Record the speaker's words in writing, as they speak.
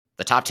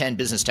The top 10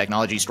 business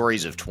technology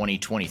stories of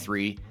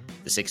 2023,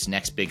 the 6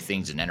 next big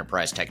things in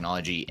enterprise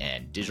technology,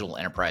 and digital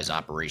enterprise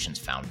operations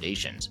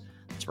foundations.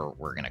 That's what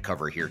we're going to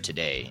cover here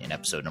today in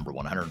episode number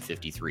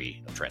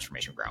 153 of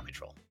Transformation Ground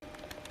Control.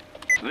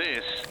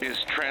 This is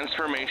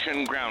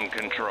Transformation Ground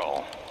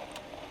Control,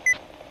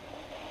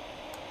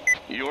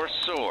 your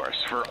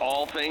source for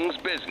all things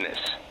business,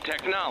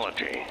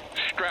 technology,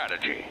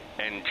 strategy,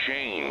 and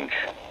change.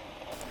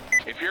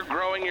 If you're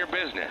growing your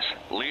business,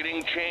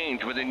 leading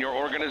change within your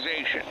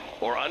organization,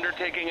 or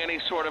undertaking any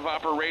sort of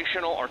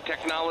operational or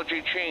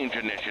technology change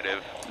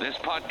initiative, this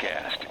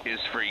podcast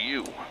is for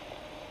you.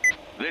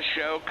 This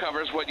show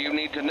covers what you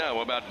need to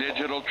know about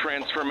digital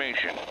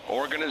transformation,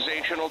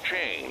 organizational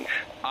change,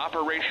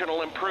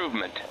 operational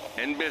improvement,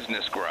 and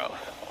business growth.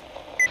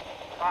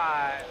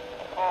 5,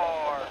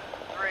 4,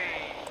 3,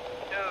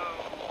 2,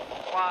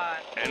 1.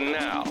 And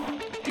now,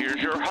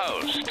 here's your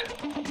host,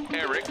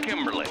 Eric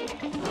Kimberling.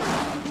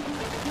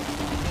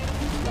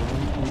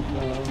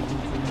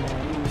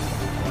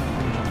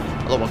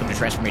 Hello, welcome to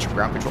Transformation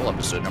Ground Control,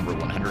 episode number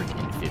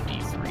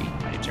 153.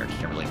 My name's Eric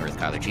Kimberling here with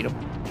Kyler Cheatham.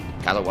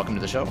 Kyler, welcome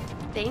to the show.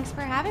 Thanks for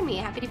having me.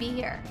 Happy to be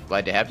here.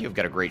 Glad to have you. I've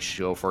got a great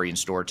show for you in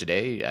store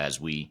today as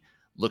we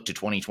look to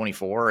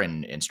 2024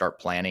 and start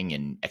planning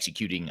and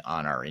executing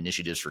on our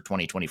initiatives for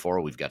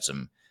 2024. We've got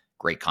some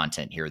great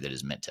content here that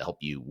is meant to help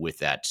you with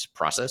that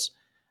process.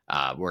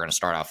 We're going to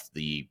start off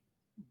the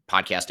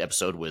podcast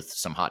episode with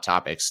some hot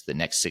topics, the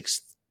next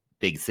 6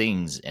 big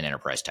things in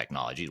enterprise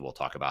technology we'll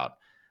talk about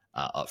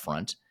up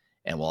front.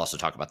 And we'll also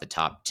talk about the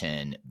top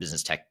 10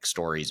 business tech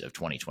stories of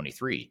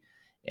 2023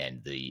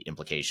 and the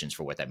implications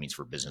for what that means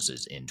for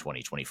businesses in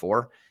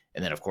 2024.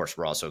 And then, of course,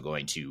 we're actually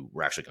going to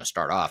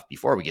start off,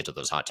 before we get to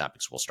those hot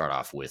topics, we'll start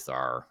off with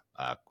our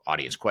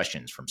audience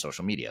questions from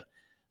social media.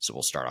 So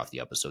we'll start off the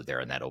episode there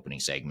in that opening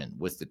segment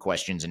with the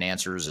questions and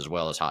answers as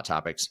well as hot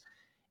topics.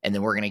 And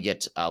then we're going to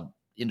get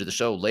into the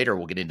show later.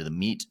 We'll get into the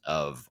meat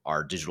of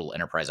our digital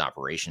enterprise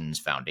operations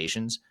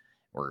foundations,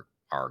 where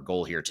our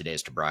goal here today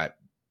is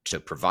to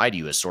provide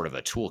you as sort of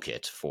a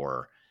toolkit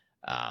for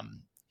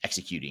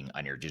executing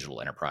on your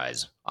digital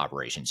enterprise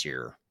operations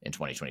here in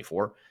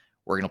 2024.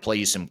 We're going to play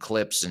you some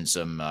clips and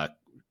some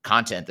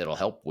content that'll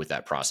help with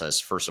that process.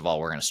 First of all,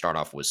 we're going to start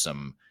off with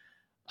some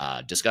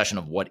discussion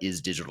of what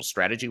is digital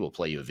strategy. We'll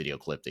play you a video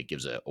clip that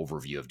gives an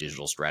overview of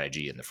digital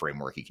strategy and the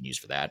framework you can use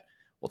for that.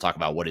 We'll talk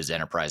about what is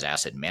enterprise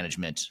asset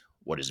management,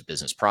 what is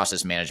business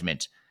process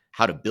management,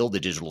 how to build the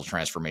digital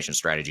transformation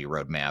strategy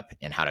roadmap,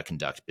 and how to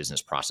conduct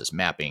business process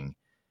mapping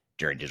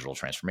during digital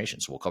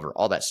transformation. So we'll cover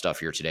all that stuff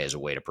here today as a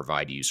way to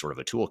provide you sort of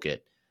a toolkit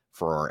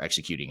for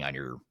executing on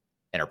your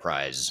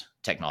enterprise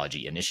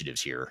technology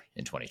initiatives here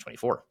in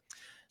 2024.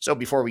 So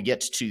before we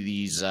get to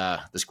these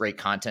this great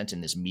content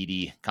and this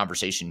meaty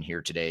conversation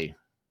here today,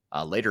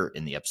 later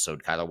in the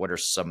episode, Kyla, what are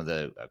some of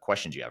the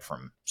questions you have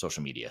from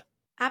social media?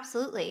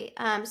 Absolutely.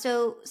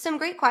 So some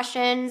great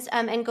questions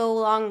and go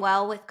along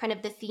well with kind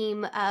of the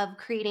theme of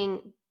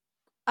creating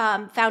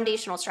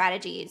foundational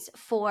strategies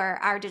for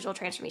our digital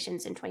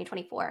transformations in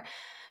 2024.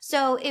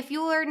 So if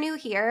you are new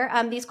here,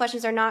 these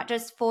questions are not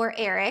just for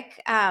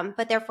Eric,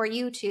 but they're for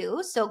you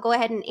too. So go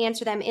ahead and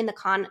answer them in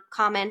the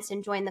comments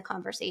and join the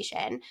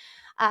conversation.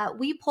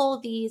 We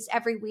pull these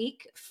every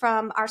week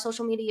from our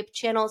social media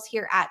channels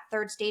here at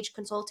Third Stage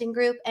Consulting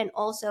Group, and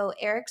also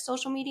Eric's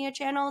social media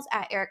channels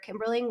at Eric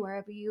Kimberling,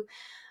 wherever you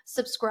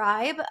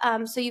subscribe.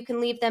 So you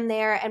can leave them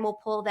there and we'll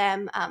pull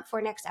them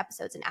for next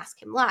episodes and ask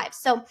him live.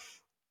 So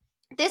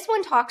this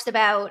one talks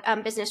about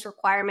business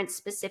requirements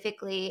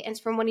specifically, and it's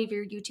from one of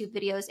your YouTube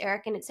videos,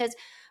 Eric, and it says,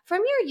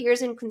 from your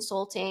years in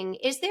consulting,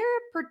 is there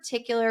a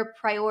particular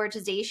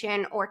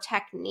prioritization or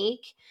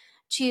technique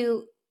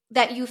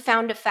that you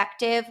found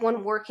effective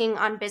when working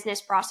on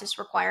business process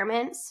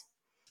requirements?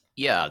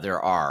 Yeah, there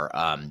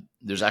are.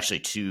 There's actually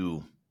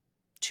two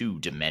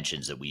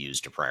dimensions that we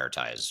use to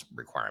prioritize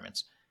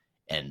requirements,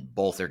 and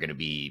both are going to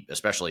be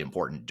especially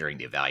important during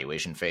the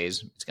evaluation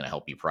phase. It's going to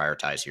help you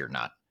prioritize. You're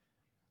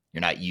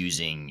not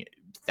using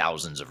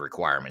thousands of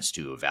requirements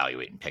to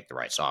evaluate and pick the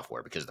right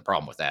software, because the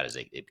problem with that is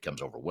it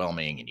becomes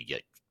overwhelming and you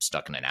get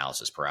stuck in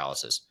analysis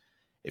paralysis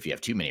if you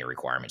have too many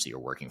requirements that you're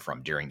working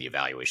from during the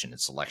evaluation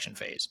and selection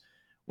phase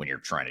when you're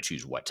trying to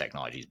choose what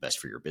technology is best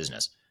for your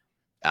business.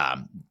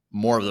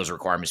 More of those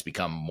requirements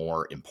become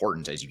more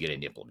important as you get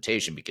into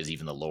implementation, because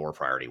even the lower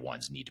priority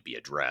ones need to be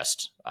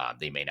addressed.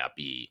 They may not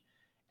be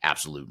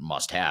absolute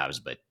must-haves,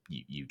 but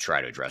you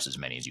try to address as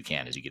many as you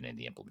can as you get into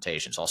the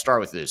implementation. So I'll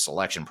start with the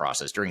selection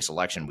process. During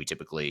selection, we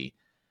typically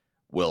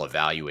will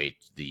evaluate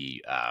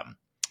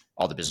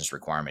all the business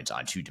requirements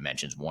on 2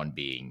 dimensions, one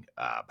being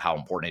how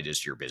important it is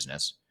to your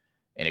business.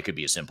 And it could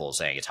be as simple as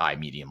saying it's high,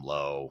 medium,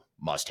 low,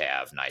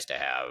 must-have, nice to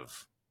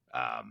have,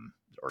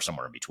 or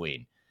somewhere in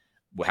between,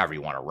 however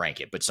you want to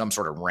rank it. But some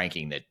sort of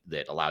ranking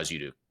that allows you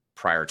to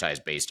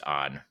prioritize based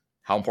on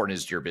how important it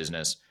is to your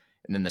business.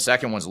 And then the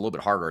second one's a little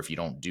bit harder if you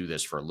don't do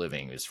this for a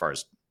living as far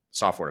as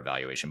software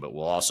evaluation, but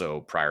we'll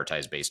also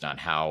prioritize based on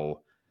how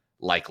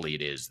likely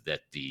it is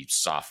that the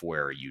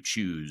software you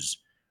choose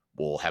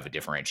will have a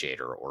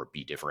differentiator or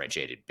be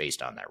differentiated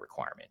based on that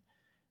requirement.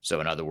 So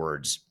in other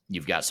words,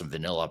 you've got some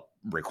vanilla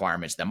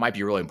requirements that might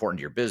be really important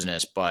to your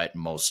business, but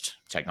most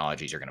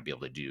technologies are going to be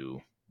able to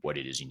do what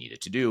it is you need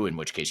it to do, in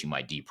which case you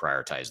might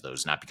deprioritize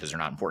those, not because they're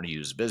not important to you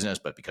as a business,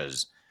 but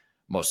because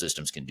most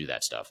systems can do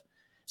that stuff.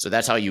 So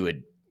that's how you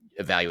would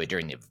evaluate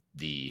during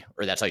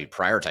or that's how you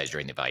prioritize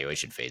during the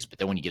evaluation phase. But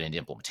then when you get into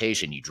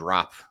implementation, you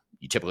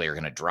typically are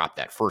going to drop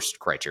that first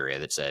criteria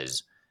that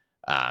says,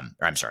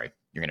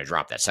 you're going to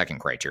drop that second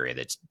criteria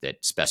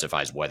that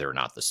specifies whether or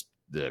not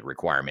the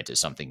requirement is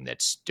something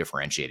that's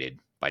differentiated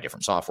by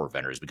different software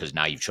vendors, because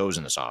now you've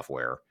chosen the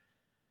software,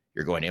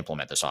 you're going to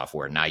implement the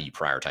software. Now you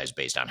prioritize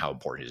based on how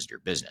important it is to your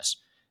business.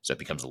 So it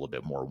becomes a little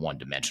bit more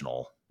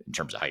one-dimensional in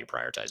terms of how you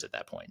prioritize at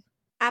that point.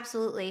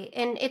 Absolutely.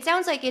 And it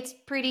sounds like it's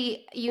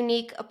pretty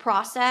unique a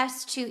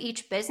process to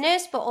each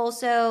business, but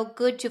also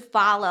good to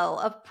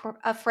follow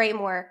a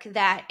framework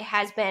that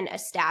has been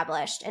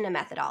established in a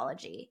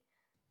methodology.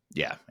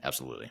 Yeah,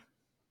 absolutely.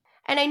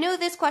 And I know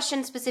this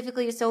question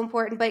specifically is so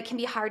important, but it can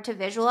be hard to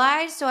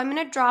visualize. So I'm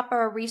going to drop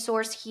a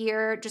resource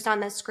here just on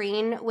the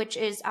screen, which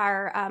is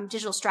our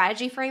digital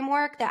strategy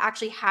framework that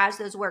actually has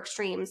those work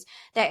streams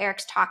that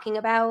Eric's talking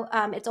about.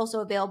 It's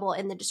also available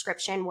in the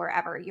description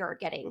wherever you're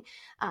getting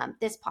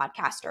this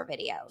podcast or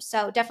video.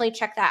 So definitely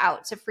check that out.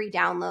 It's a free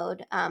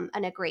download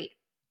and a great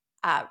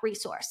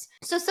resource.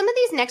 So some of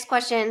these next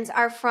questions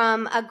are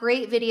from a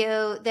great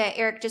video that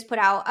Eric just put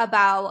out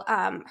about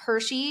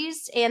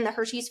Hershey's and the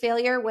Hershey's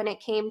failure when it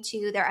came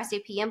to their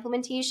SAP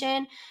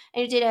implementation.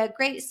 And he did a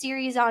great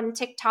series on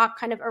TikTok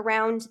kind of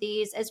around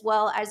these, as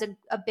well as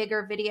a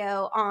bigger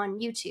video on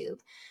YouTube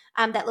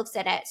that looks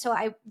at it. So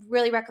I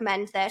really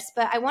recommend this.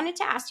 But I wanted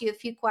to ask you a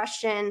few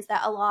questions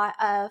that a lot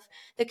of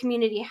the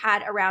community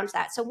had around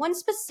that. So one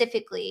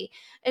specifically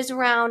is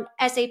around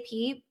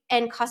SAP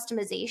and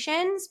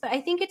customizations, but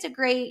I think it's a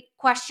great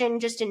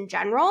question just in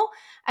general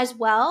as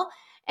well.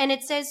 And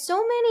it says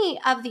so many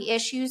of the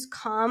issues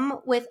come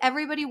with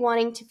everybody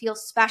wanting to feel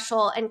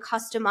special and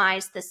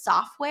customize the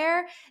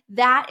software.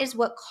 That is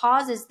what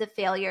causes the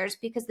failures,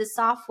 because the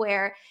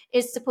software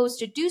is supposed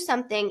to do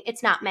something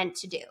it's not meant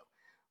to do.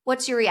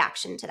 What's your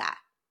reaction to that?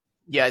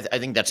 Yeah, I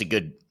think it's a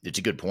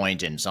good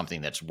point, and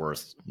something that's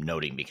worth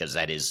noting, because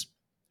that is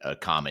a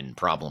common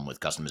problem with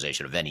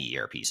customization of any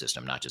ERP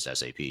system, not just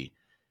SAP,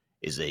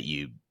 is that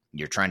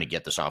you're trying to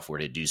get the software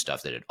to do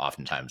stuff that it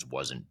oftentimes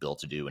wasn't built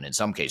to do. And in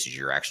some cases,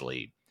 you're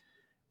actually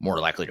more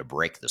likely to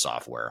break the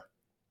software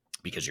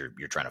because you're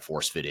trying to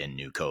force fit in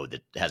new code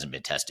that hasn't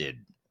been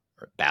tested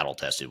or battle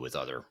tested with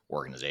other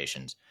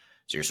organizations.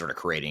 So you're sort of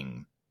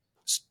creating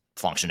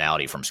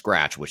functionality from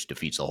scratch, which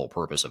defeats the whole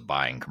purpose of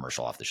buying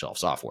commercial off-the-shelf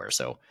software.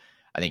 So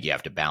I think you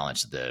have to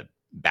balance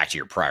back to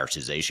your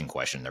prioritization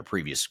question, their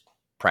previous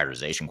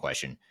prioritization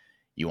question,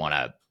 you want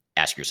to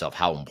ask yourself,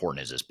 how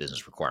important is this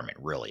business requirement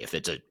really? If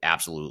it's an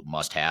absolute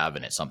must-have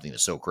and it's something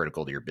that's so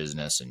critical to your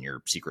business and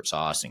your secret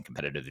sauce and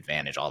competitive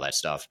advantage, all that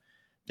stuff,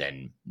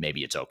 then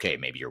maybe it's okay.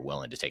 Maybe you're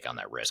willing to take on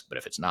that risk. But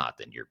if it's not,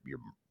 then you're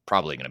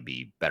probably going to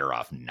be better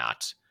off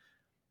not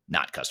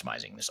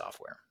customizing the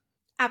software.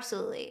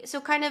 Absolutely.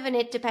 So kind of an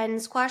it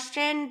depends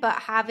question, but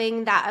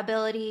having that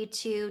ability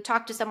to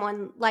talk to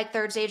someone like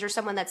Third Stage or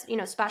someone that's,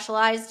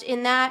 specialized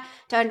in that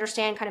to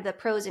understand kind of the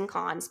pros and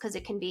cons, because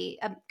it can be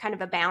a kind of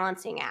a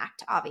balancing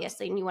act,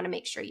 obviously, and you want to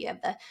make sure you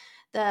have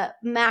the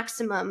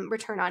maximum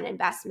return on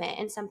investment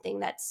in something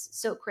that's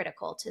so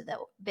critical to the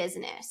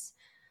business.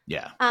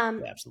 Yeah,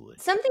 absolutely.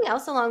 Something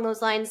else along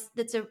those lines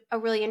that's a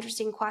really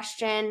interesting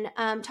question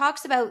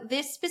talks about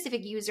this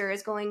specific user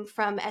is going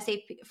from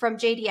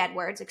JD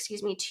Edwards,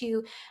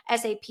 to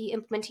SAP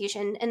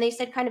implementation. And they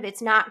said kind of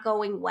it's not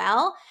going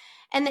well.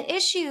 And the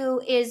issue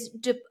is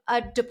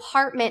a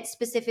department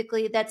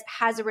specifically that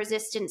has a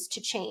resistance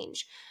to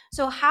change.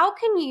 So how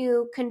can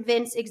you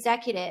convince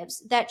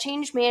executives that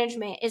change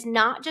management is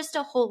not just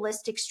a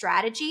holistic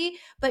strategy,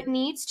 but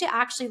needs to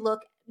actually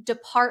look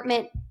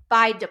department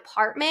by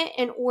department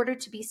in order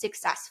to be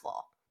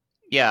successful?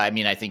 Yeah, I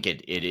mean, I think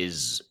it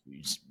is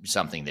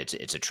something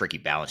it's a tricky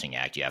balancing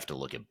act. You have to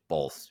look at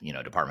both,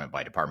 department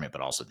by department,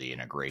 but also the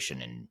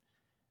integration and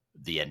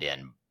the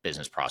end-to-end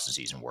business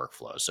processes and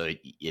workflows. So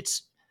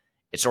it's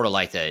sort of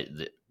like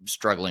the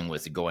struggling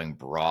with going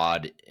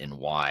broad and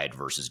wide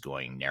versus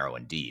going narrow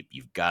and deep.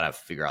 You've got to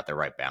figure out the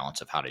right balance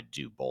of how to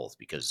do both,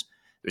 because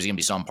there's going to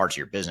be some parts of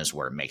your business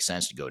where it makes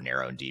sense to go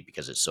narrow and deep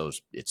because it's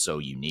so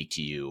unique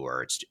to you,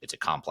 or it's a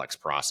complex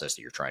process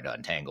that you're trying to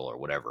untangle or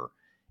whatever,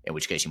 in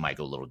which case you might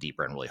go a little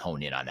deeper and really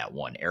hone in on that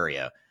one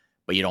area.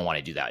 But you don't want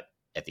to do that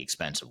at the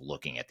expense of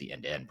looking at the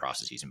end-to-end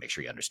processes and make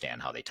sure you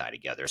understand how they tie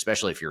together,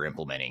 especially if you're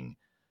implementing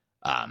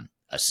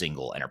a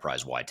single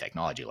enterprise-wide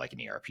technology like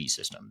an ERP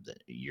system.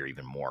 That you're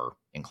even more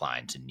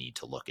inclined to need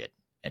to look at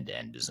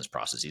end-to-end business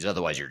processes.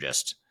 Otherwise, you're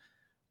just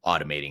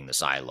automating the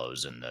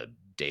silos and the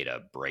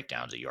data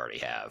breakdowns that you already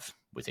have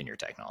within your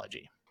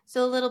technology.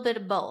 So a little bit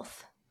of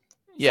both.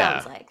 Yeah.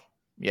 Sounds like.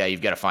 Yeah,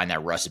 you've got to find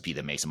that recipe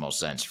that makes the most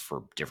sense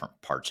for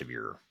different parts of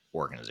your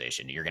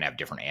organization. You're going to have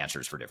different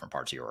answers for different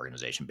parts of your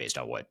organization based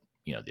on what,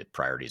 the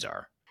priorities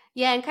are.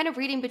 Yeah, and kind of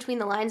reading between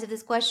the lines of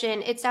this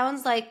question, it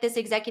sounds like this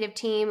executive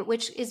team,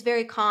 which is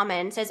very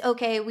common, says,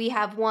 okay, we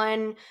have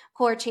one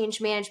core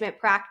change management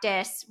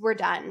practice. We're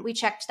done. We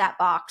checked that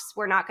box.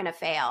 We're not going to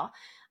fail.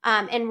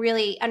 And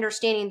really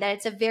understanding that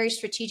it's a very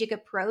strategic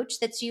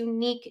approach that's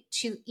unique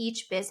to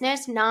each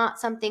business, not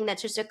something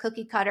that's just a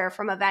cookie cutter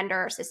from a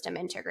vendor or system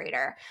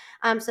integrator.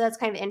 So that's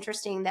kind of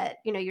interesting that,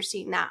 you're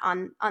seeing that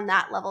on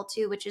that level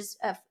too, which is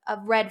a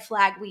red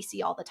flag we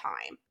see all the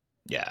time.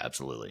 Yeah,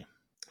 absolutely.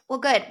 Well,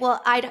 good.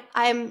 Well,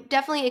 I'm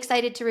definitely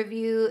excited to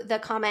review the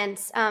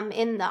comments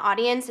in the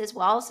audience as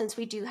well, since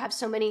we do have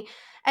so many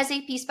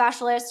SAP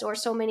specialists or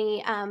so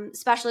many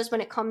specialists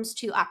when it comes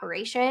to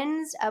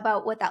operations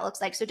about what that looks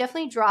like. So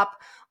definitely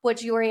drop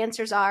what your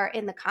answers are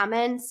in the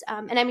comments.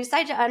 And I'm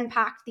excited to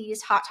unpack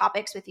these hot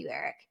topics with you,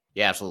 Eric.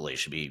 Yeah, absolutely.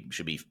 Should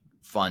be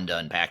fun to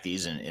unpack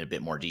these in a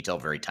bit more detail,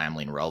 very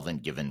timely and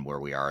relevant given where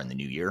we are in the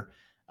new year.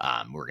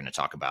 We're going to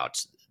talk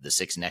about the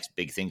 6 next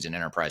big things in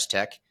enterprise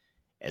tech,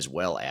 as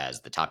well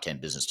as the top 10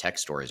 business tech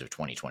stories of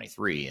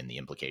 2023 and the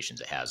implications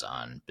it has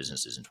on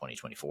businesses in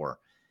 2024.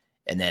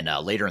 And then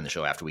later in the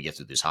show, after we get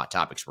through these hot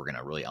topics, we're going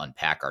to really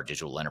unpack our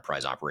digital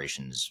enterprise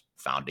operations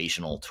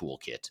foundational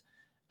toolkit.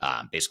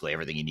 Basically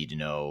everything you need to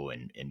know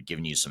and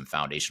giving you some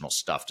foundational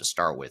stuff to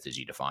start with as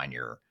you define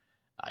your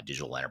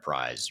digital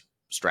enterprise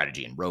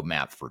strategy and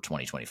roadmap for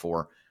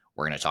 2024.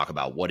 We're going to talk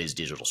about what is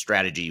digital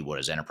strategy, what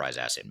is enterprise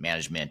asset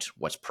management,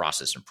 what's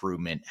process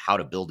improvement, how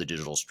to build a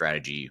digital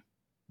strategy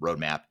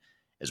roadmap,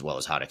 as well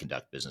as how to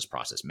conduct business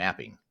process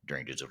mapping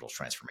during digital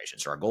transformation.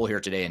 So our goal here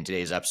today in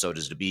today's episode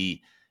is to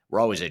be, we're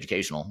always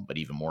educational, but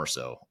even more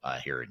so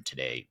here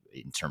today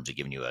in terms of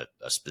giving you a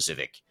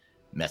specific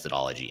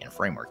methodology and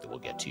framework that we'll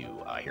get to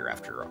here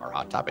after our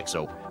hot topic.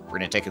 So we're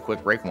going to take a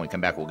quick break. When we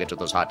come back, we'll get to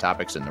those hot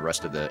topics and the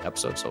rest of the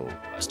episode. So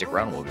stick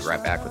around. We'll be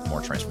right back with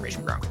more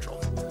Transformation Ground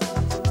Control.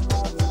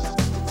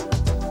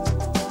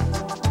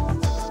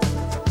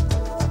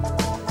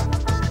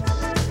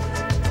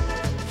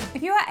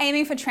 If you are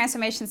aiming for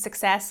transformation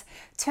success,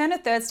 turn to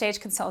Third Stage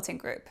Consulting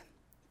Group.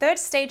 Third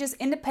Stage's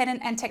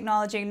independent and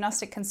technology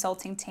agnostic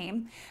consulting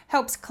team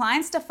helps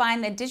clients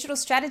define their digital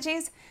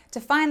strategies,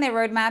 define their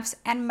roadmaps,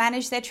 and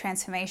manage their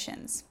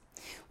transformations.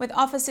 With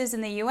offices in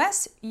the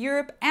US,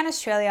 Europe, and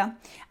Australia,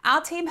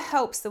 our team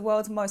helps the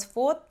world's most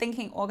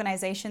forward-thinking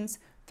organizations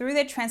through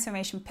their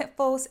transformation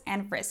pitfalls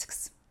and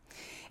risks.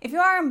 If you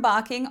are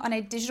embarking on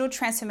a digital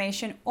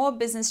transformation or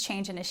business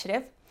change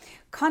initiative,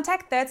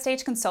 contact Third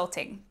Stage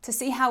Consulting to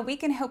see how we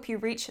can help you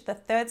reach the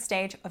third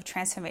stage of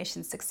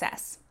transformation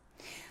success.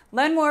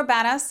 Learn more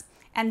about us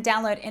and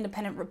download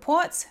independent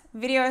reports,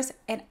 videos,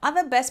 and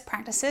other best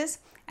practices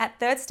at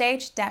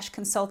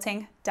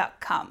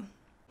thirdstage-consulting.com.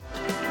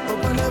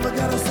 But we're never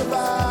gonna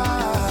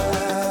survive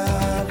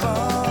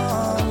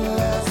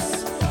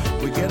unless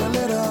we get a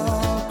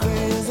little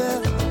crazy.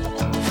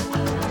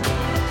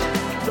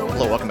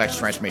 Hello, welcome back to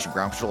Transformation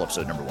Ground Control,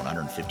 episode number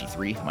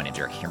 153. My name is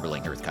Eric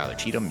Kimberling here with Kyler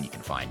Cheatham. You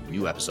can find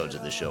new episodes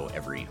of this show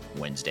every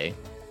Wednesday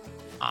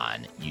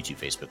on YouTube,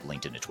 Facebook,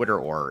 LinkedIn, and Twitter,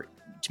 or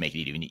to make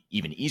it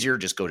even easier,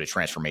 just go to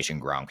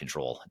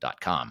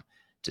transformationgroundcontrol.com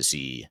to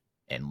see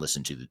and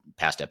listen to the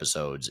past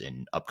episodes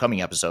and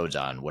upcoming episodes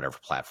on whatever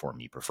platform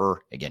you prefer.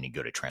 Again, you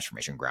go to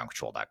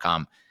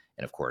transformationgroundcontrol.com.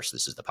 And of course,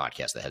 this is the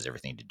podcast that has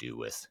everything to do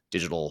with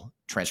digital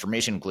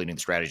transformation, including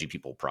the strategy,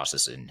 people,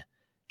 process, and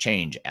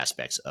change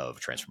aspects of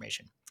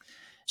transformation.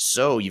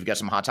 So you've got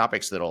some hot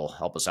topics that'll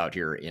help us out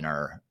here in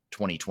our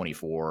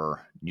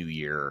 2024 new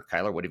year.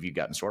 Kyler, what have you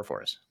got in store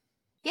for us?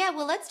 Yeah,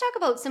 well, let's talk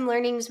about some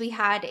learnings we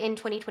had in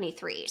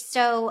 2023.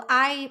 So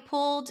I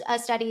pulled a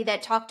study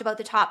that talked about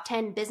the top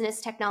 10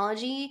 business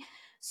technology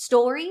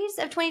stories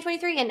of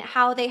 2023 and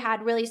how they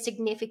had really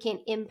significant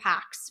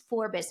impacts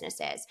for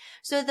businesses.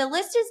 So the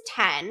list is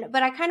 10,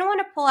 but I kind of want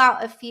to pull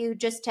out a few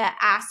just to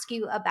ask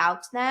you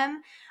about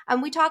them.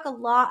 We talk a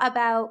lot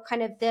about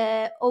kind of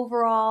the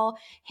overall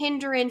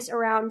hindrance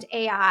around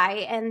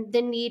AI and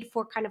the need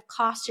for kind of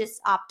cautious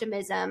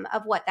optimism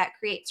of what that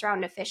creates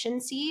around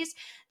efficiencies.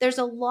 There's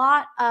a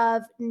lot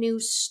of new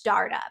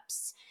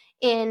startups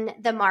in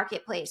the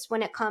marketplace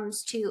when it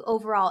comes to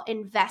overall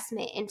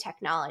investment in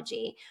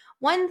technology.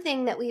 One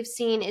thing that we've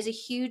seen is a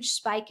huge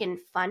spike in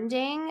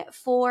funding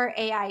for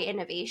AI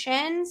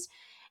innovations.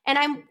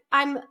 And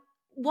I'm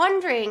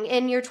wondering,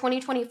 in your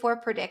 2024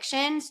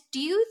 predictions, do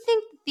you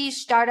think these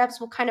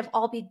startups will kind of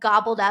all be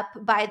gobbled up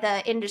by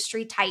the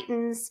industry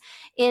titans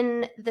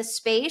in the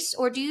space?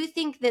 Or do you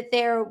think that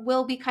there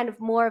will be kind of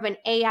more of an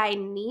AI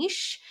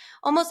niche,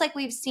 almost like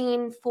we've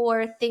seen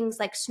for things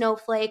like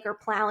Snowflake or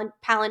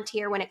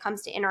Palantir when it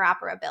comes to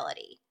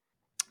interoperability?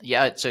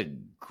 Yeah, it's a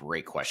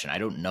great question. I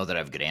don't know that I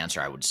have a good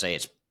answer. I would say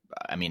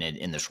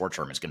in the short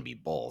term, it's going to be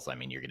both. I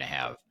mean, you're going to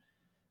have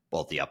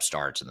both the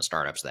upstarts and the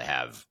startups that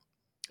have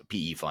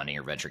PE funding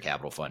or venture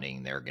capital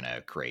funding. They're going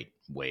to create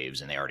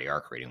waves, and they already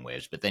are creating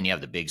waves. But then you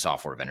have the big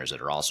software vendors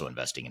that are also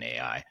investing in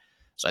AI.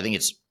 So I think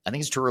it's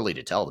too early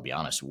to tell, to be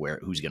honest,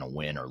 who's going to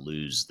win or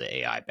lose the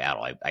AI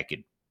battle. I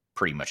could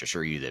pretty much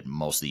assure you that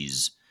most of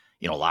these,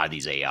 a lot of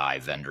these AI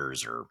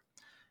vendors or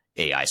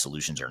AI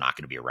solutions are not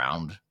going to be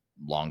around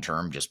long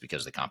term, just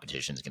because the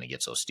competition is going to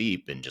get so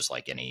steep. And just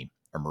like any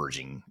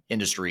emerging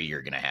industry,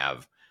 you're going to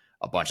have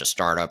a bunch of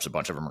startups, a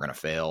bunch of them are going to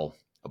fail,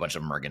 a bunch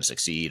of them are going to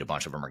succeed, a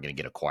bunch of them are going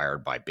to get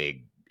acquired by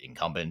big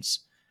incumbents.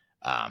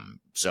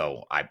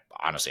 So I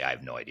honestly, I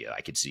have no idea.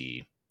 I could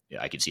see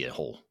a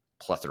whole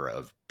plethora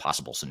of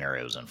possible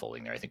scenarios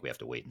unfolding there. I think we have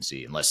to wait and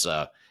see, unless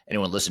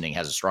anyone listening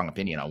has a strong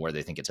opinion on where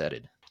they think it's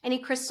headed. Any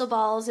crystal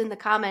balls in the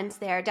comments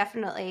there,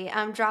 definitely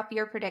drop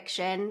your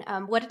prediction.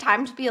 What a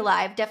time to be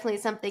alive. Definitely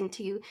something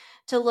to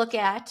look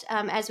at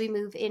as we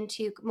move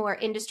into more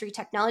industry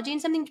technology, and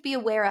something to be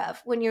aware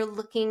of when you're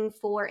looking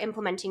for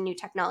implementing new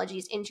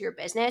technologies into your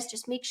business.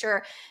 Just make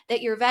sure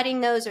that you're vetting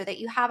those, or that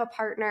you have a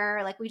partner,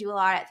 like we do a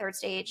lot at Third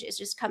Stage, is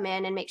just come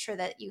in and make sure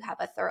that you have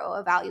a thorough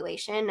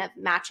evaluation of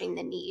matching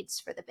the needs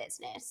for the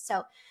business.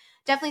 So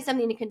definitely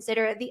something to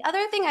consider. The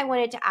other thing I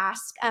wanted to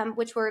ask,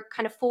 which were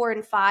kind of 4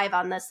 and 5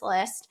 on this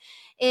list,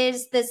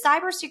 is the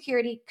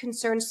cybersecurity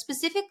concerns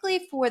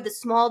specifically for the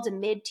small to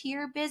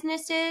mid-tier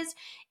businesses,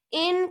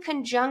 in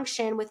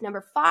conjunction with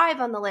number 5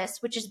 on the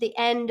list, which is the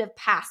end of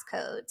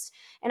passcodes.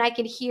 And I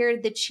could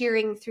hear the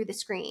cheering through the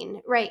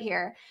screen right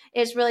here,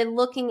 is really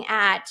looking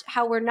at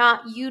how we're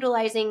not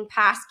utilizing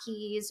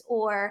passkeys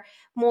or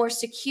more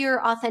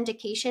secure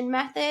authentication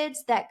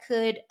methods that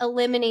could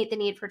eliminate the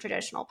need for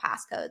traditional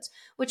passcodes,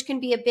 which can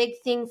be a big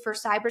thing for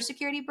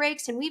cybersecurity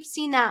breaks. And we've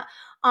seen that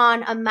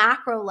on a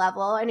macro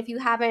level. And if you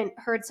haven't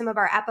heard some of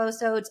our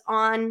episodes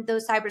on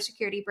those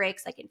cybersecurity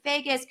breaks, like in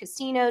Vegas,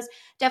 casinos,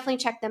 definitely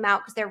check them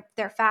out because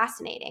they're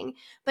fascinating.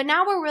 But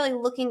now we're really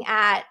looking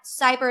at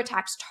cyber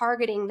attacks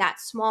targeting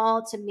that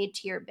small to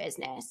mid-tier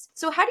business.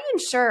 So how do you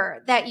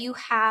ensure that you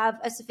have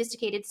a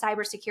sophisticated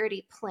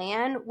cybersecurity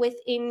plan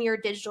within your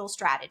digital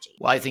strategy?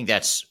 Well, I think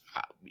that's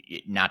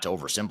not to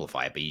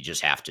oversimplify it, but you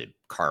just have to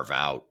carve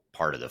out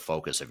part of the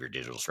focus of your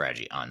digital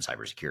strategy on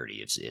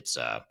cybersecurity. It's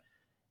a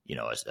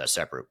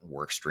separate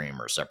work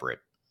stream or a separate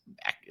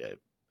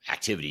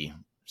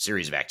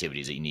series of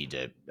activities that you need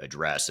to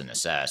address and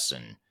assess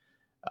and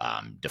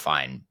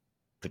define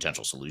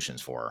potential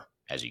solutions for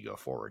as you go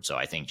forward. So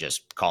I think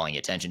just calling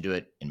attention to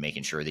it and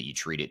making sure that you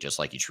treat it just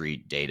like you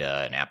treat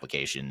data and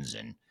applications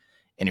and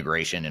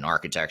integration and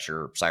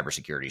architecture,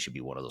 cybersecurity should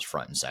be one of those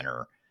front and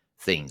center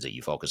things that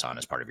you focus on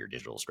as part of your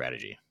digital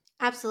strategy.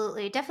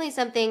 Absolutely. Definitely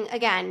something,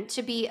 again,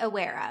 to be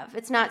aware of.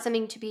 It's not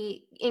something to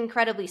be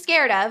incredibly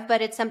scared of,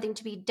 but it's something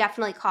to be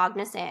definitely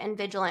cognizant and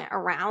vigilant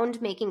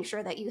around, making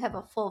sure that you have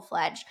a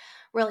full-fledged,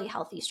 really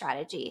healthy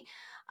strategy.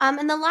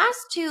 And the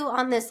last 2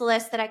 on this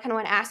list that I kind of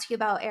want to ask you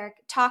about, Eric,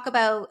 talk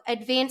about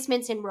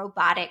advancements in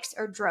robotics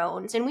or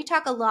drones. And we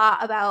talk a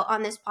lot about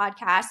on this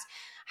podcast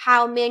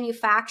how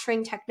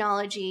manufacturing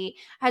technology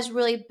has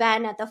really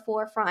been at the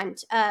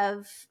forefront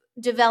of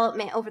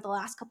development over the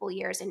last couple of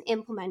years and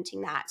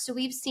implementing that. So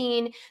we've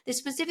seen this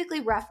specifically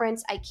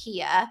reference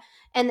IKEA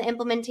and the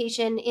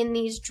implementation in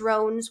these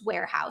drones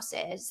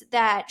warehouses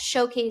that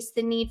showcase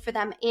the need for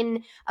them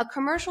in a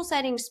commercial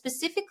setting,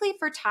 specifically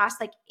for tasks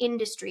like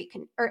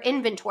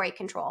inventory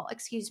control,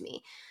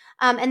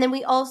 and then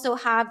we also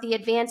have the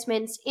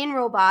advancements in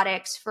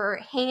robotics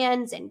for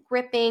hands and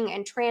gripping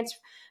and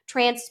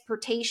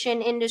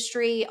transportation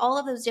industry, all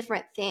of those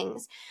different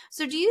things.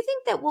 So do you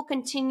think that we'll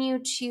continue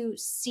to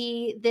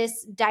see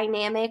this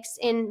dynamics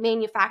in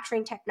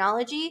manufacturing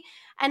technology?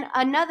 And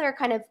another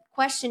kind of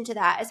question to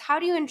that is, how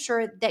do you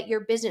ensure that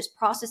your business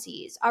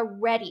processes are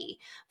ready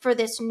for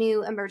this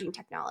new emerging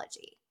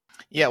technology?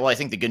 Yeah, well, I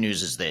think the good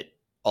news is that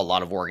a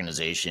lot of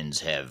organizations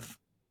have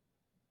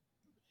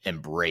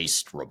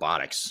embraced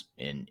robotics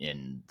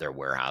in their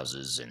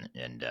warehouses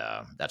and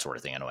that sort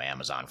of thing. I know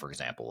Amazon, for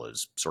example,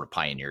 has sort of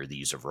pioneered the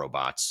use of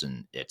robots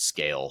and at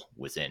scale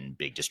within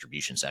big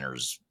distribution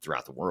centers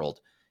throughout the world.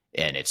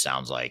 And it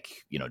sounds like,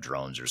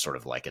 drones are sort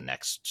of like a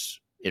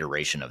next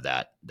iteration of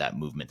that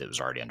movement that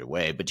was already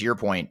underway. But to your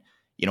point,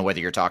 whether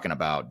you're talking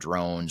about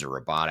drones or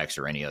robotics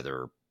or any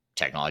other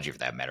technology for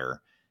that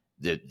matter,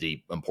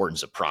 the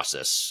importance of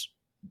process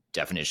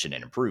definition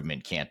and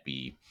improvement can't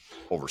be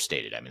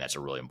overstated. I mean, that's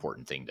a really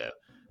important thing to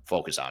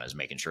focus on, is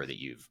making sure that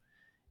you've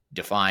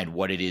defined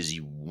what it is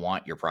you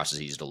want your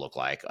processes to look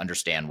like,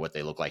 understand what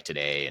they look like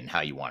today and how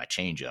you want to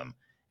change them,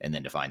 and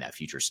then define that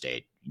future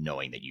state,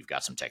 knowing that you've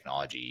got some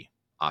technology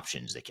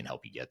options that can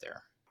help you get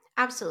there.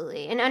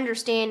 Absolutely. And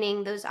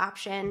understanding those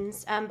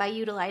options by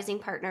utilizing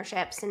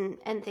partnerships and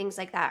things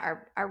like that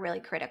are really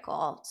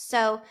critical.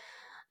 So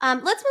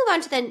let's move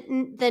on to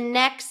the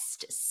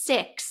next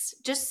 6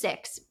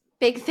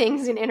 big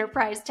things in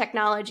enterprise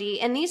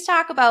technology. And these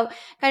talk about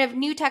kind of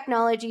new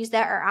technologies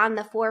that are on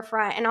the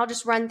forefront. And I'll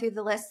just run through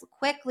the list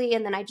quickly,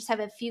 and then I just have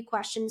a few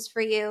questions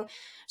for you.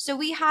 So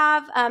we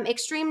have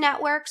extreme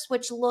networks,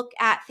 which look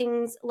at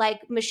things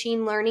like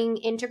machine learning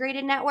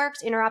integrated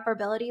networks,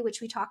 interoperability, which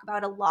we talk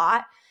about a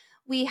lot.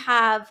 We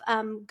have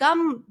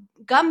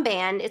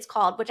Gumband, it's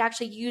called, which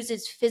actually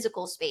uses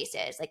physical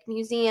spaces like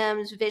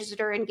museums,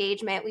 visitor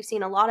engagement. We've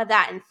seen a lot of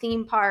that in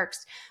theme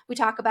parks. We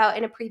talk about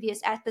in a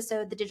previous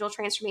episode the digital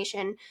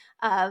transformation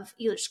of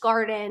Eilish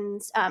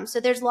Gardens. So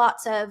there's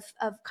lots of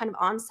kind of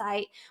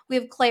on-site. We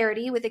have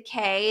Clarity with a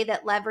K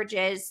that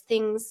leverages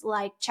things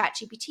like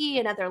ChatGPT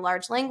and other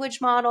large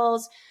language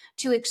models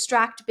to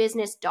extract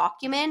business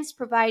documents,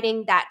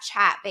 providing that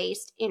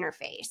chat-based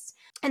interface.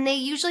 And they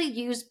usually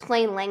use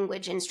plain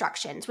language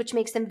instructions, which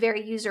makes them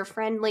very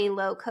user-friendly,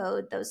 low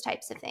code, those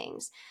types of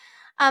things.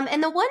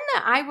 And the one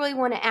that I really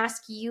want to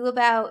ask you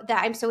about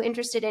that I'm so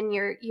interested in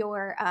your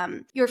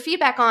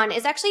feedback on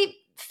is actually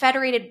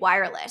Federated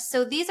Wireless.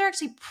 So these are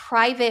actually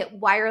private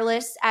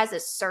wireless as a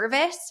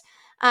service.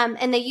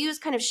 And they use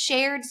kind of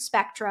shared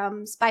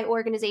spectrums by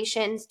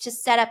organizations to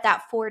set up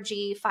that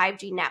 4G,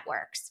 5G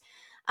networks.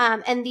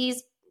 And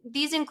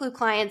these include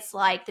clients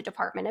like the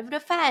Department of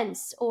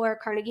Defense or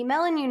Carnegie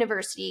Mellon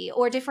University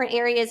or different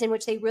areas in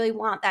which they really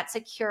want that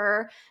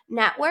secure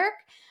network.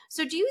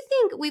 So do you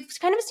think we've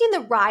kind of seen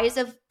the rise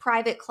of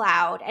private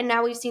cloud and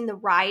now we've seen the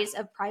rise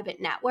of private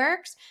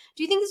networks?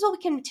 Do you think this will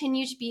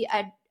continue to be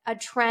a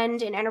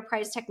trend in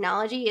enterprise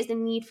technology, is the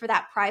need for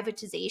that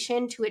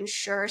privatization to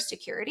ensure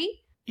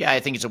security? Yeah, I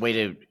think it's a way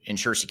to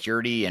ensure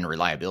security and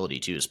reliability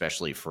too,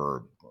 especially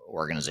for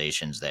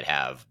organizations that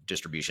have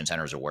distribution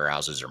centers or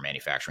warehouses or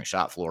manufacturing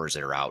shop floors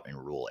that are out in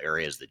rural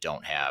areas that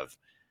don't have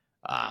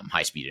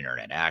high-speed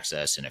internet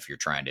access. And if you're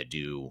trying to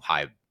do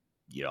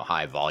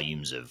high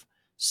volumes of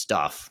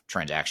stuff,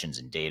 transactions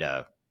and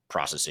data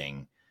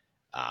processing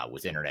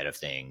with Internet of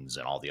Things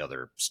and all the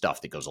other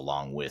stuff that goes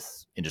along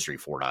with Industry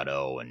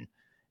 4.0 and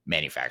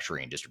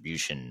manufacturing and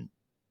distribution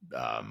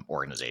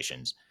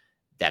organizations,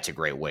 that's a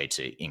great way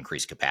to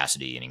increase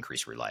capacity and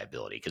increase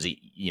reliability. Because, if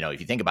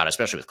you think about it,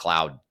 especially with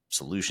cloud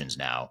solutions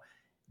now,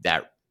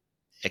 that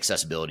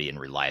accessibility and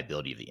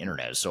reliability of the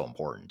internet is so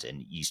important.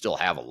 And you still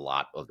have a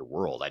lot of the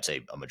world, I'd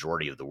say a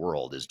majority of the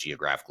world is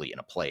geographically in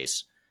a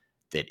place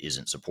that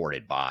isn't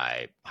supported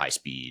by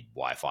high-speed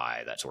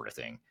Wi-Fi, that sort of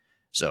thing.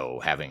 So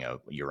having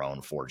your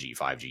own 4G,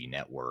 5G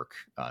network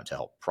to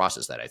help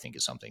process that, I think,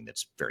 is something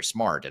that's very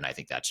smart. And I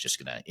think that's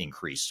just going to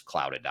increase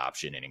cloud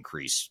adoption and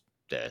increase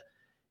the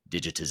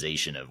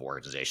digitization of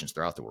organizations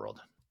throughout the world.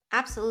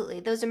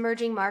 Absolutely. Those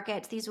emerging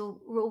markets, these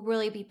will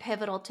really be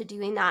pivotal to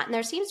doing that. And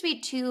there seems to be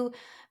two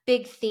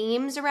big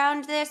themes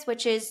around this,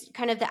 which is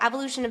kind of the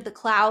evolution of the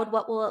cloud.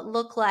 What will it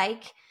look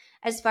like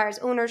as far as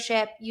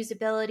ownership,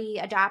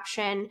 usability,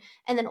 adoption,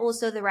 and then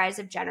also the rise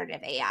of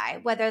generative AI,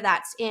 whether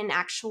that's in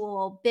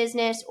actual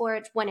business or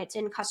it's when it's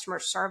in customer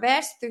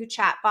service through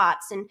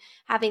chatbots and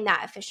having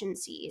that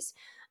efficiencies.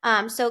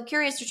 So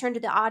curious to turn to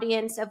the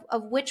audience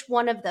of which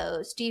one of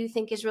those do you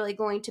think is really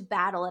going to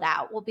battle it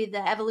out? Will be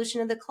the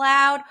evolution of the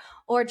cloud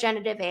or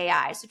generative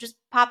AI? So just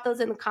pop those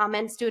in the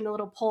comments, doing a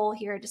little poll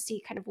here to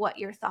see kind of what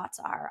your thoughts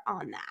are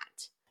on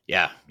that.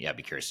 Yeah, I'd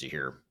be curious to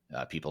hear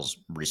people's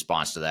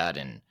response to that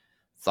and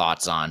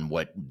thoughts on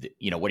what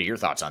are your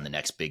thoughts on the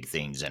next big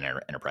things in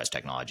enterprise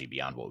technology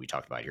beyond what we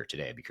talked about here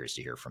today? I'd be curious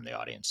to hear from the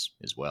audience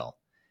as well.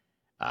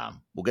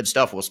 Well, good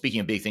stuff. Well, speaking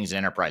of big things in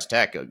enterprise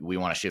tech, we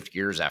want to shift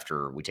gears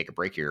after we take a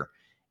break here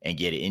and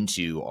get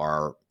into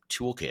our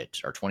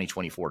toolkit, our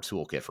 2024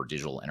 toolkit for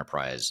digital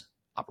enterprise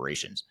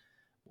operations.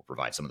 We'll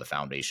provide some of the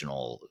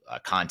foundational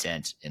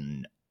content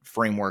and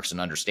frameworks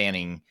and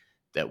understanding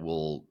that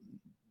will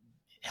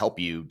help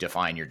you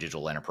define your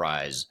digital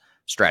enterprise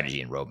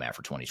strategy and roadmap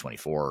for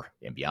 2024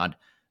 and beyond.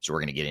 So we're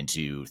going to get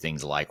into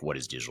things like what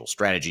is digital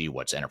strategy,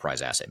 what's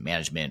enterprise asset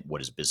management,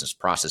 what is business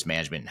process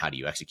management, and how do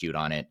you execute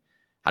on it,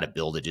 how to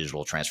build a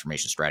digital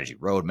transformation strategy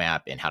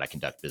roadmap, and how to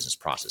conduct business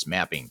process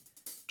mapping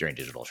during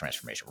digital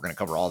transformation. We're going to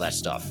cover all that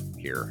stuff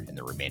here in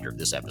the remainder of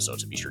this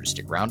episode, so be sure to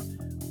stick around.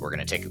 We're going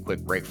to take a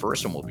quick break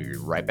first, and we'll be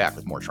right back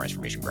with more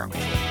Transformation Ground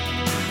Control.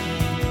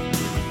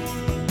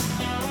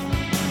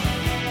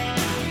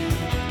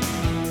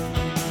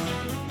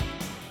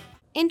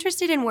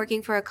 Interested in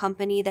working for a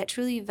company that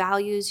truly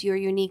values your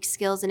unique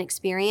skills and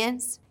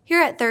experience?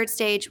 Here at Third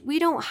Stage, we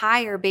don't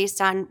hire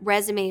based on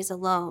resumes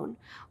alone.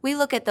 We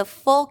look at the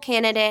full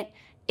candidate,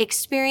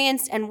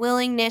 experience, and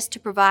willingness to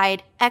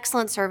provide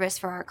excellent service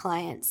for our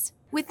clients.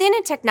 Within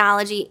a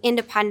technology,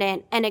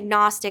 independent, and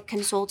agnostic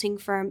consulting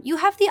firm, you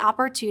have the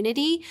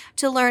opportunity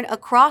to learn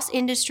across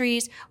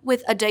industries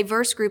with a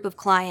diverse group of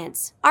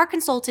clients. Our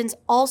consultants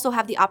also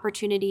have the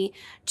opportunity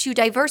to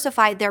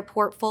diversify their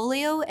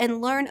portfolio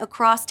and learn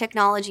across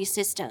technology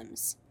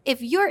systems.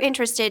 If you're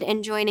interested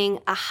in joining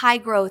a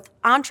high-growth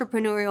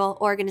entrepreneurial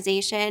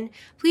organization,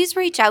 please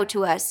reach out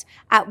to us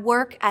at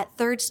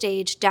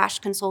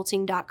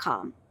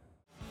work@thirdstage-consulting.com.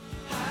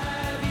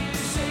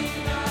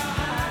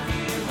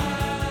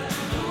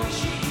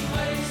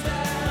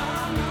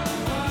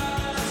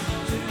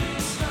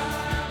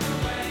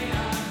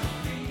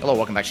 Hello,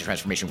 welcome back to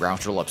Transformation Ground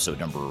Control, episode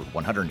number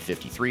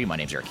 153. My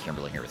name is Eric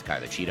Kimberlin here with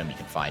Kyler Cheatham. You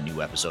can find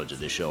new episodes of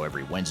this show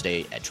every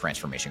Wednesday at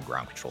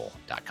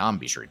transformationgroundcontrol.com.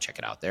 Be sure to check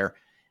it out there.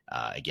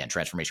 Again,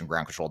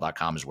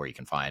 transformationgroundcontrol.com is where you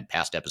can find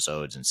past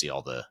episodes and see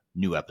all the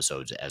new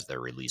episodes as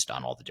they're released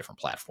on all the different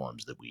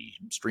platforms that we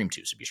stream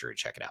to. So be sure to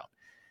check it out.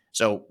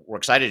 So we're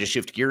excited to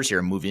shift gears here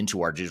and move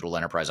into our digital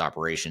enterprise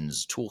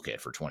operations toolkit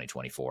for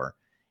 2024.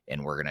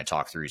 And we're going to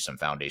talk through some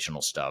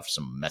foundational stuff,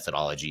 some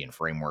methodology and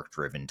framework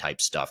driven type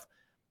stuff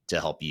to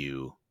help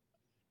you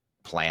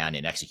plan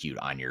and execute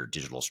on your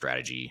digital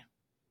strategy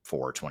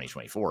for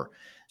 2024.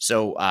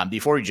 So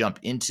before we jump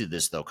into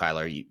this, though,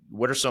 Kyler,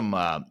 what are some,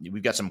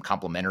 we've got some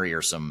complementary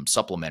or some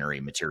supplementary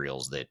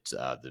materials that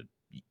the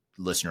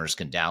listeners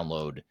can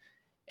download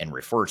and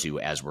refer to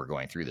as we're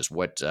going through this.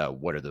 What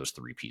are those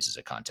 3 pieces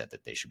of content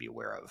that they should be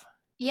aware of?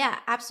 Yeah,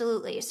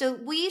 absolutely. So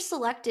we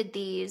selected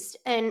these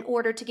in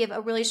order to give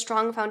a really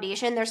strong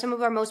foundation. They're some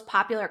of our most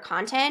popular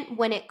content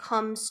when it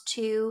comes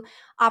to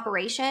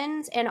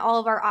operations and all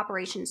of our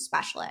operations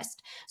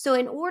specialists. So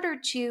in order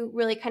to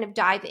really kind of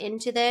dive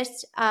into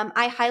this,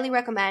 I highly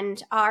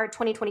recommend our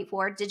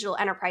 2024 Digital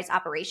Enterprise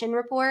Operation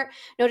Report.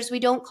 Notice we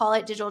don't call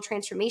it Digital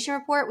Transformation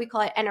Report. We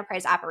call it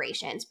Enterprise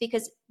Operations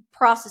because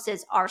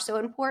processes are so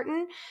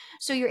important.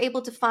 So you're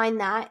able to find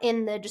that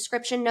in the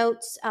description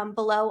notes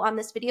below on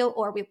this video,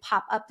 or we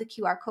pop up the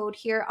QR code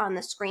here on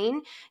the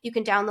screen. You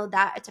can download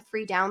that. It's a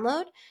free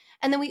download.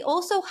 And then we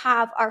also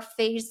have our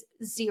phase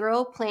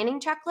 0 planning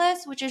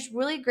checklist, which is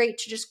really great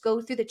to just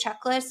go through the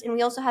checklist. And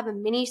we also have a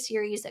mini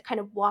series that kind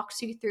of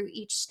walks you through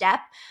each step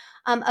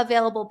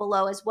available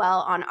below as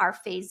well on our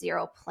phase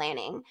 0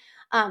 planning.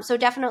 So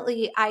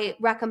definitely I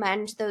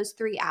recommend those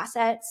 3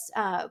 assets.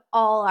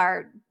 All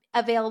are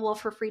available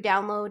for free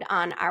download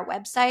on our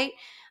website.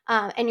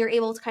 And you're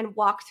able to kind of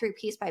walk through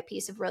piece by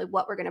piece of really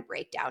what we're going to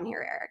break down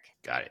here, Eric.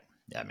 Got it.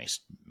 That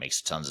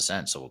makes tons of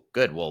sense. So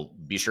good. Well,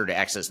 be sure to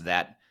access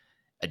that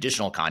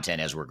additional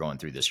content as we're going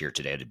through this here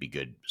today to be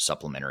good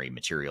supplementary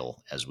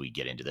material as we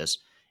get into this.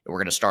 And we're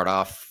going to start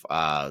off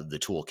the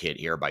toolkit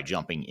here by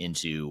jumping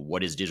into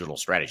what is digital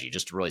strategy,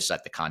 just to really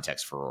set the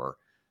context for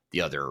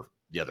the other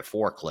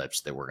 4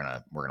 clips that we're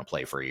gonna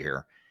play for you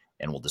here,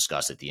 and we'll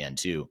discuss at the end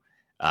too.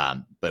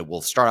 But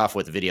we'll start off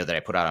with a video that I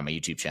put out on my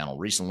YouTube channel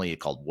recently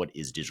called What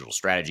is Digital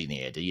Strategy? And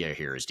the idea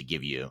here is to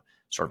give you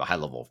sort of a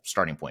high-level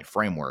starting point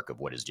framework of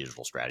what is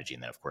digital strategy.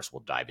 And then, of course,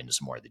 we'll dive into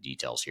some more of the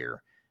details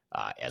here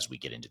as we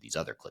get into these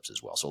other clips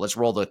as well. So let's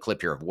roll the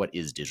clip here of what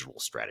is digital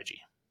strategy.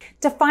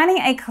 Defining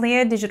a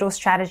clear digital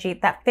strategy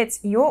that fits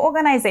your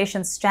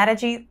organization's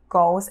strategy,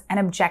 goals, and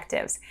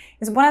objectives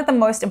is one of the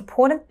most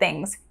important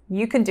things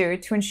you can do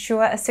to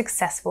ensure a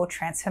successful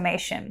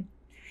transformation.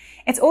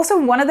 It's also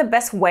one of the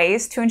best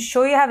ways to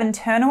ensure you have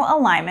internal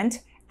alignment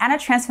and a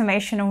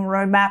transformational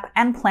roadmap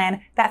and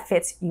plan that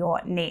fits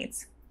your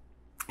needs.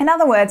 In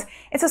other words,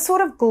 it's a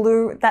sort of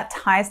glue that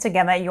ties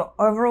together your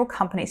overall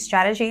company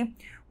strategy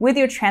with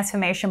your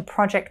transformation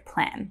project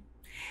plan.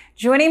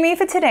 Joining me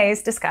for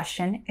today's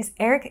discussion is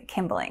Eric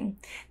Kimberling,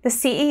 the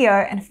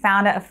CEO and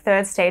founder of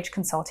Third Stage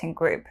Consulting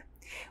Group,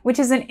 which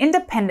is an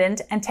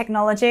independent and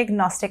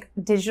technology-agnostic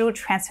digital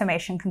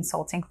transformation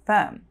consulting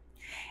firm.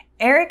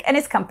 Eric and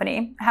his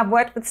company have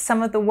worked with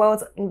some of the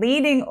world's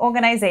leading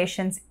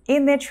organizations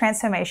in their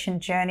transformation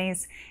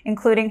journeys,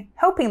 including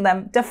helping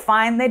them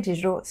define their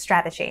digital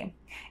strategy.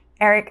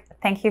 Eric,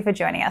 thank you for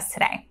joining us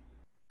today.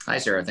 Hi,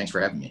 Sarah. Thanks for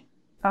having me.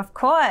 Of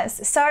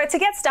course. So to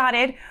get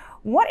started,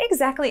 what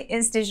exactly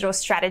is digital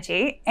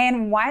strategy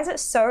and why is it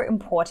so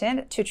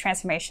important to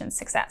transformation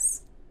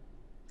success?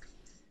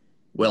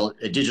 Well,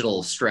 a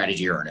digital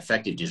strategy or an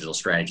effective digital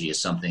strategy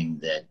is something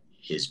that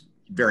is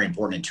very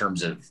important in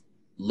terms of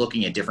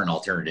looking at different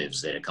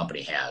alternatives that a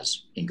company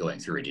has in going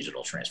through a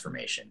digital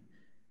transformation.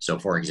 So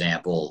for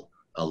example,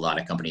 a lot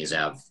of companies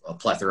have a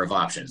plethora of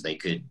options. They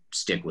could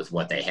stick with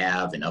what they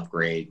have and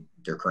upgrade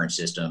their current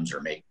systems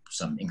or make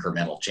some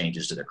incremental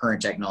changes to their current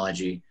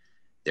technology.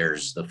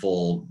 There's the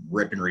full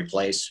rip and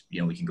replace.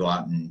 We can go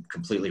out and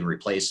completely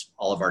replace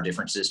all of our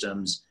different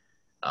systems.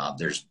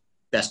 There's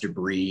best of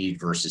breed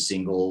versus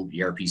single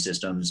ERP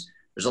systems.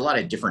 There's a lot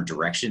of different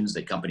directions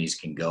that companies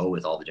can go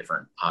with all the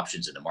different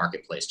options in the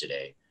marketplace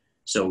today.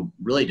 So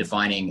really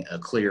defining a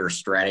clear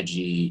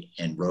strategy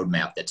and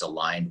roadmap that's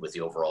aligned with the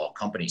overall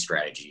company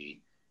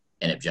strategy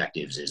and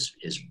objectives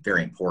is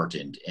very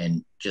important.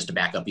 And just to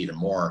back up even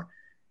more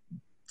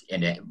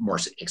and to more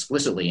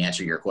explicitly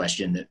answer your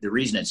question, the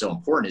reason it's so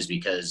important is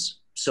because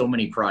so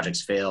many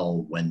projects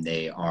fail when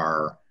they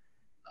are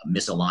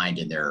misaligned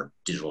in their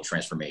digital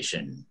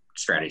transformation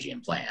strategy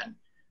and plan.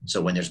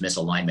 So when there's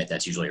misalignment,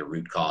 that's usually a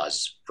root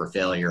cause for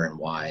failure and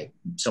why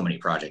so many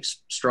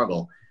projects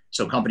struggle.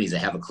 So companies that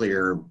have a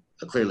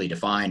clearly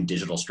defined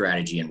digital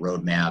strategy and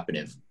roadmap and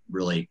have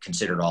really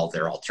considered all of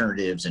their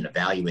alternatives and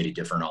evaluated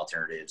different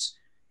alternatives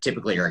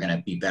typically are going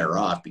to be better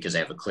off because they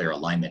have a clear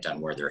alignment on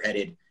where they're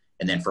headed.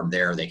 And then from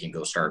there, they can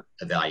go start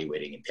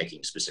evaluating and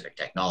picking specific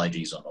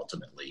technologies and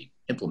ultimately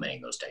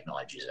implementing those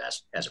technologies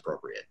as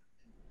appropriate.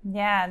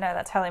 Yeah, no,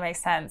 that totally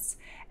makes sense.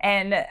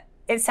 And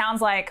it sounds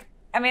like,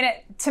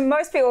 to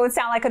most people, it would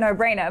sound like a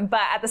no-brainer,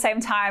 but at the same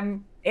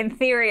time, in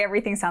theory,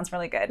 everything sounds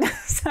really good.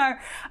 So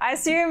I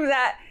assume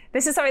that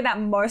this is something that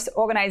most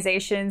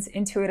organizations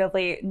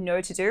intuitively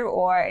know to do,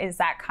 or is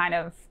that kind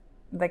of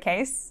the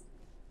case?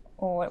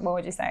 Or what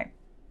would you say?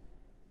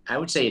 I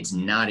would say it's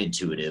not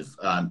intuitive.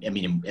 I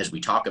mean, as we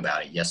talk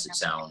about it, yes, it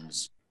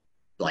sounds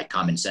like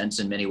common sense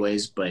in many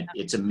ways, but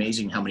it's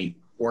amazing how many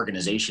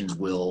organizations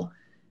will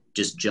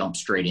just jump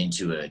straight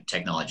into a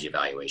technology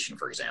evaluation,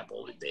 for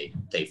example.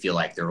 They feel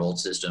like their old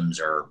systems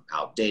are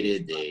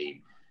outdated.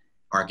 They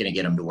aren't going to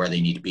get them to where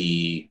they need to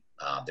be.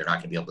 They're not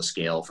going to be able to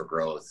scale for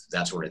growth,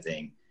 that sort of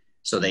thing.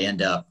 So they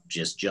end up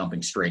just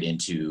jumping straight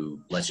into,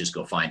 let's just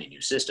go find a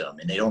new system.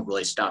 And they don't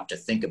really stop to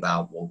think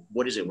about, well,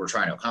 what is it we're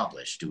trying to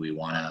accomplish? Do we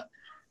want to,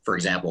 for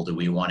example, do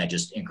we want to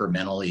just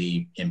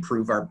incrementally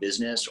improve our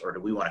business, or do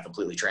we want to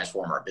completely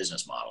transform our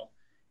business model?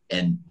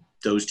 And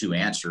those two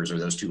answers or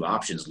those two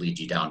options lead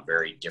you down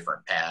very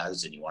different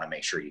paths, and you want to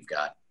make sure you've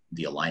got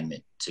the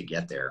alignment to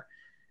get there.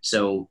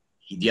 So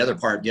the other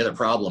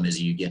problem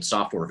is you get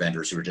software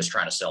vendors who are just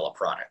trying to sell a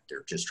product.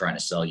 They're just trying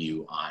to sell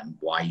you on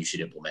why you should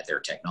implement their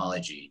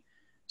technology.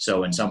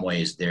 So in some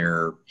ways,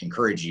 they're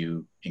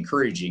encouraging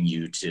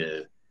you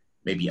to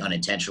maybe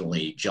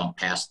unintentionally jump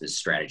past this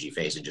strategy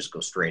phase and just go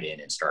straight in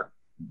and start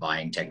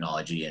buying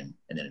technology and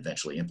then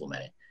eventually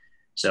implement it.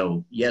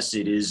 So yes,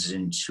 it is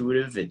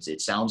intuitive.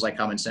 It sounds like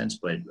common sense,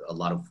 but a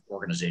lot of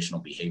organizational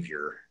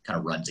behavior kind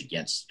of runs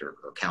against or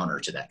counter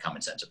to that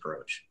common sense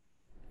approach.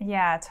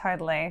 Yeah,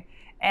 totally.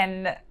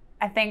 And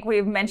I think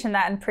we've mentioned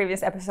that in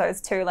previous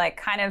episodes too, like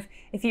kind of,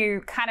 if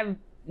you kind of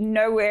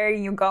know where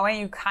you're going,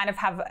 you kind of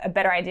have a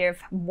better idea of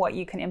what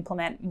you can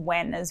implement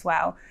when as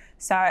well.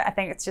 So I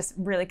think it just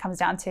really comes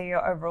down to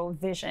your overall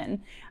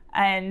vision.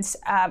 And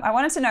I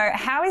wanted to know,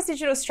 how is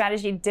digital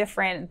strategy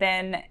different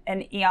than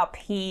an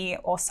ERP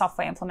or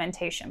software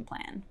implementation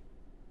plan?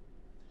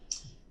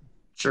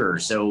 Sure.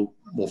 So,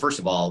 well, first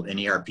of all, an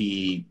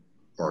ERP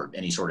or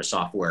any sort of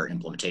software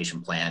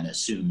implementation plan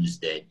assumes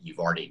that you've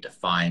already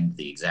defined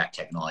the exact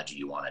technology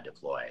you want to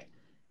deploy.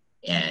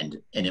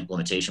 And an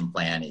implementation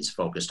plan is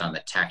focused on the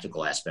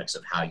tactical aspects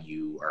of how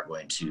you are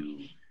going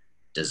to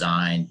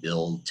design,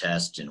 build,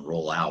 test, and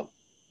roll out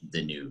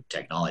the new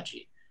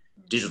technology.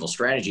 Digital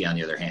strategy, on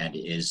the other hand,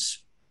 is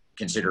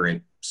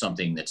considered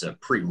something that's a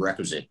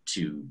prerequisite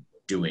to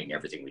doing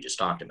everything we just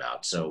talked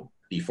about. So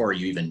before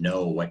you even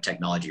know what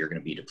technology you're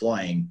going to be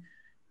deploying,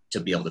 to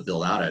be able to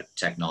build out a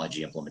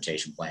technology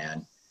implementation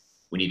plan,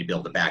 we need to be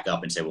able to back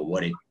up and say, well,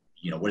 what is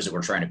it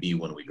we're trying to be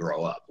when we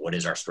grow up? What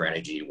is our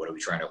strategy? What are we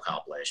trying to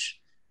accomplish?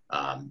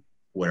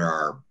 What are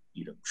our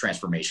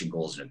transformation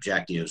goals and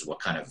objectives? What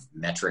kind of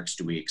metrics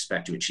do we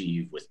expect to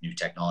achieve with new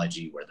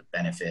technology? What are the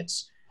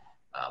benefits?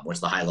 What's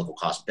the high level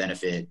cost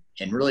benefit?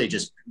 And really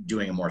just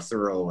doing a more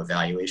thorough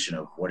evaluation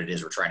of what it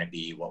is we're trying to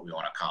be, what we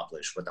want to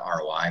accomplish, what the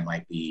ROI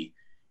might be,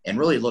 and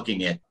really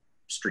looking at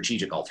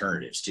strategic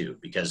alternatives too,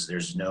 because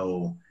there's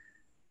no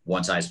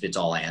one size fits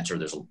all answer.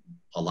 There's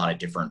a lot of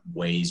different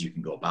ways you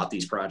can go about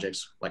these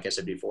projects, like I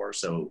said before.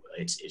 So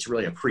it's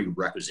really a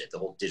prerequisite. The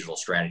whole digital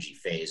strategy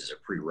phase is a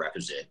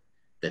prerequisite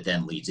that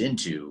then leads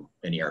into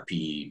an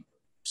ERP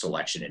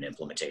selection and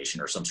implementation,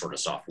 or some sort of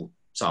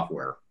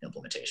software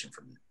implementation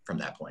from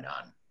that point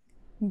on.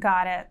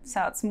 Got it.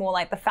 So it's more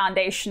like the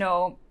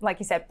foundational, like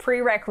you said,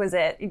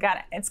 prerequisite.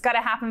 It's got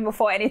to happen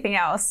before anything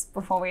else,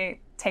 before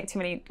we take too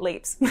many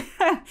leaps.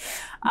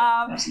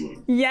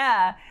 Absolutely.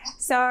 Yeah.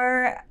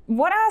 So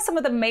what are some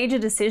of the major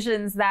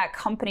decisions that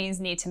companies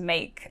need to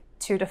make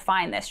to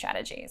define their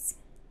strategies?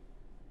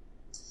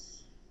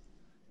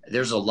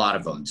 There's a lot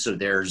of them. So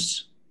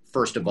there's,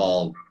 first of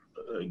all,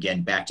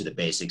 again, back to the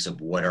basics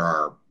of what are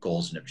our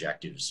goals and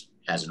objectives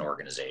as an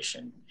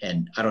organization.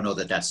 And I don't know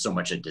that that's so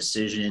much a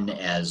decision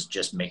as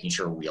just making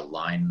sure we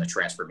align the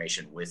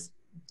transformation with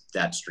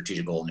that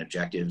strategic goal and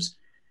objectives.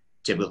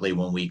 Typically,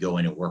 when we go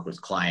in and work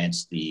with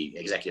clients, the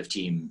executive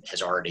team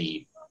has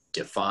already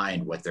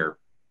defined what their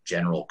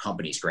general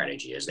company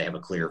strategy is. They have a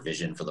clear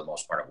vision for the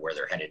most part of where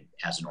they're headed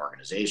as an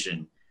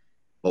organization.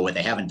 But what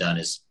they haven't done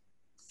is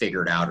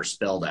figured out or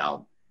spelled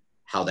out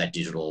how that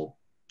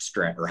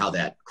how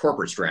that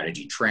corporate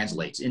strategy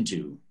translates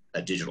into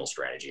a digital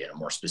strategy and a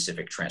more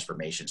specific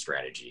transformation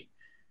strategy.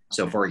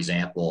 So for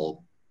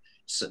example,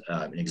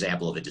 an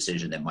example of a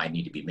decision that might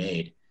need to be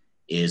made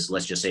is,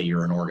 let's just say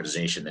you're an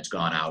organization that's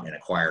gone out and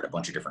acquired a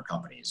bunch of different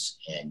companies,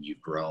 and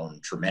you've grown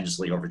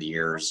tremendously over the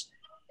years.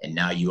 And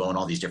now you own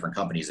all these different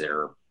companies that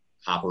are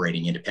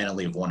operating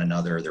independently of one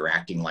another. They're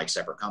acting like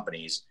separate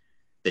companies.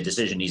 The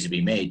decision needs to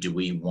be made. Do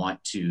we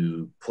want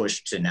to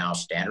push to now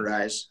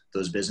standardize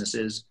those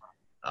businesses?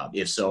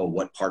 If so,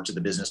 what parts of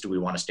the business do we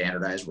want to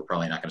standardize? We're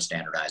probably not going to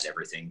standardize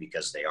everything,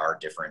 because they are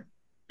different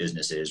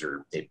businesses,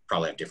 or they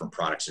probably have different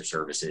products or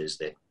services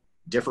that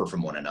differ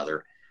from one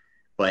another.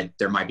 But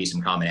there might be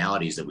some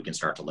commonalities that we can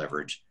start to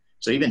leverage.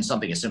 So even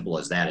something as simple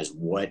as that is,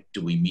 what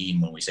do we mean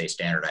when we say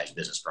standardized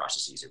business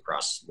processes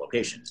across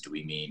locations? Do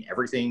we mean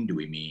everything? Do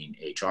we mean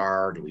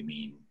HR? Do we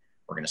mean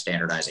we're going to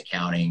standardize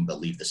accounting but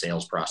leave the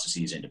sales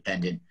processes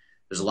independent?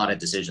 There's a lot of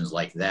decisions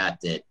like that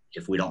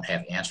if we don't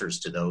have answers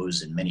to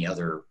those and many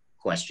other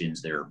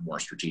questions that are more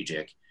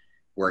strategic,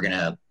 we're going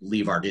to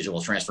leave our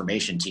digital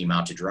transformation team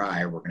out to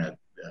dry. We're going to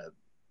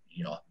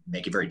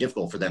make it very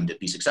difficult for them to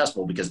be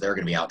successful, because they're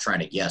going to be out trying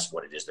to guess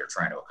what it is they're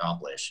trying to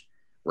accomplish.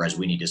 whereas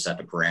we need to set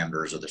the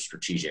parameters or the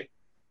strategic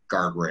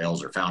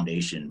guardrails or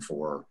foundation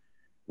for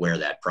where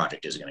that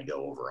project is going to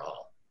go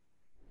overall.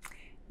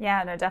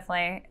 Yeah, no,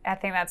 definitely. I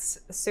think that's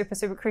super,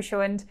 super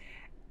crucial. And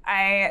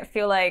I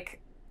feel like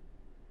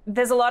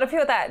there's a lot of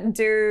people that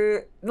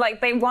do,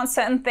 like, they want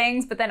certain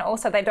things, but then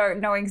also they don't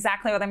know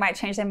exactly, or they might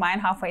change their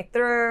mind halfway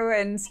through.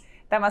 And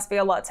that must be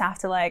a lot to have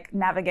to like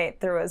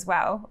navigate through as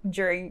well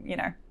during, you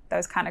know,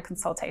 those kind of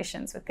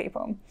consultations with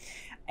people.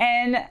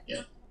 And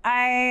yeah.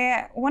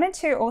 I wanted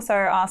to also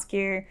ask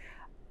you,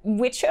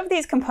 which of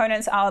these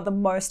components are the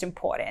most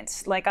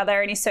important? Like, are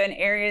there any certain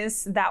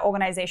areas that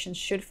organizations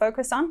should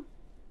focus on?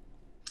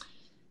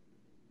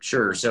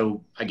 Sure.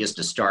 So I guess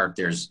to start,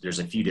 there's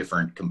a few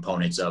different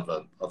components of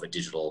a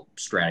digital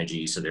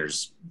strategy. So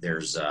there's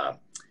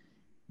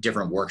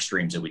different work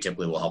streams that we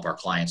typically will help our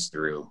clients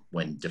through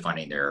when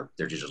defining their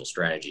digital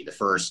strategy. The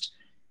first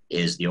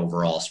is the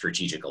overall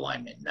strategic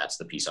alignment. And that's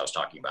the piece I was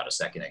talking about a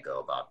second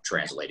ago about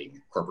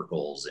translating corporate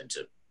goals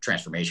into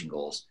transformation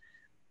goals.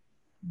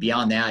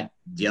 Beyond that,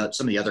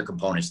 some of the other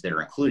components that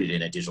are included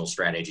in a digital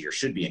strategy or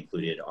should be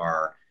included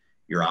are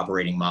your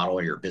operating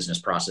model, your business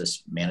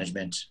process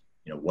management.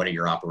 You know, what are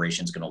your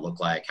operations going to look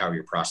like? How are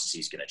your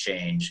processes going to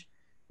change?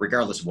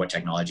 Regardless of what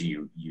technology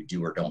you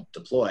do or don't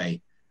deploy,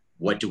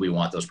 what do we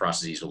want those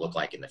processes to look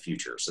like in the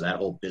future? So that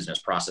whole business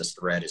process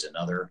thread is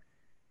another.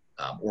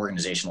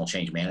 Organizational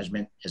change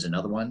management is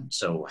another one.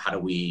 So how do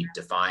we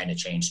define a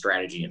change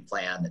strategy and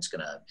plan that's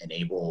going to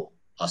enable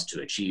us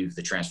to achieve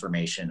the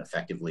transformation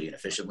effectively and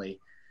efficiently?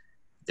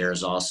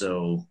 There's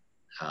also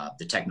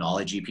the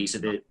technology piece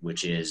of it,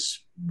 which is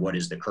what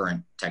is the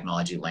current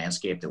technology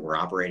landscape that we're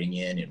operating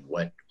in, and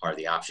what are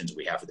the options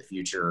we have for the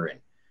future, and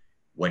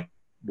what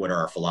are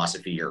our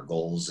philosophy or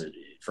goals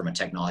from a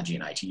technology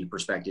and IT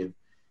perspective.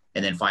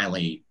 And then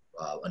finally,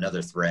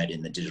 another thread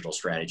in the digital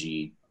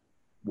strategy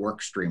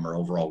work stream or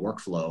overall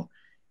workflow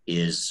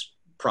is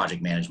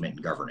project management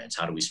and governance.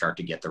 How do we start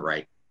to get the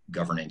right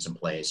governance in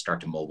place,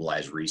 start to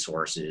mobilize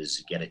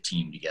resources, get a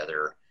team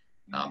together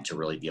to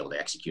really be able to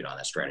execute on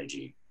that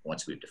strategy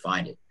once we've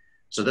defined it.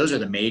 So those are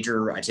the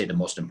major, I'd say the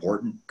most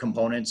important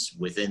components.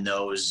 Within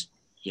those,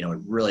 you know, it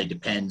really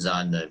depends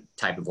on the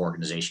type of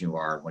organization you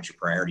are and what your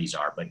priorities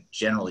are. But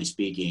generally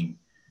speaking,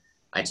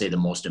 I'd say the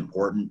most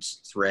important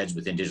threads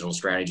within digital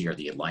strategy are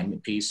the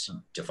alignment piece,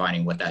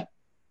 defining what that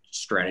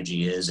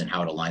strategy is and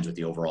how it aligns with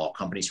the overall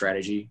company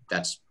strategy.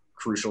 That's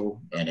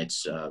crucial, and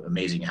it's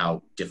amazing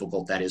how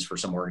difficult that is for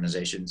some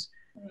organizations.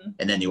 Mm-hmm.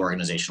 And then the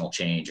organizational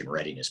change and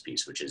readiness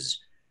piece, which is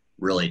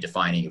really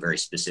defining a very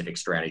specific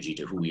strategy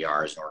to who we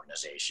are as an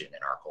organization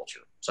and our culture.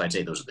 So I'd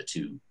say those are the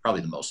two,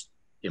 probably the most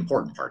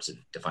important parts of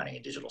defining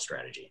a digital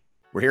strategy.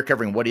 We're here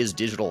covering what is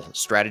digital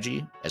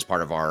strategy as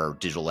part of our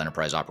Digital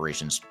Enterprise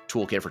Operations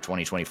Toolkit for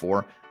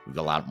 2024. We've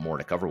got a lot more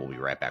to cover. We'll be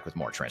right back with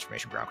more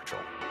Transformation Ground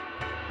Control.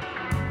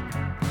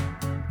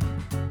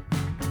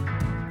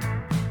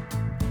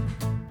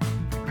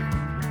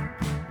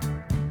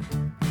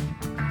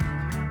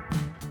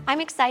 I'm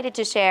excited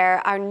to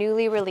share our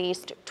newly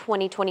released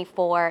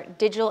 2024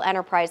 Digital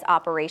Enterprise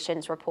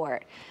Operations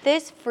Report.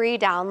 This free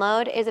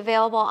download is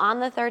available on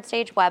the Third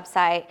Stage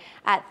website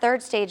at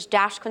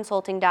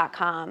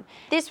thirdstage-consulting.com.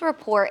 This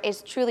report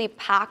is truly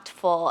packed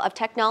full of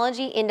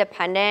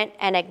technology-independent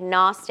and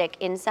agnostic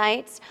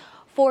insights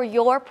for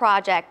your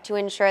project to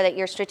ensure that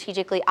you're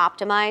strategically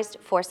optimized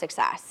for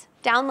success.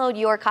 Download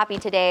your copy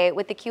today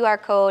with the QR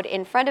code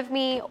in front of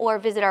me or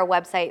visit our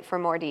website for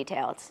more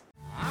details.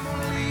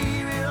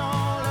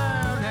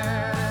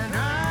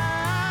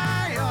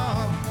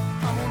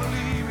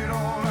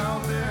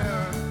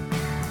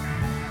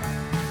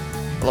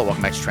 Hello,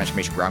 welcome back to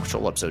Transformation Ground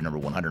Control, episode number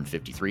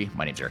 153.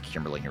 My name is Eric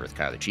Kimberly, here with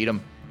Kyler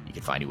Cheatham. You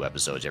can find new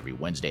episodes every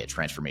Wednesday at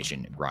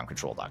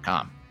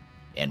transformationgroundcontrol.com.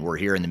 And we're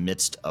here in the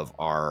midst of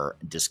our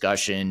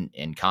discussion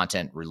and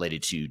content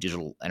related to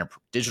digital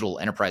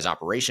enterprise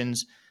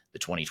operations, the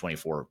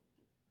 2024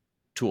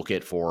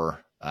 toolkit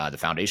for the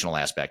foundational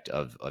aspect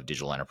of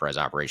digital enterprise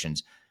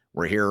operations.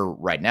 We're here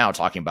right now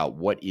talking about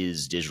what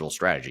is digital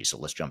strategy. So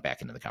let's jump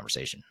back into the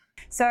conversation.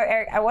 So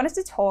Eric, I wanted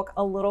to talk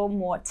a little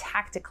more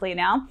tactically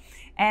now.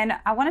 And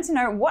I wanted to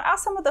know, what are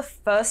some of the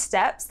first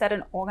steps that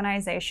an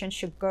organization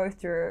should go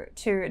through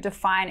to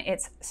define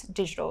its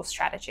digital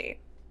strategy?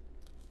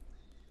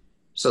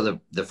 So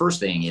the first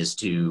thing is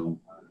to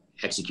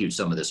execute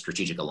some of the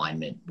strategic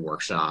alignment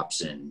workshops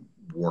and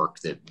work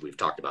that we've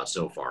talked about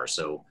so far.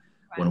 So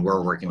when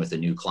we're working with a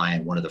new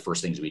client, one of the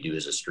first things we do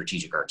is a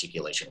strategic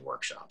articulation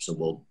workshop. So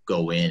we'll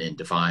go in and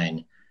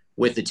define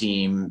with the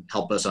team,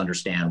 help us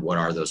understand what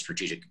are those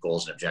strategic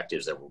goals and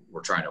objectives that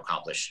we're trying to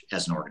accomplish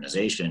as an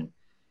organization.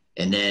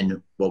 And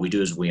then what we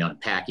do is we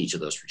unpack each of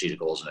those strategic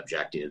goals and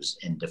objectives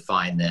and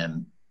define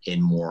them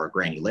in more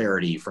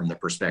granularity from the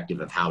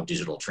perspective of how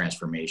digital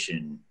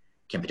transformation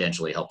can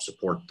potentially help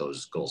support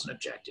those goals and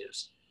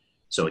objectives.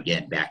 So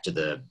again, back to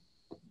the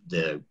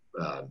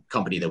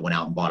company that went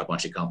out and bought a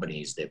bunch of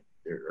companies that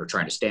are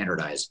trying to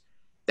standardize.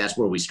 That's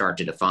where we start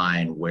to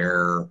define what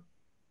are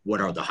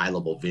the high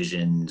level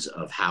visions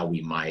of how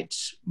we might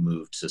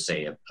move to,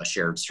 say, a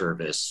shared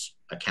service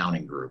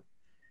accounting group.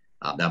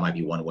 That might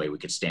be one way we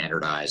could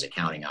standardize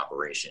accounting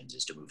operations,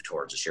 is to move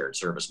towards a shared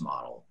service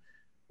model.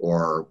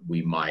 Or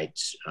we might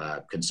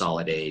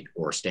consolidate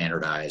or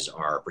standardize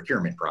our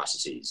procurement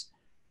processes.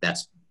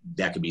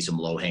 That could be some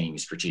low-hanging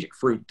strategic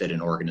fruit that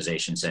an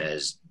organization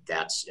says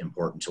that's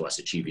important to us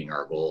achieving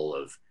our goal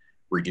of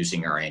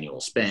reducing our annual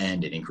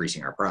spend and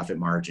increasing our profit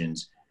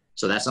margins.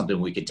 So that's something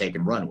we could take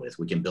and run with.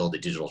 We can build a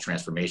digital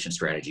transformation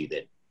strategy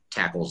that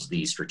tackles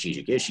these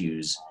strategic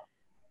issues,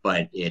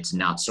 but it's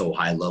not so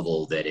high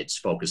level that it's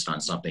focused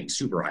on something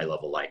super high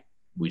level, like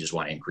we just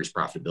want to increase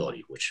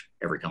profitability, which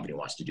every company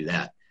wants to do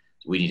that.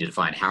 So we need to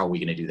define how are we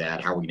going to do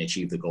that, how are we going to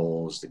achieve the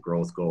goals, the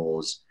growth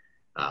goals,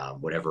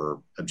 whatever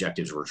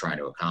objectives we're trying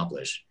to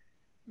accomplish.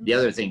 The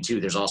other thing too,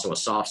 there's also a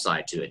soft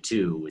side to it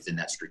too, within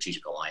that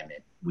strategic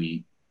alignment.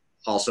 We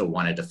also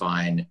want to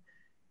define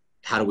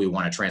how do we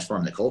want to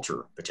transform the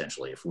culture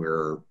potentially.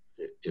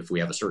 If we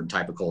have a certain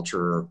type of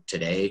culture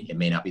today, it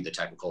may not be the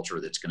type of culture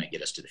that's going to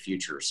get us to the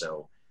future.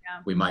 So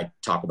we might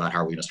talk about how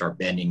we're going to start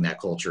bending that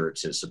culture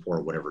to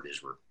support whatever it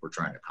is we're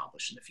trying to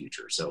accomplish in the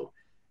future. So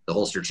the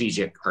whole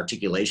strategic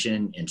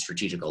articulation and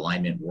strategic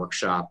alignment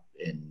workshop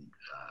and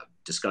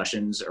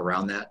discussions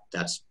around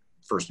that's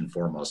first and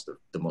foremost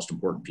the most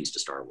important piece to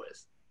start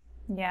with.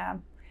 Yeah,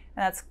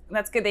 that's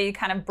good that you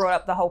kind of brought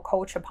up the whole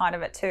culture part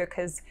of it too,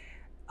 because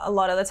a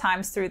lot of the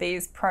times through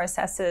these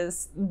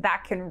processes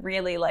that can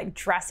really like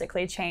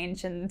drastically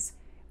change and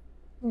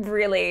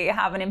really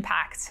have an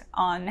impact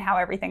on how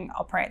everything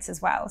operates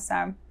as well. So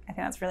I think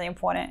that's really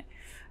important.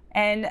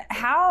 And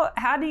how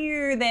do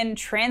you then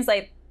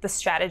translate the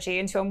strategy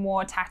into a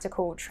more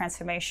tactical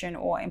transformation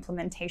or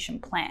implementation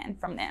plan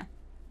from there?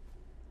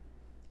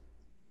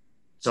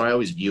 So I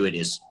always view it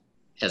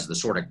as the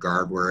sort of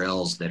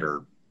guardrails that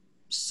are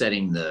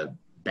setting the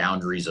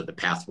boundaries of the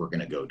path we're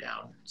going to go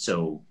down.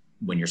 So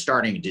when you're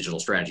starting a digital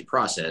strategy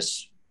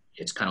process,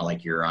 it's kind of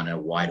like you're on a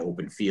wide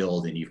open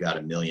field and you've got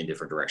a million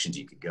different directions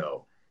you could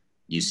go.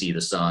 You see the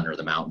sun or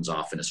the mountains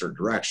off in a certain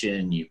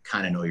direction, you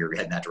kind of know you're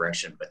heading that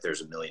direction, but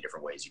there's a million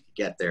different ways you could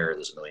get there.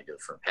 There's a million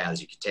different paths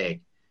you could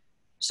take.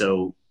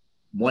 So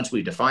once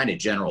we've defined a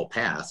general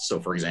path, so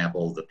for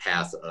example, the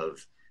path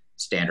of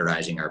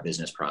standardizing our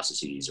business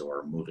processes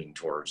or moving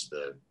towards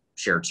the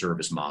shared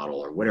service model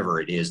or whatever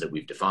it is that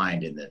we've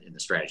defined in the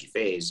strategy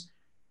phase,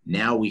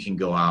 now we can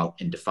go out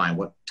and define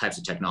what types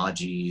of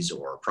technologies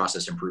or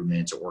process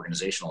improvements or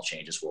organizational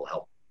changes will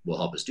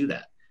help us do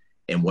that.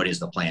 And what is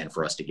the plan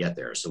for us to get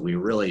there? So we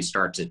really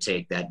start to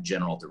take that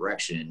general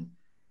direction.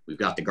 We've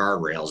got the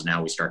guardrails.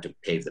 Now we start to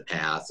pave the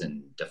path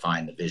and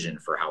define the vision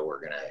for how we're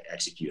going to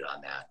execute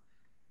on that.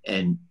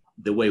 And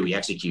the way we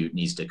execute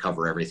needs to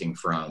cover everything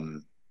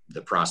from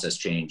the process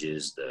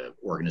changes, the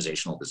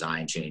organizational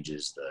design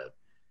changes, the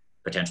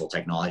potential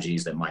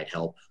technologies that might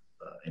help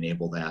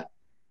enable that,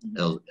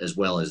 as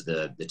well as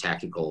the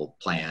tactical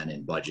plan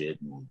and budget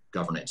and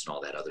governance and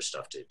all that other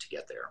stuff to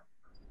get there.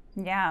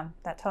 Yeah,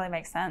 that totally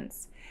makes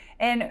sense.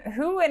 And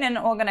who in an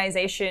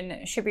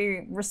organization should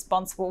be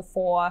responsible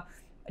for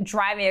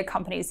driving a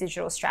company's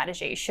digital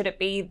strategy? Should it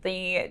be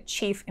the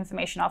chief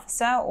information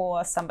officer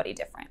or somebody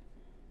different?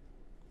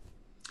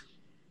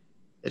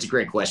 It's a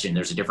great question.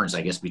 There's a difference,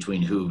 I guess,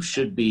 between who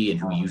should be and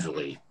who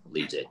usually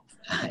leads it.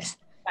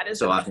 That is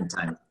so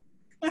oftentimes,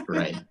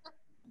 right.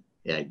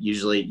 Yeah,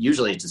 usually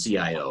it's the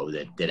CIO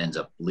that ends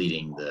up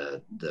leading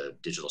the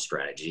digital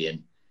strategy.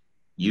 And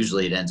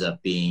usually it ends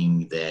up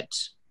being that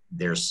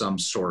there's some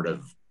sort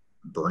of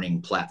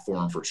burning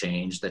platform for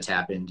change that's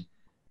happened.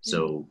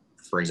 So,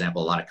 for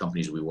example, a lot of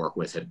companies we work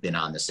with have been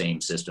on the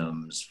same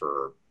systems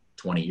for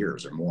 20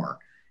 years or more.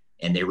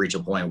 And they reach a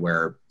point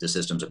where the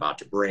system's about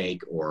to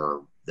break,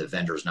 or the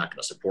vendor's not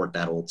going to support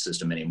that old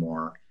system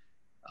anymore.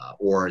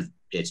 Or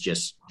it's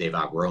just they've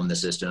outgrown the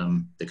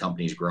system, the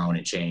company's grown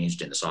and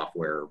changed, and the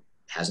software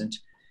hasn't.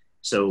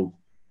 So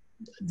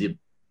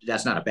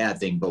that's not a bad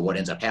thing, but what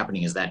ends up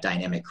happening is that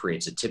dynamic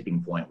creates a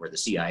tipping point where the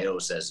CIO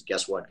says,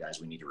 guess what,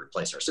 guys, we need to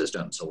replace our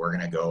system. So we're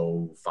going to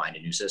go find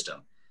a new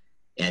system.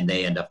 And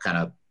they end up kind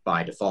of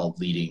by default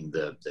leading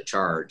the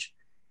charge.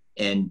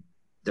 And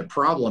the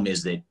problem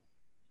is that,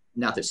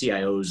 not that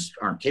CIOs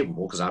aren't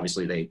capable, because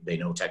obviously they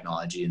know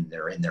technology and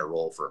they're in their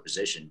role for a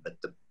position,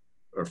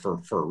 but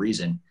for a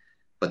reason.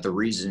 But the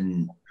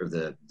reason, or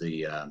the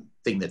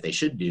thing that they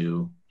should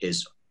do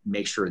is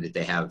make sure that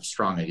they have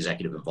strong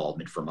executive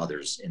involvement from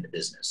others in the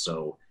business.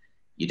 So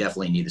you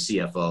definitely need the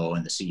CFO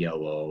and the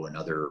COO and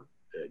other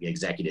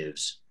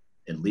executives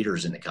and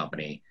leaders in the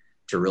company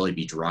to really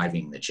be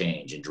driving the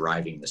change and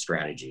driving the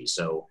strategy.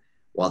 So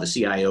while the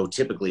CIO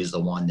typically is the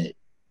one that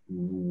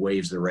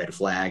waves the red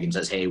flag and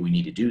says, hey, we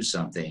need to do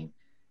something,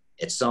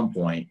 at some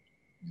point,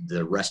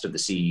 the rest of the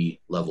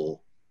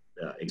C-level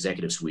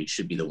executive suite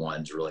should be the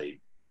ones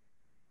really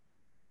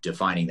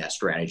defining that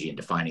strategy and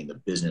defining the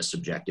business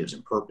objectives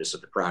and purpose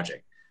of the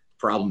project. The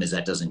problem is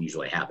that doesn't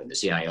usually happen. The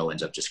CIO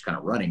ends up just kind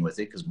of running with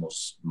it, because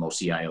most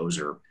CIOs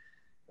are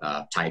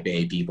type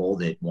A people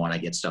that want to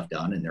get stuff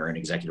done, and they're in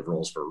executive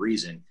roles for a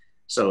reason.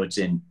 So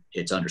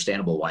it's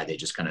understandable why they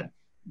just kind of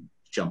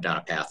jump down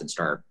a path and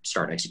start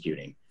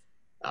executing.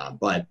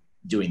 But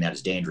doing that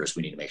is dangerous,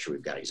 we need to make sure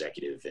we've got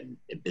executive and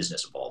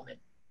business involvement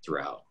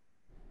throughout.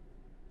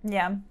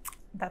 Yeah,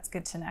 that's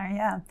good to know.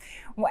 Yeah.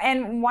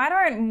 And why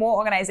don't more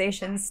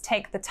organizations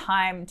take the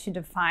time to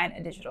define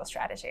a digital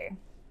strategy?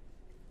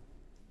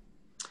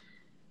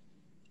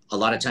 A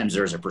lot of times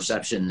there's a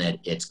perception that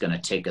it's going to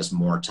take us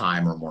more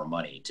time or more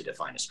money to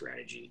define a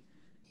strategy.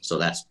 So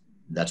that's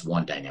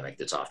one dynamic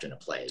that's often at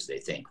play, is they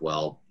think,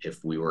 well,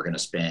 if we were going to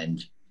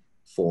spend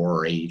 4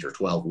 or 8 or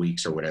 12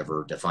 weeks or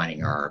whatever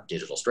defining our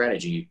digital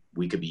strategy,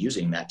 we could be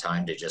using that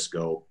time to just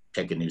go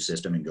pick a new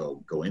system and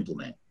go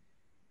implement.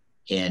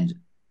 And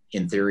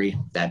in theory,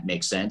 that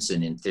makes sense.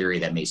 And in theory,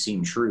 that may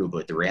seem true,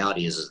 but the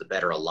reality is the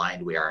better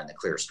aligned we are and the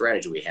clearer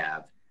strategy we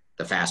have,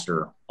 the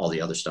faster all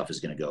the other stuff is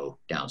going to go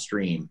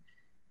downstream.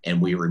 And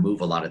we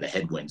remove a lot of the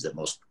headwinds that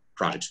most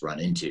projects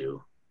run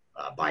into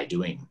by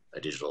doing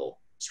a digital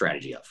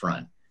strategy up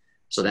front.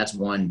 So that's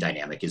one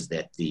dynamic, is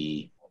that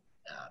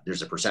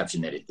there's a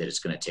perception that it's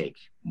going to take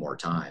more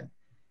time.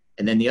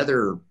 And then the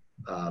other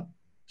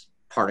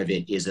part of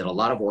it is that a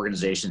lot of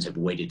organizations have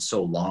waited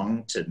so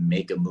long to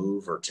make a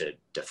move or to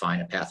define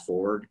a path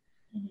forward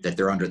that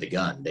they're under the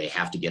gun. They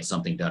have to get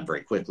something done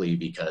very quickly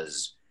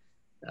because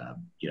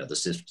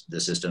the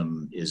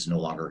system is no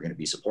longer going to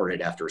be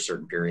supported after a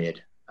certain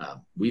period.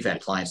 We've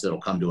had clients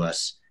that'll come to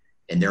us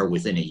and they're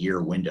within a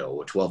year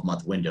window, a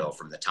 12-month window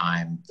from the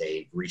time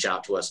they reach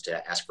out to us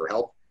to ask for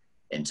help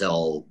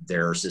until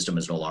their system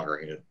is no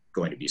longer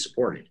going to be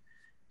supported.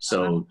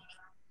 So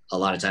a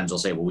lot of times they'll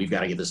say, well, we've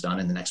got to get this done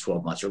in the next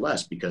 12 months or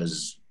less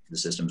because the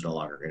system is no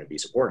longer going to be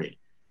supported.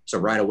 So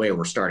right away,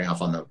 we're starting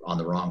off on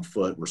the wrong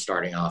foot. We're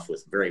starting off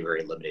with very,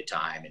 very limited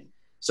time. And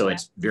so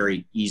it's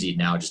very easy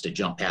now just to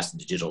jump past the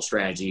digital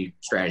strategy.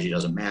 Strategy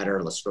doesn't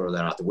matter. Let's throw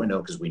that out the window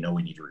because we know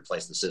we need to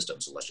replace the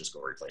system. So let's just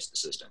go replace the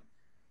system.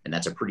 And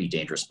that's a pretty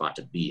dangerous spot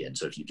to be in.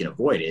 So if you can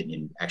avoid it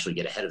and actually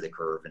get ahead of the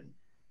curve and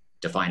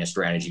define a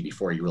strategy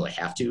before you really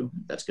have to,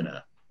 that's going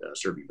to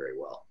serve you very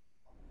well.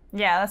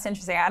 Yeah, that's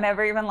interesting. I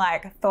never even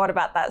thought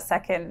about that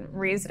second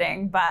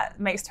reasoning, but it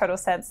makes total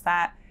sense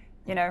that,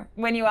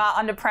 when you are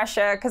under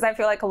pressure, because I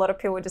feel like a lot of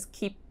people just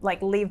keep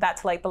leave that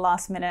to the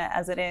last minute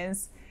as it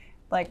is,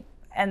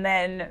 and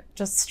then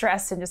just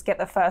stress and just get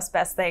the first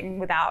best thing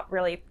without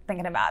really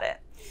thinking about it.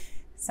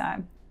 So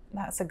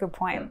that's a good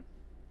point.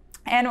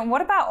 And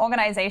what about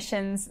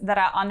organizations that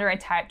are under a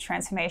tight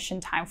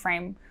transformation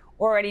timeframe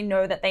already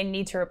know that they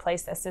need to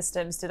replace their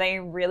systems? Do they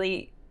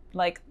really,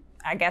 I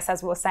guess,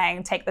 as we were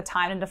saying, take the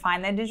time to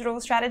define their digital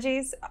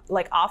strategies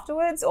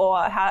afterwards,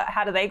 or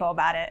how do they go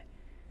about it?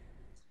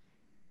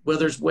 Well,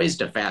 there's ways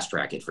to fast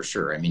track it for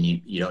sure. I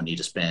mean, you don't need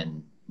to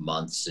spend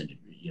months and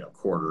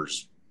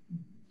quarters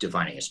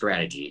defining a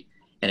strategy.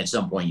 And at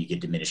some point you get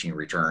diminishing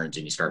returns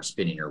and you start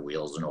spinning your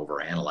wheels and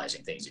over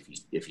analyzing things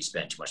if you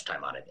spend too much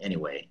time on it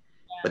anyway.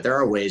 But there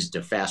are ways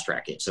to fast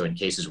track it. So in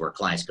cases where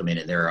clients come in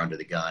and they're under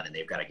the gun and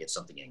they've got to get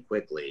something in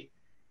quickly,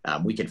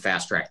 we can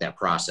fast track that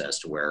process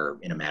to where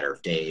in a matter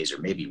of days or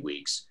maybe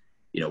weeks,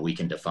 we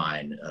can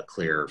define a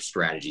clear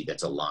strategy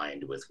that's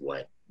aligned with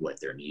what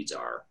their needs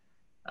are.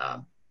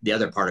 The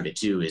other part of it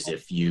too is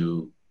if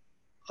you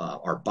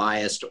are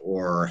biased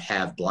or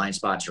have blind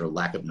spots or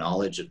lack of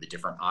knowledge of the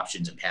different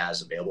options and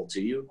paths available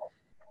to you,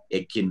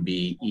 it can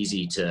be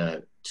easy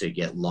to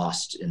get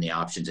lost in the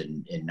options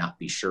and not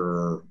be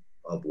sure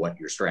of what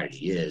your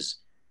strategy is.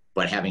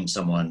 But having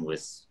someone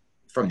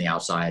from the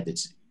outside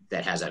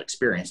that has that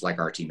experience, like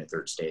our team at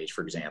Third Stage,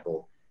 for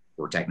example,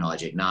 we're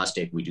technology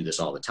agnostic. We do this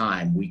all the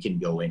time. We can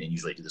go in and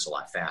usually do this a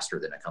lot faster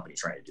than a company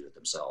trying to do it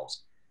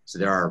themselves. So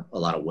there are a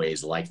lot of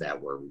ways like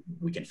that where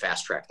we can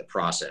fast track the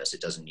process.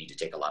 It doesn't need to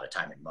take a lot of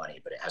time and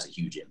money, but it has a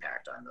huge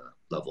impact on the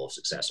level of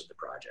success of the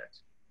project.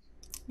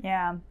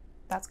 Yeah,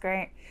 that's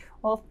great.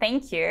 Well,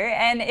 thank you.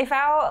 And if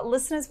our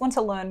listeners want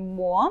to learn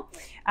more,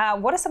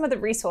 what are some of the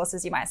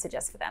resources you might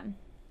suggest for them?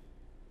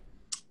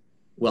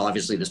 Well,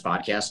 obviously this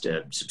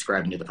podcast,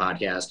 subscribing to the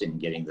podcast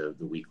and getting the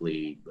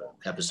weekly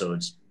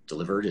episodes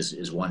delivered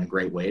is one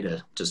great way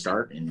to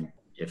start. And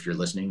if you're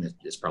listening,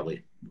 it's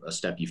probably a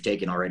step you've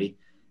taken already,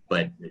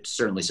 but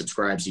certainly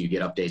subscribe so you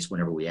get updates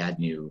whenever we add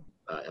new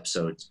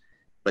episodes.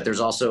 But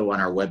there's also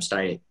on our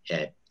website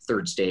at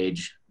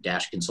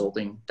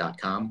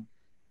thirdstage-consulting.com.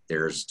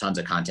 There's tons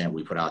of content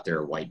we put out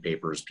there, white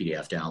papers,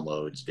 PDF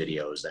downloads,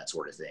 videos, that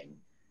sort of thing.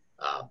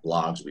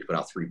 Blogs, we put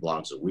out 3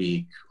 blogs a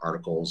week,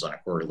 articles on a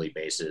quarterly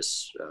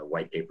basis,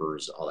 white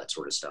papers, all that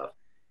sort of stuff.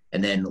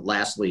 And then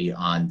lastly,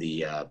 on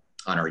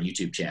our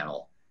YouTube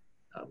channel,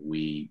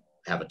 we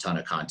have a ton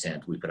of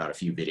content. We put out a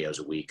few videos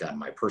a week on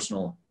my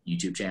personal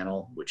YouTube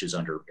channel, which is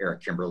under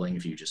Eric Kimberling.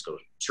 If you just go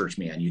search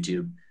me on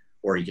YouTube,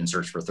 or you can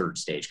search for Third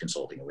Stage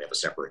Consulting, and we have a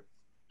separate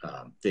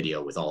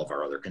video with all of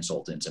our other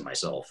consultants and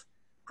myself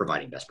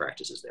providing best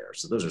practices there.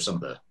 So those are some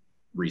of the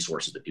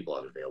resources that people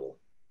have available.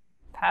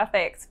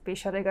 Perfect. Be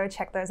sure to go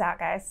check those out,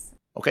 guys.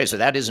 Okay, so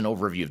that is an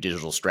overview of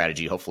digital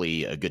strategy.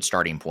 Hopefully a good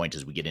starting point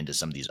as we get into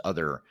some of these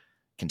other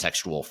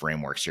contextual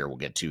frameworks here we'll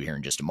get to here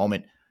in just a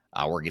moment.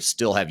 We're going to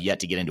still have yet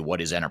to get into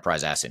what is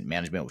enterprise asset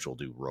management, which we'll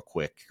do real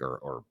quick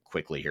or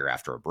quickly here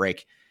after a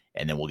break.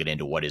 And then we'll get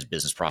into what is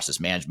business process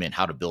management,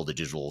 how to build a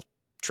digital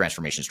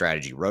transformation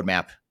strategy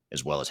roadmap,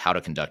 as well as how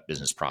to conduct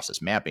business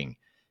process mapping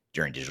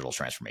during digital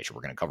transformation.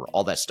 We're going to cover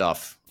all that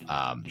stuff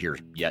here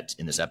yet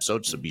in this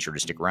episode, so be sure to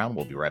stick around.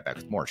 We'll be right back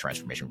with more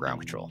Transformation Ground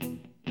Control.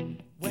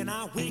 When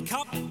I wake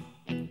up,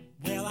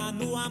 well, I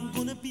know I'm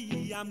gonna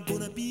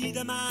be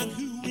the man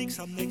who wakes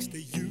up next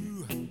to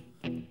you.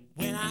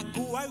 When I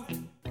go out.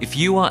 If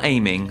you are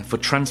aiming for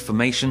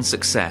transformation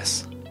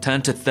success,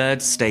 turn to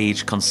Third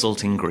Stage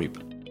Consulting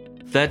Group.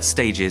 Third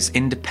Stage's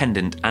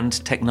independent and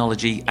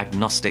technology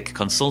agnostic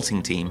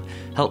consulting team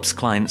helps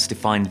clients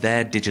define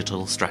their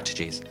digital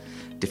strategies,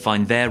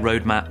 define their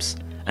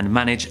roadmaps, and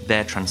manage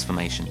their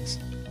transformations.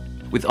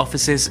 With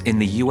offices in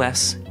the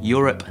US,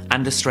 Europe,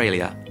 and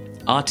Australia,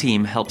 our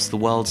team helps the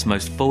world's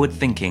most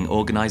forward-thinking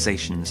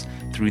organizations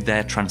through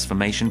their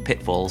transformation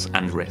pitfalls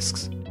and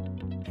risks.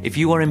 If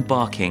you are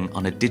embarking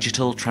on a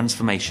digital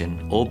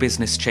transformation or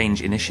business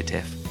change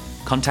initiative,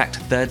 contact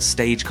Third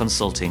Stage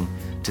Consulting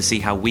to see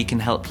how we can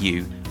help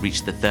you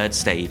reach the third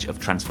stage of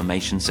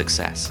transformation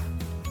success.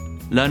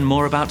 Learn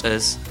more about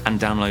us and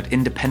download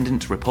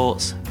independent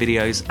reports,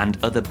 videos,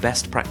 and other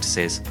best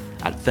practices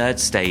at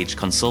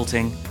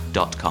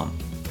thirdstageconsulting.com.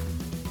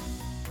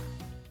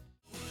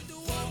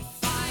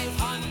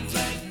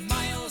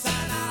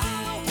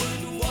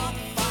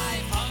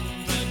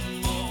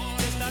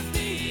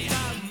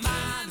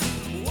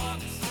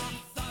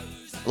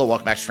 Hello,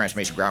 welcome back to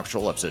Transformation Ground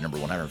Control, episode number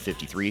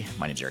 153.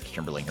 My name is Eric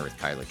Kimberling here with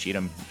Kyler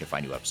Cheatham. You can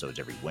find new episodes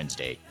every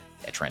Wednesday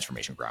at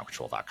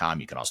transformationgroundcontrol.com.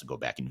 You can also go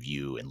back and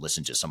view and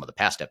listen to some of the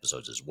past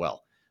episodes as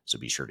well. So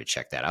be sure to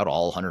check that out.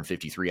 All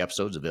 153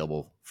 episodes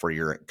available for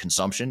your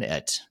consumption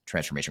at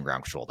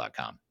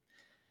transformationgroundcontrol.com.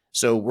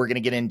 So we're going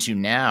to get into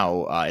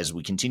now, as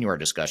we continue our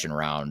discussion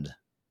around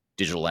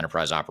digital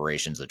enterprise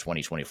operations, the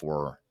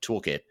 2024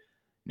 toolkit.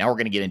 Now we're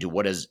going to get into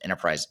what is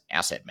enterprise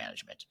asset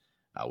management,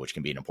 which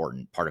can be an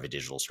important part of a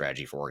digital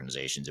strategy for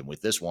organizations. And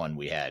with this one,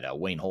 we had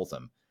Wayne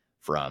Holtham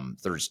from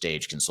Third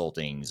Stage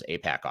Consulting's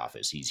APAC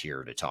office. He's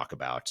here to talk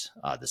about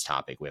this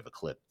topic. We have a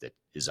clip that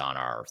is on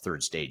our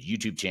Third Stage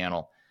YouTube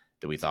channel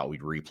that we thought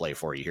we'd replay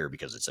for you here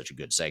because it's such a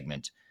good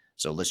segment.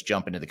 So let's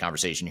jump into the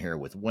conversation here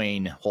with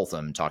Wayne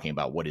Holtham talking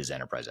about what is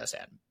enterprise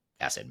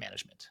asset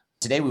management.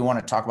 Today, we want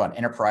to talk about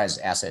enterprise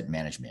asset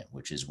management,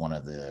 which is one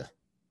of the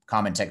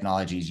common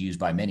technologies used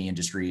by many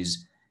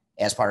industries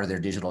as part of their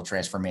digital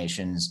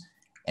transformations.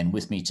 And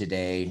with me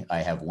today, I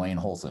have Wayne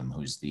Holtham,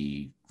 who's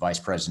the Vice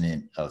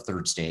President of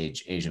Third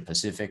Stage Asia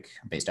Pacific,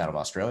 based out of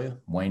Australia.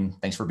 Wayne,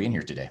 thanks for being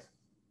here today.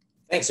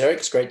 Thanks, Eric.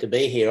 It's great to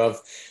be here.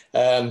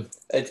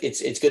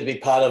 It's good to be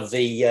part of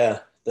the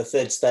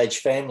Third Stage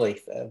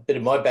family. A bit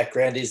of my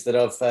background is that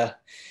I've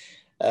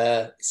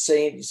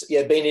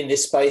been in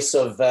this space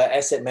of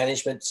asset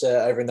management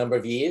over a number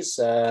of years.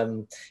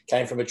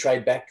 Came from a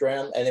trade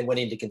background and then went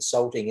into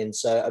consulting, and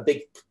so a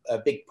big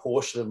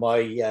portion of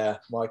my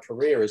my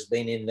career has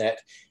been in that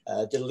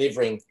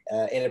delivering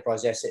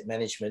enterprise asset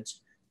management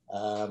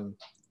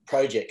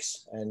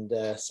projects. And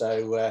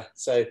so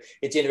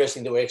it's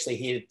interesting that we're actually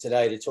here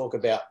today to talk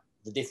about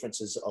the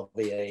differences of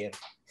VAM.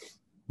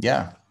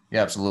 Yeah,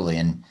 absolutely.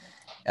 And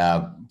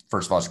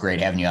first of all, it's great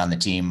having you on the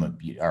team.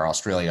 Our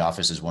Australia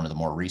office is one of the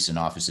more recent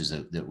offices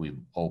that we've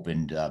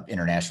opened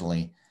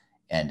internationally.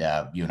 And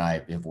you and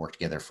I have worked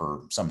together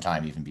for some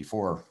time, even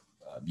before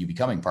you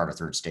becoming part of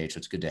Third Stage. So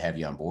it's good to have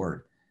you on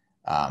board.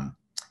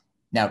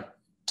 Now,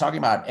 talking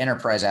about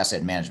enterprise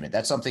asset management,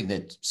 that's something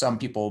that some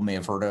people may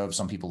have heard of,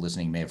 some people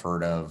listening may have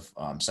heard of,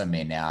 some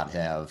may not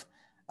have.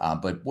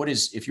 But what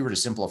is, if you were to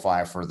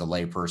simplify for the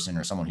layperson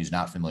or someone who's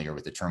not familiar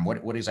with the term,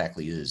 what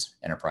exactly is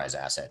enterprise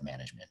asset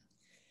management?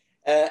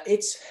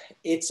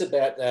 It's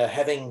about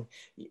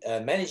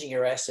managing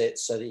your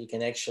assets so that you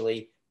can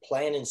actually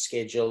plan and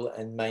schedule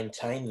and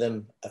maintain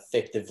them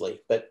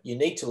effectively. But you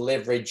need to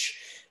leverage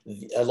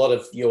a lot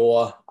of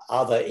your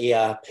other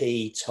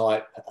ERP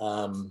type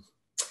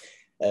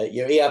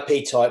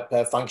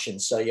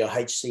functions, so your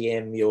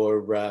HCM,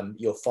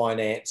 your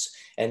finance,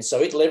 and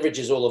so it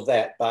leverages all of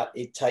that. But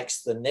it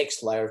takes the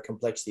next layer of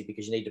complexity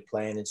because you need to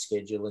plan and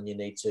schedule, and you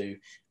need to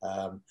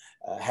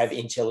have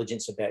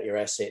intelligence about your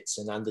assets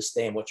and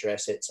understand what your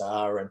assets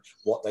are and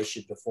what they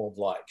should perform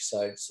like.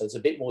 So it's a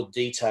bit more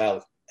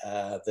detail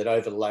that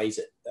overlays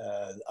it,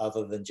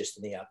 other than just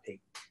an ERP.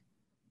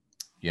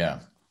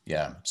 Yeah.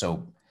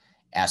 So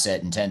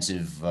asset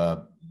intensive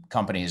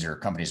companies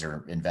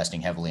are investing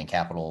heavily in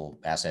capital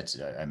assets.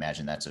 I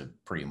imagine that's a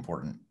pretty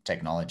important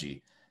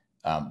technology.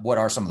 What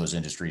are some of those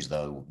industries,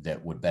 though,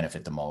 that would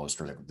benefit the most,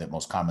 or that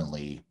most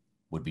commonly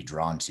would be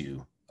drawn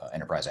to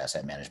enterprise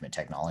asset management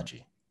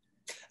technology?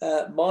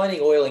 Mining,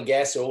 oil and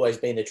gas have always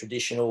been the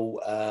traditional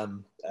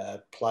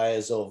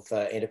players of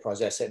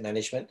enterprise asset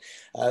management.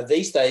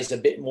 These days, a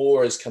bit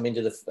more has come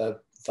into the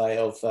fray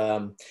of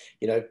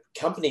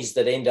companies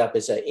that end up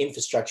as an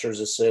infrastructure as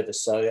a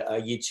service. So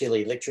a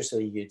utility,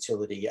 electricity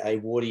utility, a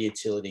water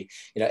utility,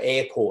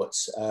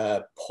 airports,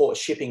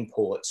 shipping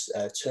ports,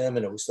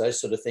 terminals, those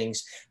sort of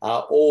things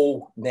are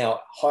all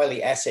now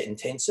highly asset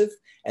intensive,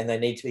 and they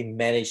need to be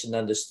managed and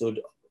understood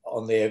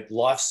on their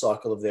life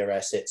cycle of their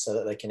assets so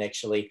that they can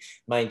actually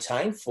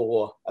maintain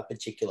for a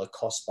particular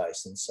cost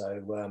base. And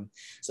so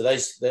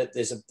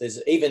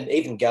there's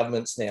even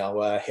governments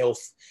now,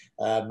 health,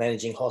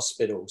 managing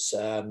hospitals,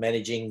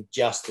 managing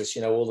justice,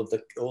 all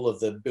of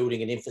the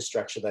building and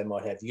infrastructure they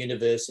might have,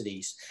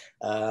 universities.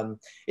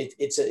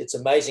 It's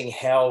amazing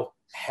how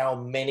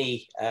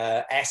many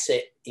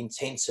asset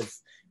intensive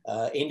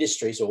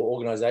industries or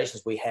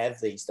organizations we have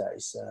these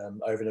days,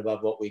 over and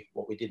above what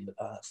we did in the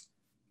past.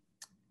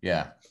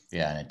 Yeah.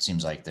 And it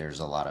seems like there's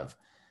a lot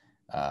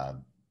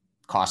of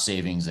cost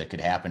savings that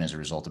could happen as a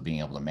result of being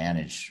able to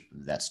manage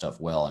that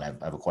stuff well. And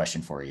I have a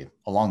question for you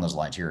along those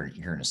lines here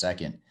in a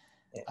second.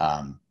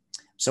 Yeah.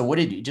 So what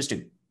did just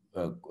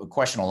a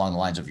question along the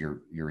lines of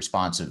your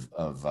response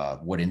of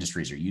what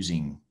industries are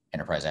using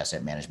enterprise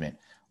asset management?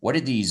 What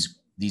did these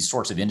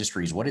sorts of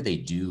industries, what did they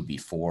do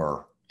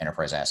before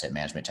enterprise asset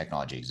management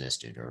technology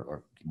existed?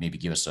 Or maybe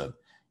give us do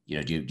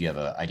you have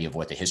an idea of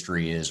what the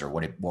history is, or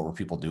what were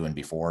people doing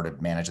before to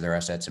manage their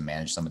assets and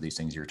manage some of these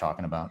things you're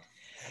talking about?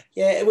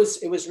 Yeah, it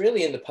was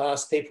really in the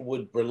past, people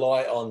would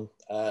rely on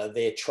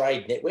their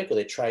trade network or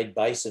their trade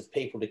base of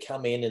people to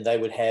come in, and they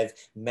would have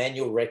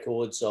manual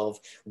records of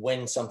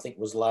when something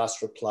was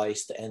last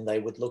replaced, and they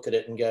would look at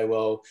it and go,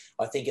 well,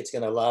 I think it's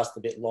going to last a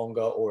bit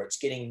longer, or it's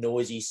getting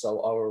noisy, so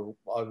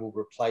I will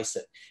replace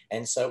it.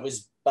 And so it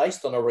was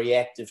based on a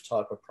reactive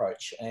type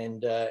approach.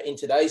 And in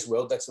today's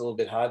world, that's a little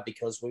bit hard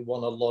because we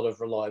want a lot of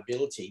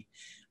reliability.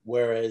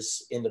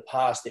 Whereas in the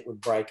past, it would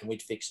break and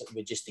we'd fix it.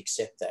 We'd just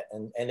accept that.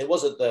 And it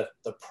wasn't the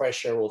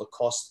pressure or the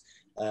cost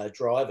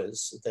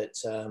drivers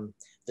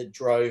that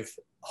drove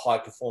high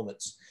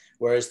performance.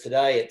 Whereas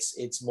today,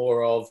 it's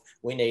more of,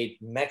 we need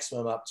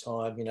maximum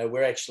uptime.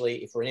 We're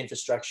actually, if we're an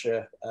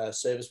infrastructure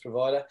service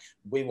provider,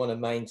 we want to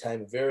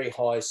maintain a very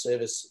high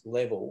service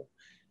level,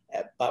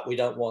 but we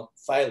don't want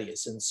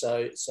failures. And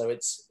so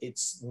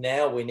it's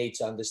now we need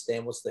to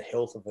understand what's the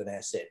health of an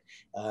asset.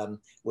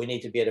 We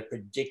need to be able to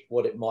predict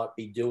what it might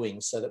be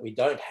doing so that we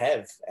don't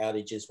have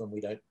outages when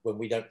we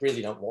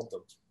really don't want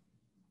them.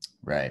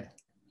 Right.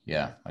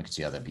 Yeah, I can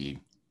see how that'd be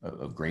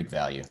a great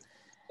value.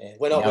 Yeah.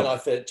 When I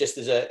first, just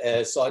as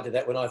a side to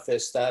that, when I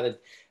first started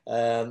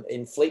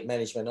in fleet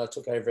management, I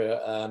took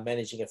over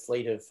managing a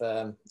fleet of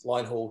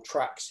line haul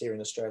trucks here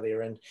in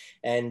Australia,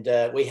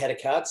 and we had a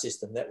card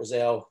system. That was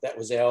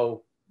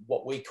our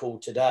what we call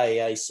today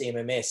a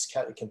CMMS,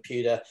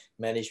 computer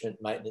management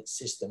maintenance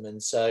system,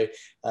 and so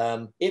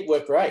it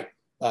worked great.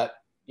 But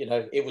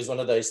it was one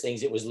of those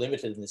things. It was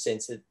limited in the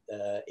sense that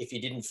if you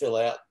didn't fill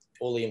out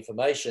all the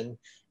information,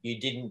 you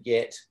didn't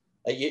get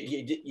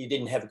you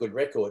didn't have a good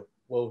record.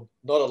 Well,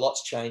 not a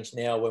lot's changed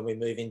now when we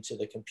move into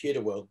the computer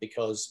world,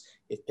 because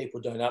if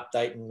people don't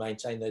update and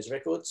maintain those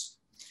records,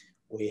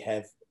 we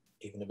have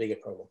even a bigger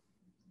problem.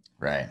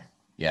 Right.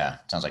 Yeah.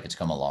 It sounds like it's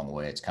come a long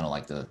way. It's kind of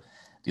like the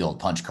old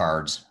punch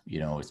cards,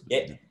 with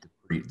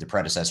the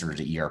predecessor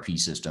to ERP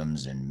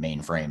systems and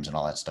mainframes and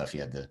all that stuff.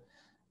 You had the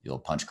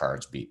old punch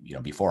cards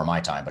before my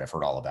time, but I've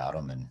heard all about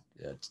them. And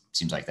it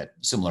seems like that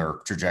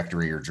similar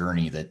trajectory or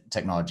journey that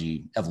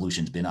technology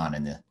evolution's been on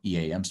in the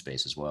EAM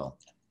space as well.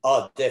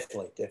 Oh,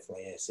 definitely,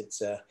 yes.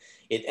 It's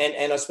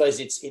and I suppose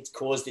it's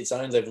caused its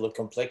own level of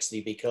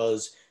complexity,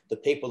 because the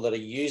people that are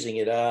using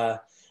it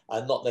are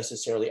not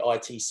necessarily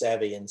IT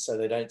savvy, and so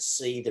they don't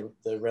see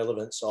the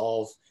relevance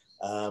of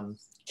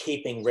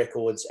keeping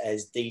records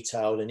as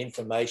detailed and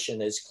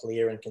information as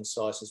clear and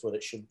concise as what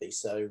it should be.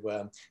 So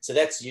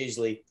that's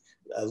usually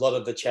a lot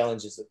of the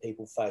challenges that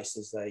people face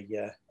as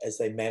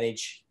they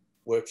manage,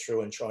 work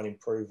through, and try and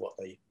improve what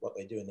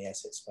they do in the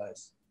asset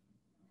space.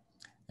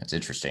 That's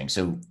interesting.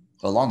 So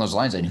along those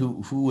lines, then,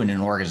 who in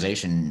an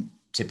organization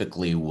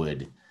typically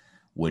would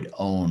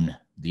own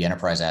the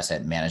enterprise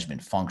asset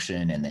management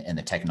function and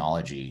the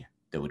technology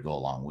that would go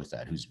along with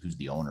that? Who's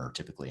the owner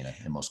typically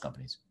in most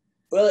companies?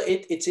 Well,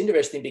 it's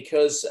interesting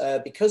because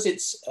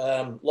it's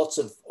lots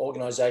of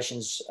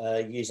organizations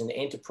use an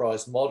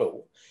enterprise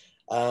model.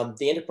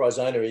 The enterprise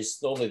owner is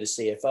normally the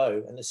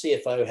CFO, and the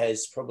CFO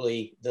has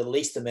probably the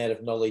least amount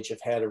of knowledge of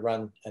how to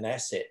run an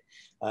asset.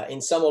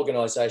 In some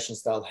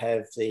organizations, they'll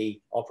have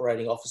the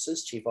operating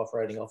officers, chief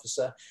operating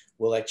officer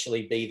will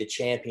actually be the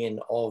champion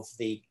of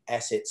the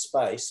asset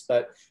space.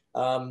 But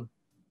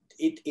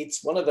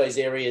it's one of those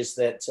areas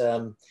that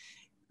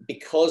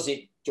because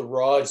it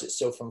derives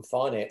itself from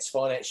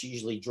finance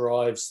usually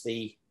drives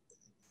the,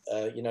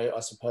 I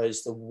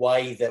suppose, the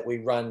way that we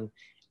run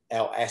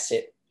our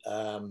asset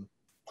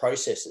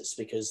processes,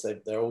 because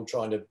they're all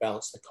trying to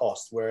balance the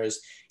cost. Whereas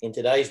in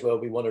today's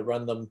world, we want to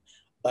run them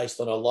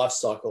based on a life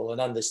cycle and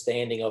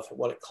understanding of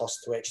what it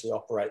costs to actually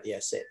operate the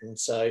asset. And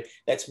so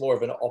that's more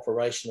of an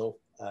operational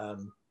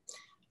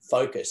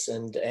focus.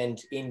 And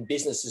in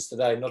businesses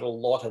today, not a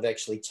lot have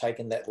actually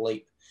taken that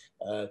leap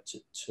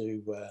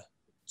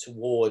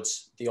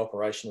towards the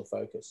operational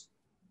focus.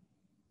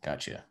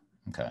 Gotcha.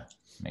 Okay.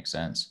 Makes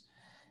sense.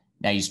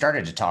 Now, you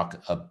started to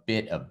talk a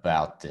bit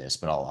about this,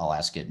 but I'll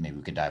ask it. Maybe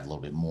we could dive a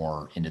little bit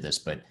more into this.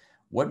 But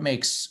What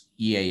makes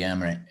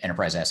EAM and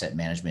enterprise asset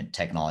management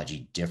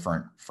technology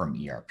different from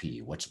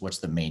ERP? What's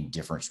the main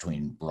difference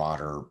between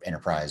broader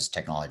enterprise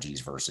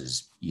technologies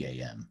versus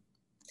EAM?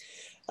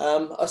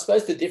 I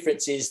suppose the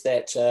difference is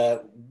that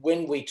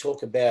when we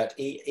talk about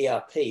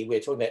ERP, we're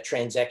talking about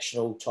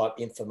transactional type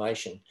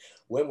information.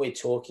 When we're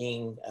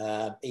talking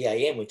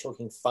EAM, we're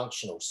talking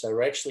functional. So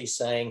we're actually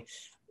saying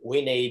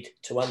we need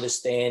to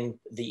understand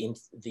the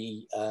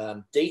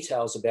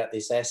details about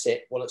this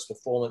asset, what its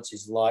performance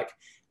is like.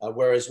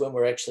 Whereas when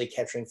we're actually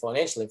capturing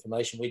financial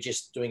information, we're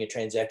just doing a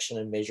transaction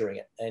and measuring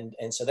it.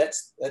 And so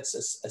that's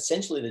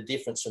essentially the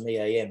difference from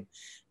EAM.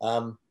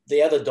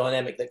 The other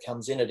dynamic that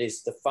comes in it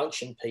is the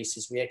function piece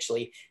is we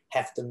actually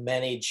have to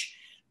manage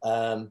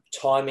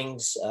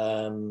timings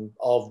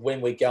of when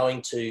we're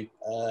going to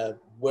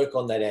work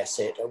on that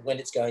asset, or when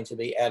it's going to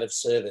be out of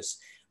service,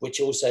 which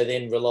also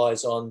then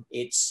relies on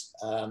its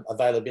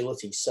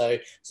availability. So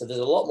there's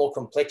a lot more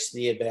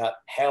complexity about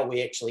how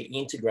we actually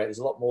integrate. There's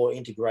a lot more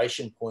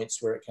integration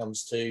points where it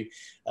comes to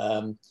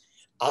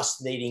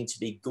us needing to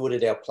be good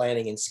at our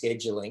planning and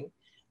scheduling,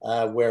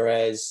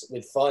 whereas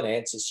with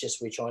finance, it's just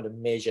we're trying to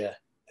measure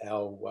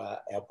our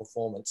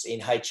performance. In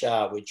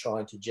HR, we're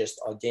trying to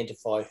just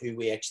identify who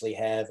we actually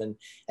have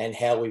and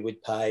how we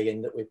would pay,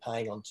 and that we're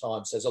paying on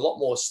time. So there's a lot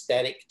more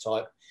static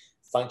type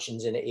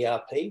functions in an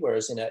ERP,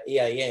 whereas in an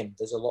EAM,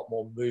 there's a lot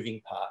more moving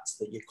parts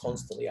that you're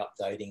constantly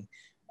updating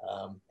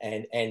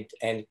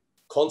and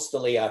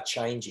constantly are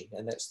changing,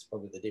 and that's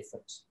probably the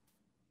difference.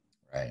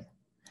 Right.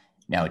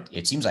 Now,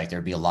 it seems like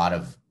there'd be a lot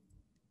of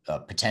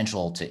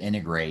potential to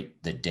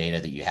integrate the data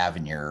that you have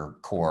in your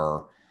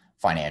core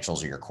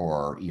financials or your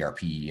core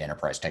ERP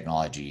enterprise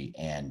technology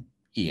and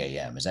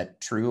EAM. Is that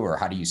true, or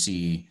how do you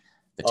see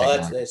the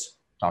technology? That's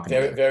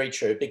very, very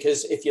true.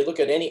 Because if you look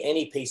at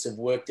any piece of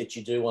work that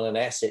you do on an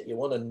asset, you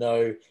want to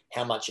know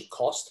how much it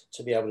costs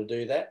to be able to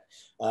do that.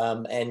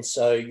 And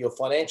so your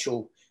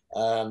financial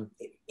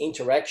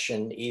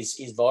interaction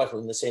is vital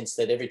in the sense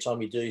that every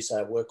time you do, say,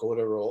 a work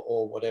order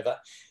or whatever,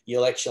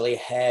 you'll actually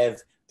have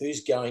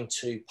who's going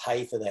to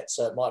pay for that.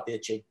 So it might be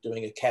that you're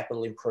doing a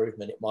capital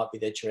improvement. It might be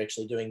that you're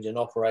actually doing an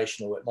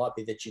operational. It might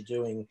be that you're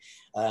doing,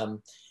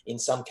 in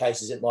some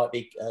cases, it might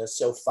be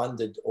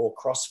self-funded or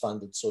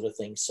cross-funded sort of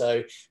thing.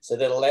 So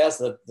that allows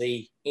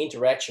the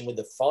interaction with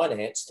the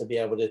finance to be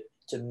able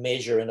to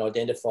measure and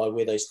identify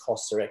where those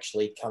costs are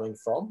actually coming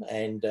from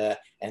and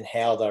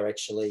how they're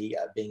actually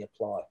being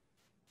applied.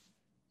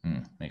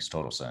 Makes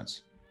total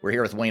sense. We're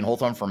here with Wayne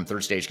Holtham from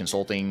Third Stage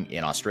Consulting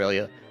in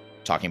Australia,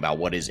 talking about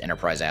what is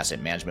enterprise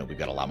asset management. We've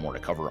got a lot more to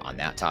cover on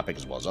that topic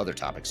as well as other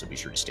topics, so be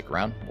sure to stick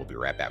around. We'll be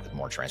right back with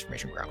more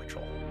Transformation Ground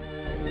Control.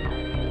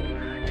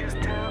 Just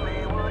tell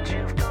me what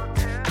you've got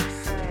to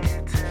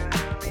say to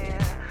me.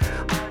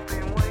 I've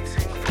been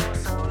waiting for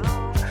so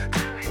long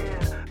to hear.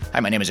 Hi,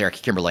 my name is Eric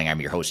Kimberling.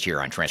 I'm your host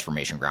here on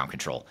Transformation Ground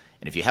Control.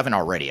 And if you haven't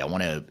already, I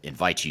want to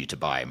invite you to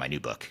buy my new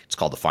book. It's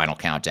called The Final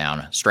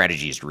Countdown: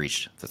 Strategies to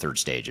Reach the Third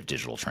Stage of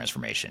Digital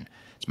Transformation.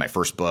 It's my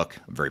first book.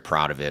 I'm very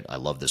proud of it. I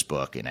love this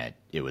book, and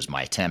it was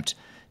my attempt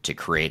to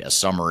create a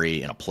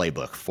summary and a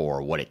playbook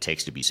for what it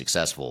takes to be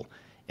successful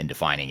in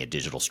defining a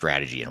digital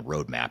strategy and a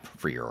roadmap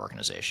for your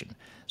organization.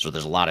 So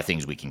there's a lot of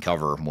things we can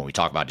cover when we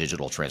talk about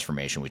digital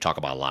transformation. We talk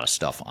about a lot of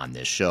stuff on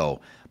this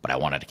show, but I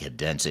wanted to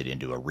condense it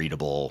into a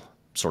readable,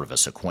 sort of a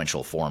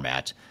sequential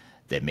format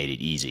that made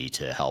it easy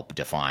to help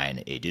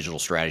define a digital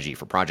strategy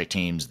for project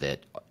teams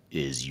that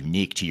is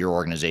unique to your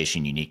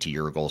organization, unique to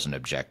your goals and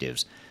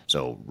objectives.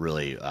 So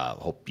really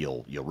hope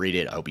you'll read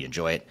it. I hope you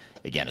enjoy it.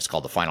 Again, it's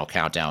called The Final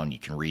Countdown. You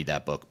can read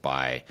that book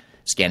by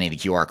scanning the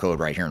QR code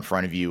right here in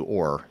front of you,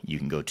 or you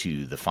can go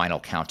to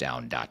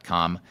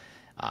thefinalcountdown.com.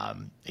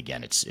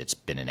 Again, it's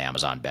been an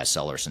Amazon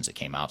bestseller since it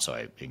came out, so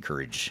I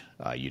encourage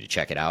you to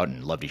check it out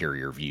and love to hear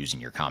your views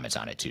and your comments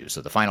on it too.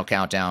 So The Final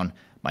Countdown,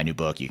 my new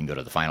book, you can go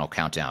to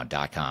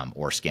thefinalcountdown.com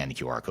or scan the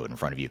QR code in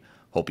front of you.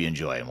 Hope you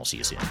enjoy, and we'll see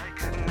you soon.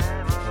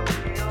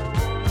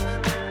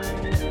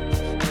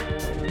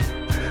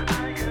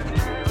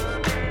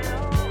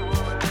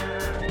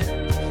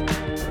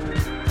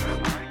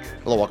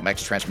 Hello, welcome back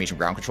to Transformation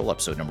Ground Control,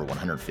 episode number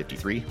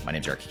 153. My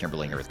name is Eric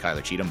Kimberling here with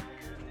Kyler Cheatham. You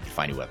can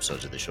find new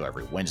episodes of the show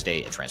every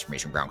Wednesday at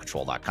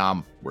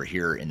transformationgroundcontrol.com. We're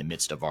here in the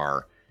midst of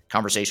our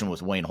conversation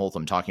with Wayne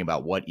Holtham talking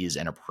about what is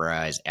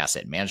enterprise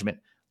asset management.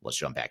 Let's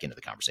jump back into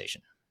the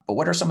conversation. But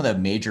what are some of the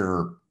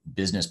major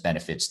business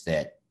benefits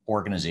that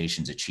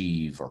organizations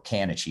achieve or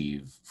can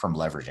achieve from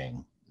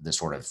leveraging this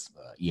sort of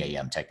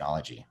EAM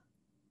technology?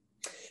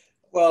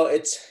 Well,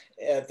 it's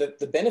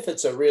the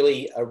benefits are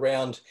really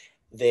around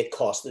their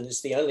cost, and it's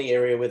the only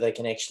area where they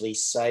can actually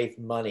save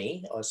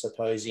money, I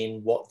suppose,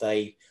 in what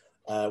they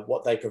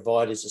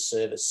provide as a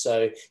service.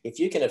 So if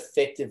you can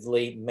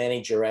effectively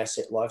manage your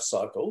asset life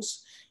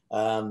cycles,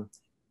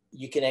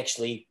 you can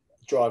actually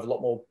drive a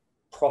lot more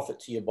profit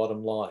to your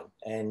bottom line,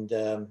 and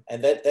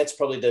that's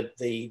probably the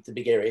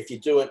big area. If you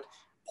do it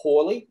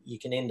poorly, you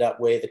can end up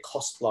where the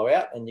costs blow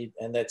out, and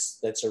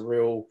that's a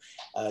real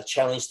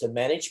challenge to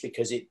manage,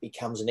 because it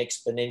becomes an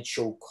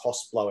exponential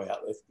cost blowout.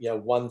 If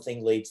one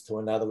thing leads to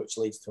another, which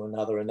leads to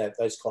another, and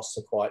those costs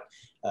are quite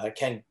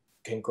can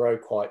can grow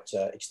quite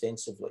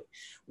extensively.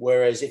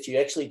 Whereas if you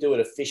actually do it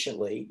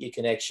efficiently, you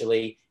can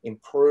actually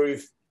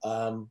improve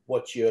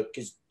because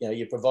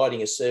you're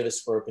providing a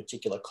service for a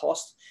particular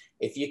cost.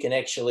 If you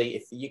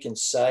can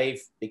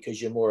save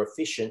because you're more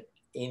efficient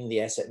in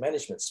the asset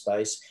management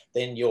space,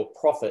 then your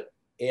profit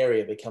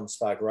area becomes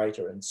far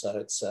greater. And so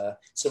it's a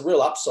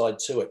real upside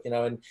to it,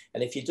 and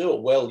if you do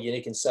it well,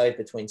 you can save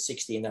between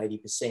 60 and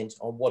 80%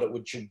 on what it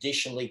would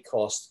traditionally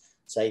cost,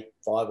 say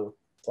 5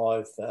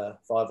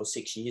 or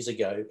 6 years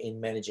ago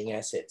in managing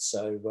assets.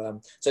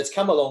 So it's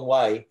come a long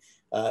way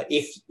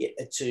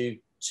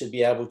to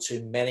be able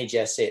to manage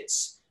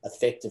assets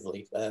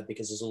effectively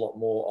because there's a lot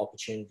more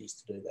opportunities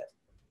to do that.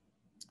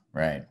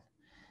 Right.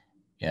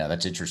 Yeah,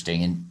 that's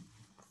interesting. And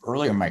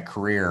earlier in my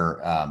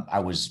career,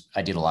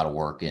 I did a lot of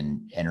work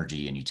in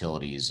energy and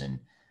utilities, and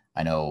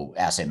I know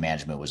asset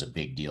management was a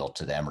big deal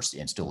to them,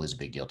 and still is a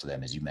big deal to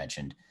them, as you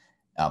mentioned.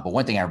 But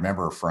one thing I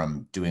remember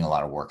from doing a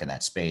lot of work in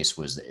that space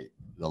was that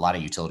a lot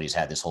of utilities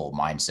had this whole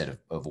mindset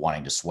of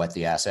wanting to sweat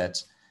the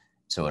assets.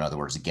 So in other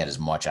words, to get as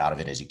much out of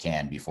it as you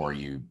can before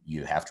you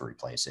have to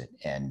replace it,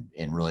 and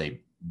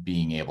really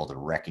being able to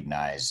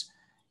recognize,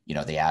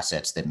 the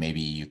assets that maybe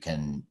you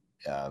can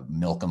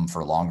milk them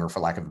for longer,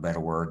 for lack of a better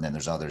word, and then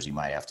there's others you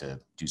might have to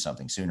do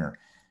something sooner.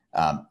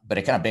 But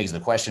it kind of begs the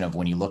question of,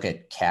 when you look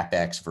at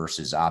CapEx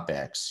versus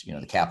OpEx,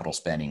 the capital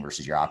spending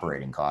versus your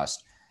operating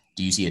cost,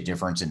 do you see a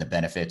difference in the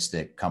benefits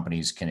that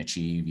companies can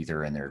achieve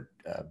either in their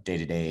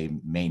day-to-day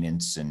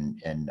maintenance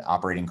and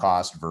operating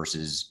cost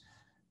versus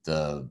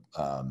the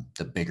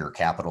bigger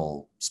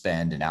capital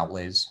spend and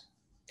outlays?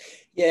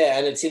 Yeah,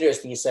 and it's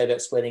interesting you say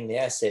about sweating the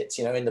assets.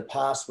 In the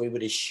past, we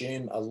would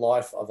assume a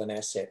life of an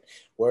asset,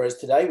 whereas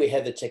today we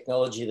have the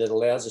technology that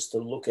allows us to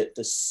look at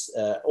this,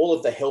 all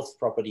of the health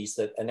properties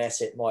that an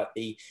asset might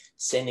be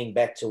sending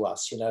back to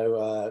us,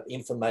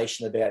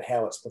 information about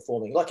how it's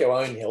performing, like our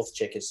own health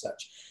check as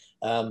such.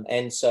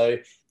 And so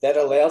that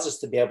allows us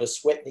to be able to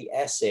sweat the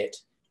asset,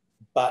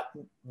 but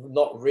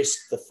not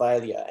risk the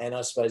failure. And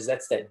I suppose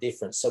that's that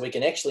difference. So we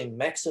can actually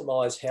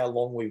maximize how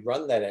long we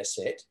run that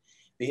asset,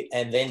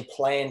 and then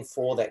plan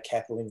for that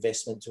capital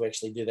investment to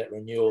actually do that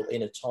renewal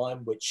in a time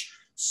which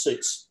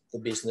suits the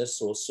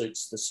business or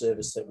suits the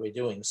service that we're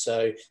doing.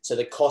 So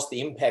the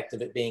impact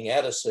of it being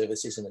out of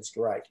service isn't as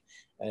great.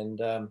 And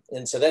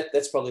so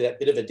that's probably that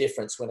bit of a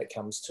difference when it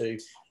comes to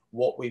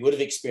what we would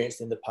have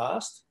experienced in the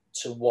past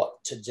to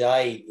what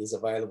today is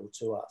available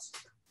to us.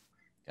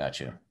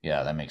 Gotcha.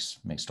 Yeah, that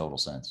makes total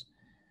sense.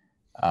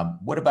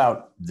 What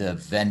about the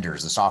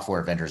vendors, the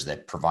software vendors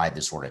that provide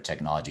this sort of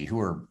technology?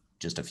 Who are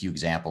just a few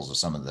examples of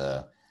some of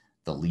the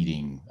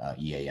leading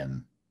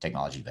EAM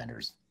technology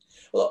vendors?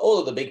 Well, all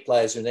of the big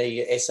players are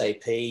in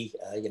SAP.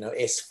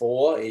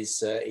 S4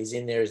 is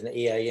in there as an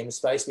EAM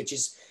space, which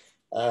is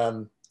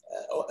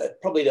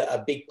probably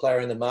a big player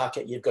in the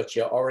market. You've got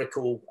your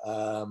Oracle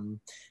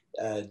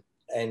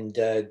and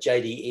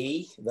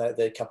JDE,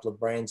 the couple of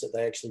brands that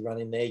they actually run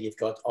in there. You've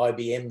got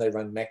IBM, they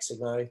run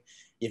Maximo.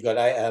 You've got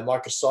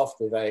Microsoft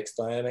with AX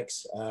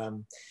Dynamics.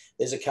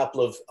 There's a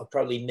couple of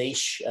probably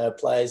niche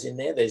players in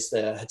there. There's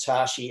the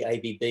Hitachi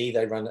ABB,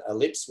 they run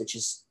Ellipse, which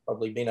has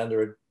probably been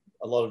under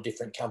a lot of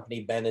different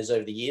company banners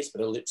over the years,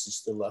 but Ellipse is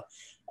still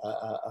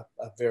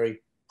a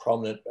very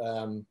prominent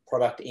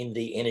product in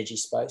the energy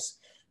space.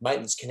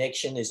 Maintenance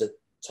Connection is a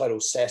total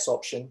SaaS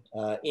option.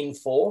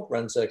 Infor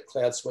runs a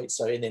cloud suite.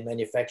 So in their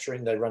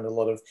manufacturing, they run a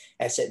lot of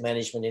asset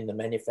management in the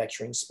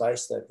manufacturing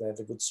space. They have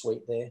a good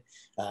suite there.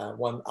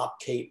 One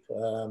Upkeep,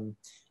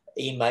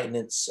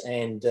 e-maintenance,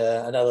 and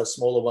another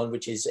smaller one,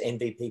 which is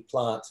MVP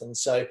Plant. And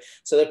so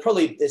that's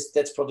probably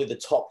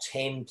the top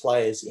 10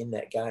 players in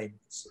that game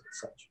as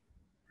such.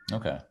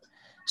 Okay.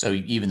 So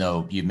even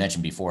though you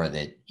mentioned before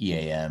that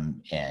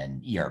EAM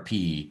and ERP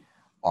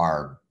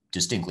are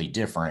distinctly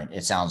different,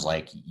 it sounds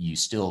like you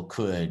still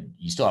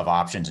have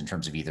options in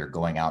terms of either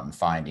going out and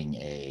finding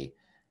a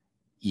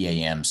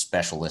EAM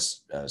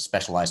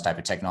specialized type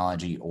of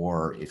technology,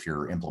 or if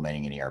you're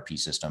implementing an ERP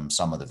system,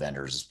 some of the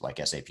vendors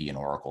like SAP and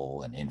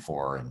Oracle and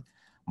Infor and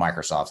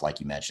Microsoft, like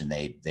you mentioned,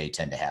 they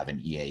tend to have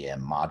an EAM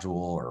module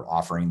or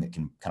offering that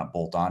can kind of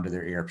bolt onto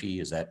their ERP.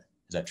 Is that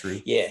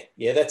true? Yeah,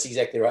 that's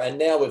exactly right. And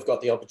now we've got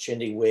the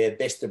opportunity where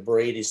best of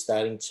breed is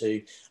starting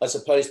to, I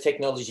suppose,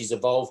 technology's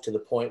evolved to the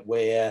point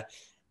where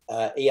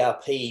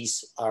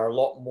ERPs are a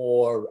lot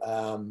more,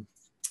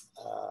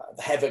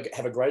 have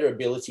a greater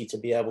ability to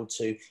be able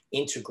to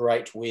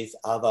integrate with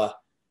other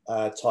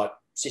type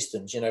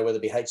systems, whether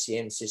it be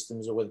HCM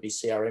systems or whether it be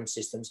CRM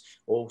systems,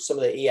 or some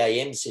of the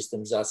EAM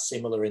systems are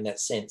similar in that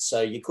sense.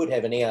 So you could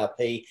have an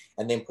ERP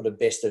and then put a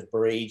best of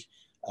breed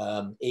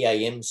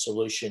EAM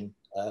solution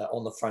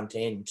on the front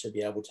end to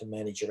be able to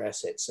manage your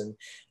assets. And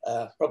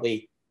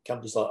probably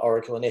companies like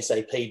Oracle and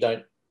SAP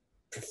don't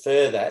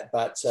prefer that,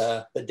 but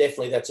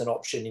definitely that's an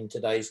option in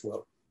today's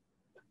world.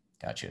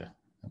 Gotcha.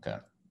 Okay,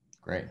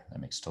 great.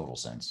 That makes total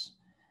sense.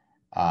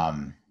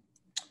 All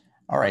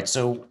right.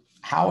 So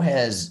how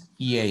has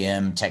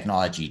EAM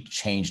technology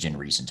changed in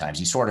recent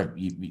times?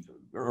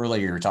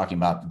 Earlier you were talking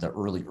about the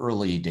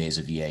early days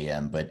of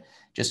EAM, but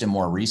just in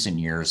more recent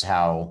years,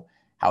 how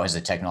how has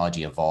the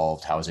technology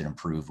evolved? How has it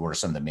improved? What are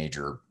some of the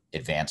major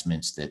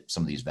advancements that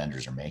some of these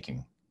vendors are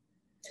making?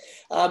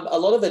 A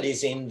lot of it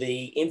is in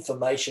the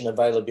information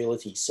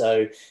availability.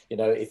 So,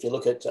 if you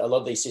look at a lot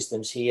of these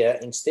systems here,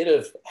 instead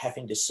of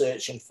having to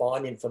search and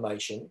find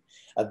information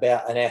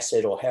about an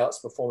asset or how it's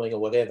performing or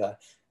whatever,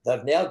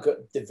 they've now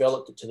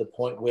developed it to the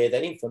point where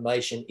that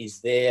information is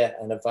there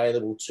and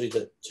available to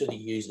the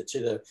user,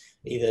 to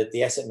either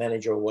the asset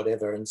manager or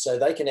whatever. And so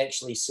they can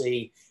actually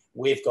see,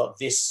 we've got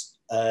this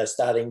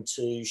starting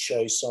to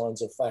show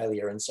signs of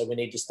failure. And so we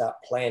need to start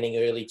planning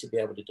early to be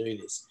able to do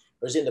this.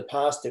 Whereas in the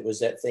past, it was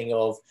that thing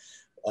of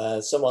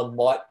someone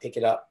might pick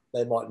it up,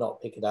 they might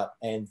not pick it up,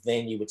 and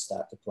then you would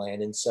start to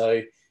plan. And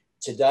so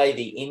today,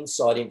 the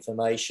inside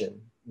information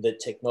that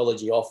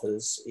technology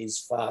offers is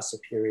far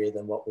superior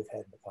than what we've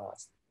had in the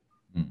past.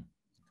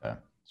 Okay.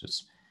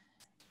 So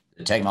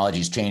the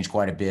technology's changed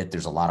quite a bit.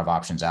 There's a lot of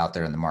options out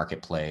there in the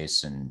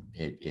marketplace, and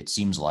it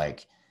seems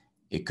like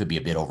it could be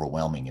a bit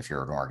overwhelming if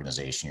you're an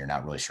organization, you're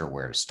not really sure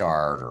where to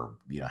start or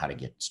how to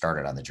get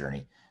started on the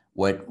journey.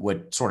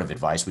 What sort of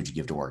advice would you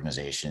give to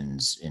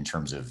organizations in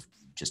terms of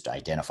just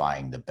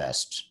identifying the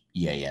best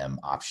EAM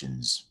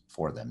options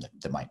for them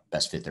that might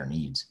best fit their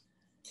needs?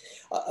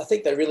 I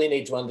think they really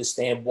need to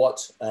understand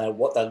what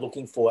they're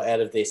looking for out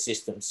of their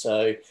system.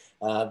 So,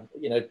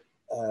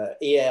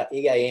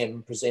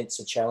 EAM presents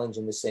a challenge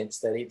in the sense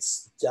that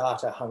it's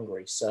data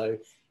hungry. So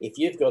if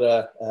you've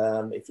got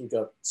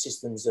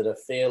systems that are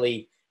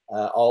fairly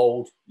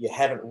old, you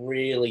haven't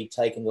really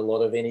taken a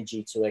lot of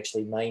energy to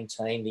actually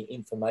maintain the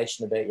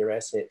information about your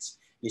assets,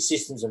 your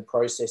systems and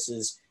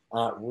processes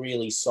aren't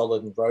really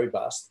solid and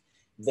robust,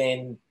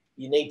 then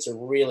you need to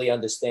really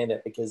understand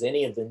that, because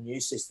any of the new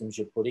systems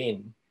you put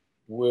in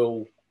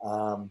will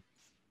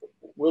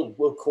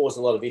cause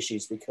a lot of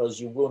issues, because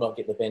you will not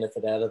get the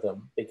benefit out of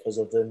them because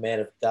of the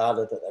amount of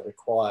data that they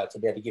require to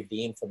be able to give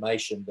the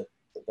information that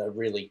they're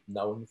really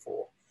known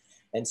for.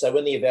 And so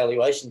when the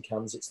evaluation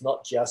comes, it's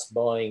not just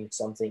buying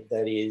something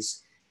that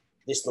is,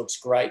 this looks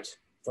great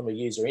from a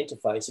user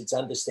interface, it's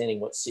understanding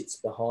what sits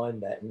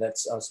behind that. And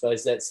that's, I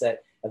suppose, that's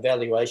that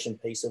evaluation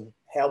piece of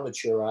how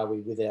mature are we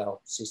with our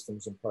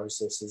systems and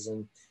processes.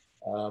 And,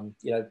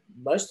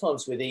 most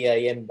times with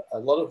EAM, a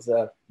lot of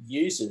the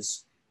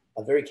users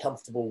are very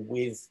comfortable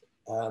with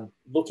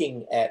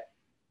looking at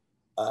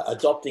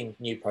adopting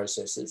new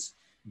processes.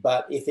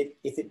 But if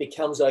it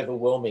becomes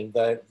overwhelming,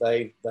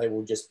 they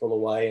will just pull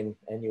away,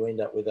 and you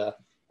end up with a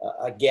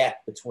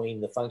gap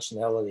between the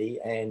functionality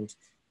and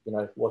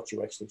what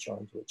you're actually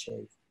trying to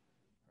achieve.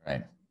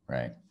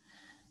 Right.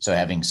 So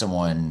having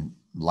someone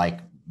like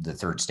the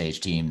third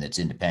stage team that's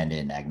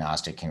independent and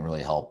agnostic can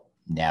really help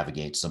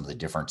navigate some of the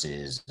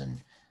differences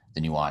and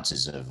the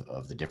nuances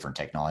of the different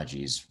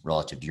technologies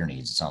relative to your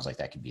needs. It sounds like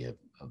that could be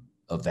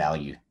a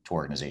value to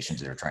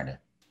organizations that are trying to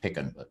pick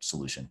a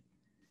solution.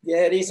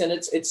 Yeah, it is, and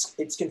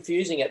it's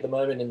confusing at the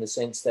moment in the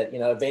sense that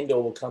a vendor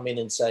will come in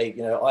and say,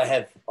 I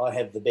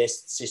have the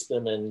best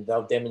system, and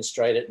they'll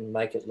demonstrate it and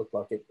make it look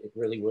like it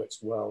really works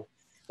well.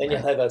 Then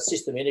you'll have a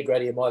system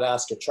integrator. You might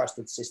ask a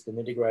trusted system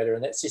integrator,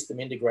 and that system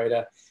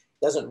integrator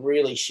doesn't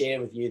really share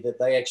with you that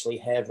they actually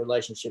have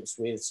relationships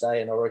with,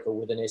 say, an Oracle,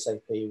 with an SAP,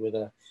 with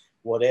a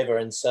whatever.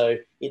 And so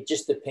it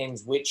just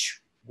depends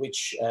which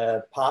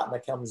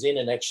partner comes in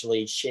and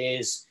actually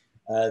shares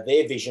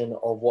their vision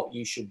of what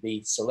you should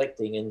be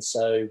selecting. And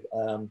so,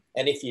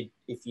 and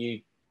if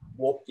you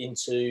walked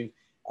into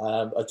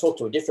or talk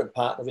to a different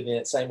partner within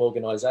that same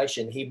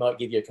organization, he might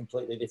give you a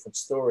completely different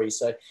story.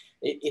 So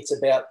it's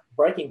about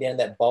breaking down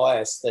that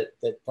bias that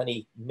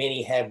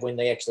many have when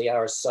they actually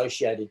are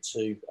associated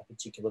to a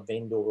particular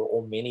vendor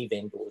or many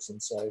vendors.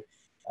 And so,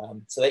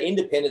 so that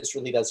independence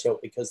really does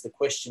help, because the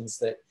questions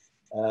that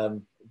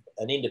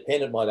an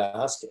independent might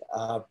ask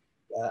are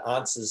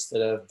answers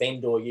that a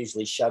vendor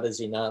usually shudders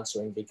in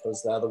answering,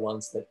 because they're the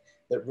ones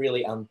that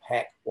really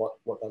unpack what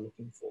they're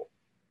looking for.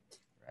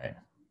 Right.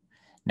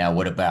 Now,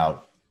 what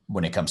about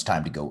when it comes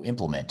time to go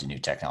implement a new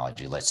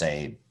technology? Let's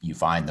say you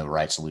find the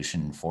right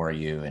solution for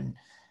you, and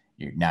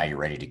you're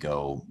ready to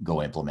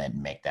go implement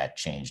and make that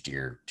change to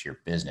your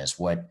business.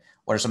 What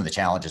are some of the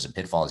challenges and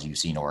pitfalls you've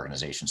seen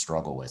organizations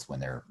struggle with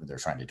when they're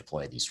trying to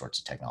deploy these sorts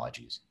of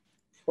technologies?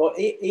 Well,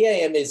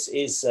 EAM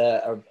is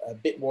a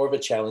bit more of a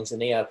challenge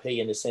than ERP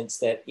in the sense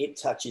that it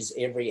touches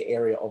every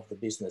area of the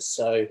business.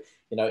 So,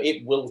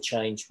 it will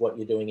change what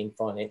you're doing in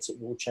finance. It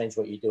will change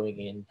what you're doing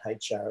in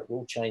HR. It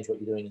will change what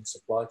you're doing in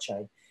supply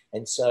chain.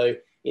 And so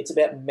it's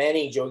about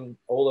managing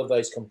all of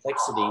those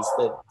complexities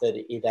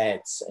that it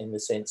adds, in the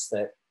sense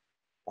that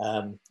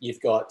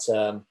you've got,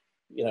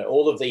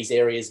 all of these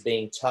areas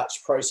being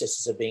touched,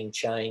 processes are being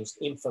changed,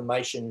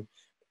 information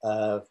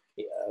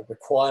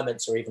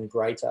requirements are even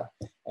greater.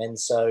 And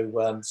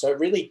so, so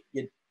really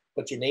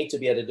what you need to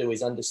be able to do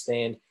is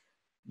understand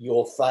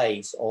your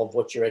phase of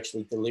what you're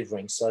actually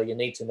delivering. So you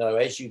need to know,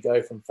 as you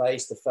go from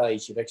phase to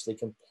phase, you've actually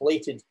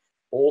completed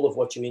all of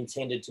what you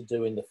intended to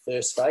do in the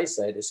first phase,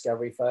 say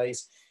discovery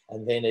phase.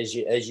 And then as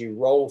you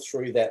roll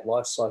through that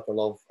life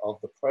cycle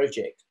of the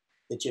project,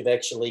 that you've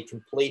actually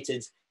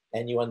completed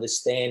and you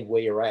understand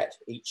where you're at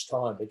each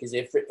time, because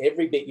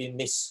every bit you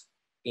miss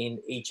in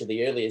each of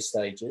the earlier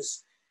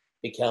stages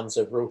becomes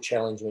a real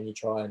challenge when you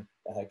try and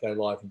go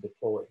live and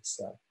deploy.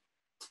 So,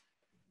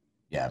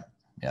 yeah,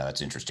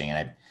 that's interesting.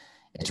 And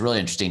it's really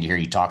interesting to hear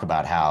you talk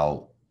about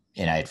how,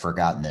 and I had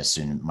forgotten this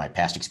in my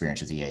past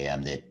experience with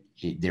EAM, that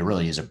there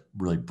really is a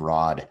really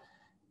broad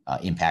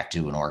impact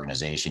to an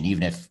organization.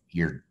 Even if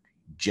you're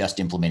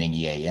just implementing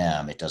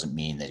EAM, it doesn't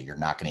mean that you're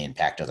not going to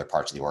impact other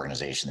parts of the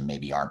organization that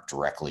maybe aren't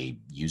directly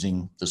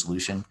using the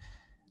solution.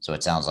 So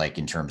it sounds like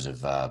in terms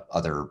of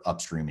other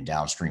upstream and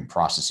downstream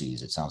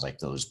processes, it sounds like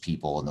those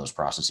people and those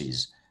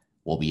processes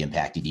will be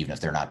impacted even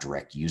if they're not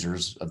direct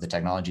users of the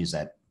technology. Is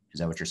that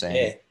what you're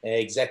saying? Yeah,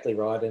 exactly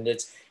right. And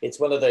it's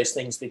one of those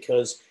things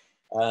because,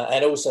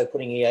 and also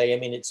putting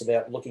EAM in, it's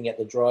about looking at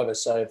the driver.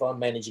 So if I'm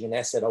managing an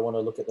asset, I want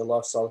to look at the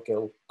life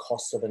cycle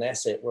cost of an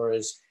asset,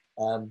 whereas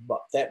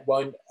but that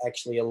won't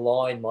actually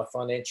align my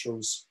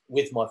financials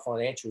with my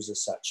financials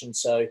as such. And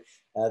so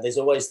there's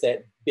always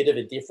that bit of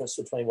a difference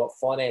between what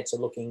finance are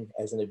looking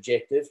as an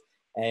objective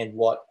and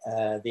what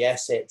the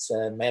assets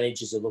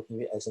managers are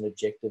looking at as an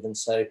objective. And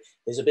so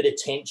there's a bit of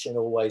tension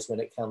always when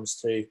it comes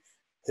to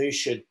who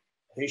should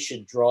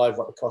drive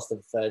what the cost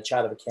of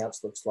chart of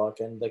accounts looks like,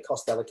 and the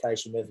cost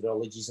allocation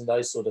methodologies and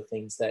those sort of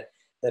things that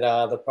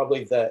are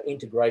probably the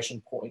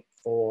integration point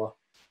for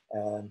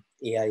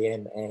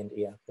EAM and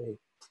ERP.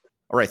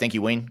 All right. Thank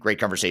you, Wayne. Great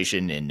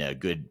conversation and a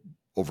good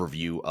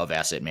overview of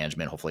asset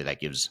management. Hopefully that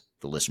gives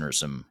the listeners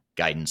some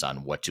guidance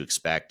on what to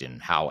expect and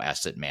how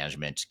asset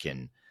management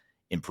can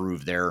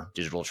improve their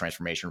digital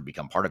transformation or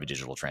become part of a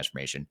digital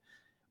transformation.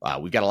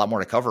 We've got a lot more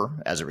to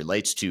cover as it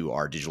relates to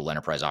our digital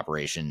enterprise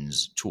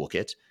operations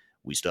toolkit.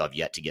 We still have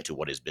yet to get to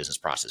what is business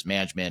process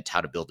management,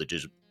 how to build a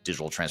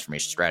digital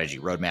transformation strategy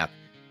roadmap,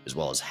 as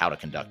well as how to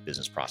conduct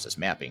business process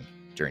mapping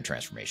during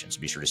transformation.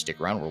 So be sure to stick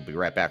around. We'll be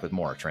right back with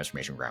more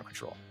Transformation Ground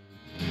Control.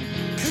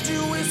 Could you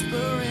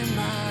whisper in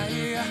my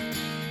ear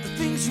the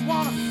things you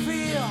want to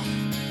feel?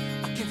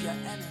 I'll give you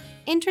anything.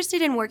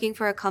 Interested in working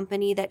for a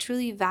company that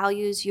truly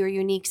values your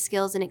unique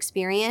skills and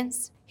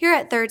experience? Here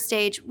at Third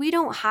Stage, we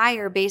don't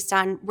hire based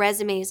on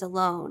resumes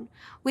alone.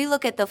 We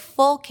look at the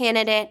full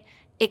candidate,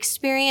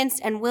 experience,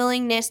 and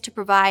willingness to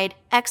provide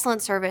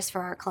excellent service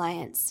for our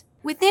clients.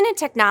 Within a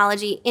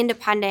technology,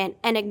 independent,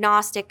 and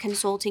agnostic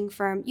consulting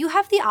firm, you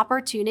have the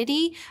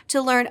opportunity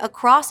to learn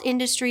across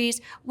industries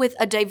with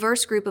a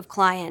diverse group of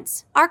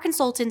clients. Our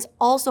consultants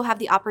also have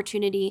the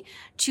opportunity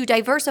to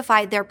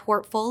diversify their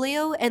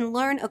portfolio and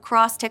learn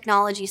across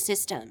technology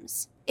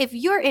systems. If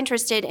you're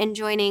interested in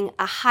joining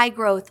a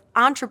high-growth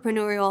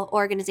entrepreneurial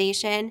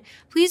organization,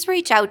 please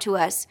reach out to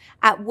us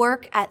at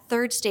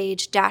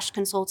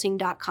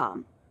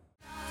work@thirdstage-consulting.com.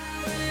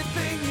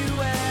 Anything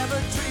you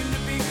ever dreamed to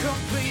be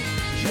complete.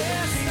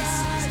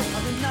 Yes,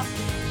 I'm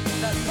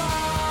nothing that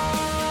far.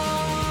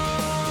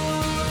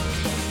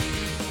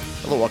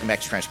 Hello, welcome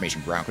back to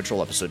Transformation Ground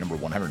Control, episode number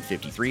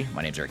 153.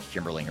 My name is Eric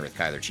Kimberling here with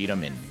Kyler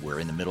Cheatham, and we're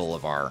in the middle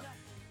of our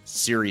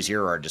series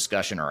here, our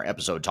discussion, our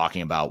episode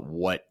talking about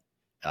what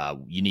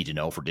you need to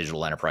know for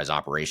digital enterprise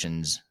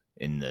operations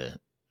in the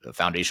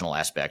foundational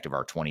aspect of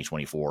our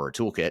 2024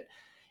 toolkit.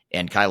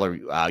 And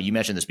Kyler, you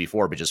mentioned this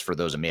before, but just for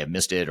those that may have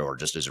missed it, or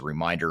just as a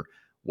reminder,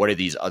 what are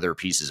these other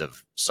pieces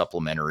of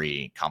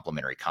supplementary,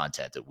 complementary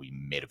content that we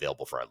made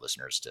available for our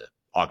listeners to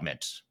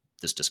augment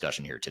this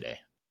discussion here today?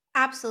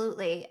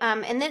 Absolutely.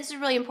 And this is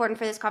really important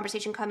for this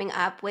conversation coming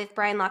up with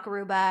Brian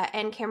Lacaruba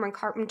and Cameron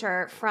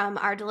Carpenter from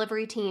our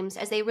delivery teams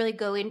as they really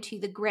go into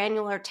the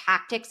granular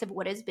tactics of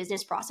what is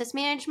business process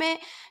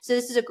management. So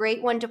this is a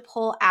great one to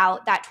pull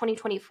out that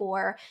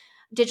 2024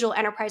 Digital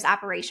Enterprise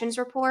Operations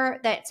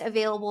Report that's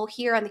available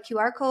here on the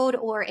QR code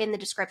or in the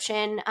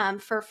description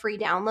for free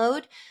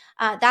download.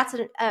 That's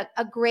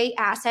a great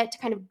asset to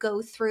kind of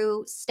go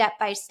through step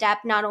by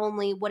step, not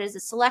only what is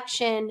a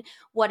selection,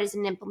 what is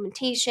an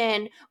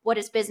implementation, what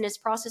is business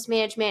process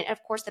management, and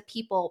of course the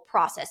people,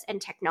 process,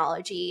 and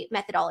technology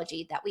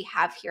methodology that we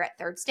have here at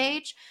Third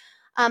Stage.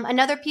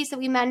 Another piece that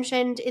we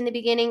mentioned in the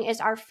beginning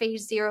is our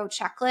phase 0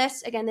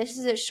 checklist. Again, this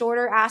is a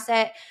shorter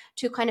asset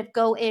to kind of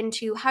go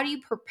into how do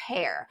you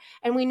prepare?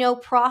 And we know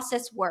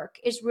process work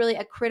is really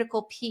a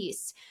critical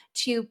piece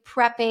to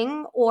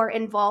prepping or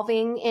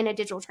involving in a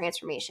digital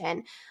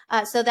transformation.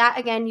 So that,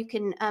 again, you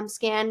can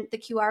scan the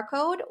QR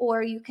code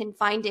or you can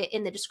find it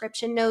in the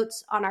description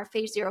notes on our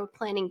phase 0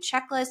 planning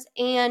checklist.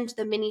 And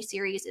the mini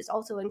series is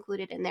also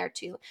included in there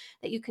too,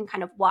 that you can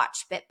kind of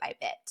watch bit by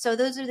bit. So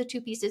those are the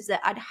two pieces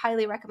that I'd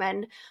highly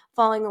recommend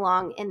following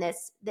along in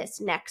this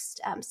next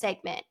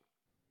segment.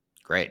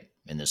 Great.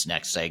 In this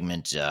next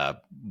segment,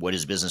 what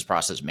is business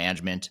process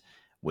management,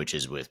 which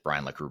is with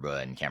Brian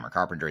Lacaruba and Cameron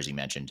Carpenter, as he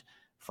mentioned,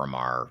 from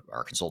our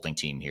consulting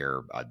team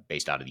here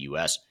based out of the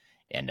U.S.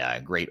 And a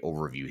great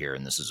overview here.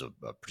 And this is a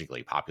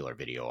particularly popular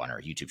video on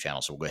our YouTube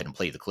channel. So we'll go ahead and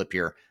play the clip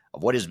here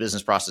of what is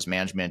business process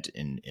management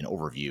in an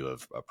overview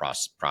of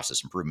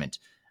process improvement.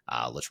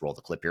 Let's roll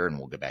the clip here and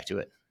we'll get back to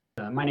it.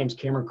 My name is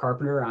Cameron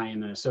Carpenter. I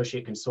am an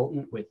associate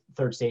consultant with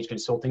Third Stage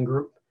Consulting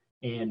Group.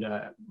 And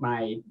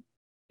my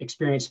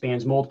experience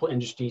spans multiple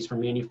industries from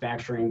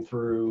manufacturing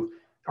through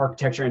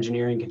architecture,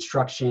 engineering,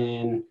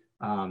 construction.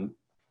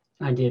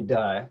 I did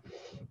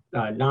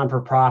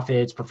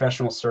non-for-profits,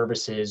 professional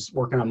services,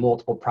 working on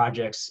multiple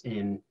projects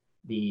in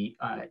the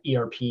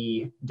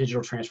ERP,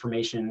 digital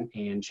transformation,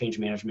 and change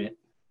management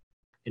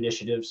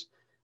initiatives.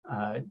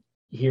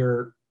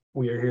 Here,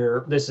 we are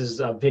here. This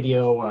is a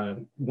video,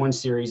 one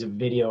series of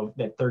video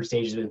that Third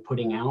Stage has been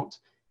putting out.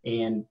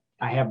 And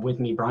I have with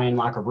me Brian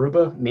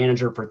Lakaruba,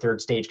 manager for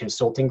Third Stage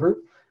Consulting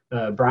Group.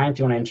 Brian, if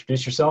you want to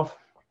introduce yourself.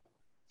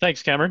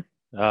 Thanks, Cameron.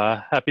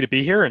 Happy to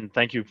be here, and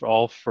thank you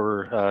all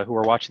for who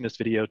are watching this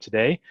video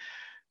today.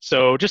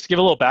 So just to give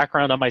a little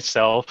background on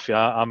myself,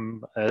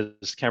 I'm,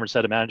 as Cameron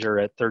said, a manager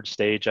at Third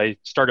Stage. I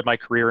started my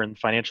career in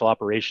financial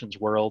operations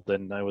world,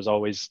 and I was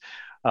always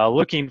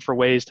looking for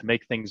ways to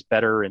make things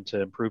better and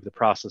to improve the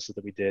processes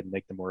that we did and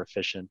make them more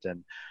efficient.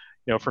 And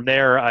from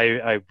there,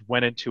 I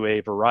went into a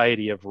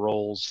variety of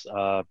roles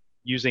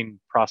using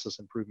process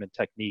improvement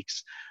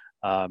techniques,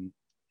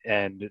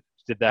 and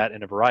did that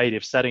in a variety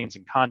of settings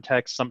and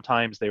contexts.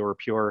 Sometimes they were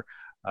pure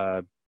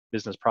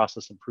business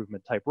process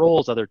improvement type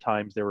roles. Other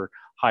times they were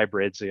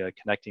hybrids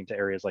connecting to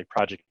areas like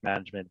project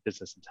management,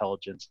 business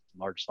intelligence, and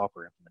large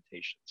software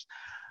implementations.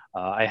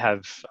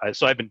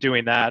 So I've been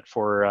doing that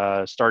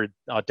for, started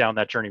down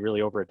that journey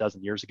really over a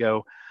dozen years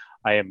ago.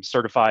 I am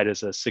certified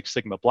as a Six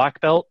Sigma Black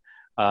Belt,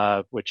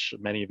 which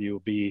many of you will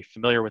be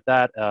familiar with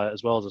that,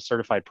 as well as a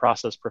certified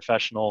process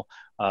professional.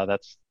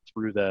 That's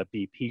through the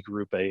BP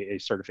group, a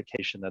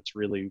certification that's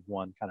really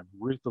one kind of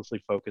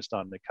ruthlessly focused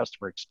on the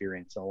customer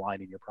experience,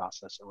 aligning your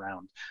process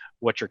around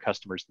what your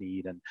customers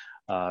need,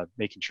 and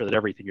making sure that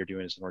everything you're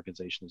doing as an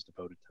organization is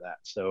devoted to that.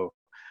 So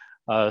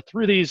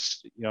through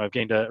these, I've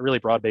gained a really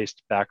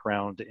broad-based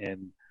background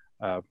in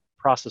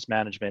process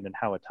management and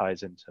how it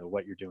ties into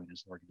what you're doing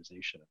as an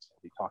organization. So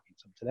I'll be talking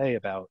some today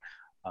about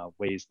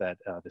ways that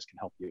this can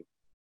help you.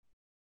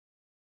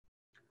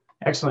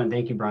 Excellent.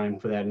 Thank you, Brian,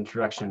 for that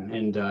introduction.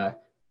 And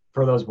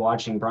for those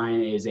watching,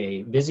 Brian is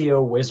a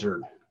Visio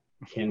wizard,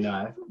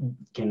 can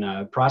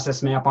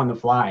process map on the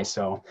fly.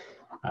 So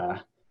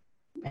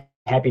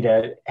happy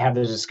to have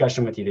this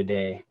discussion with you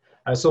today.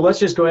 So let's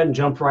just go ahead and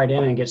jump right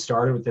in and get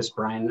started with this,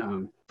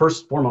 Brian.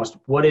 First and foremost,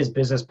 what is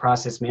business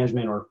process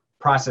management or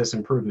process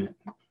improvement?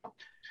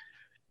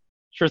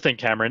 Sure thing,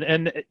 Cameron.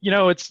 And,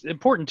 it's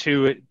important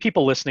too,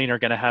 people listening are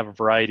going to have a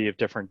variety of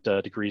different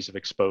degrees of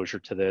exposure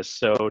to this.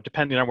 So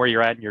depending on where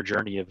you're at in your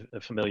journey of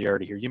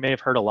familiarity here, you may have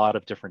heard a lot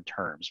of different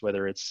terms,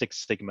 whether it's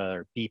Six Sigma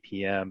or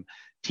BPM,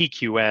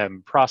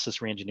 TQM, process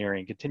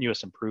reengineering,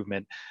 continuous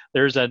improvement.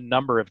 There's a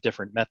number of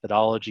different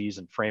methodologies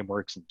and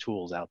frameworks and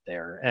tools out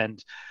there.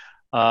 And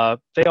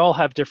they all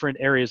have different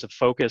areas of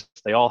focus.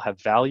 They all have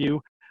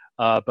value.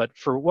 But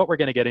for what we're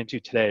going to get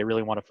into today, I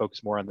really want to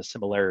focus more on the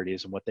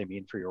similarities and what they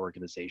mean for your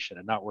organization,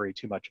 and not worry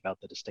too much about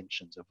the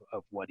distinctions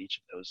of what each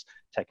of those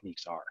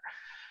techniques are.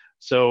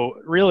 So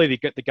really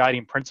the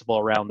guiding principle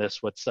around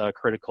this, what's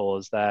critical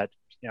is that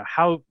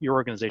how your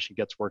organization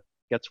gets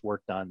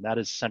work done, that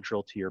is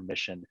central to your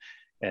mission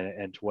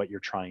and to what you're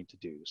trying to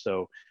do.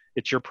 So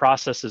it's your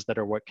processes that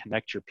are what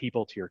connect your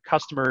people to your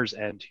customers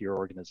and to your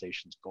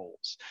organization's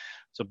goals.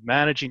 So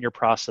managing your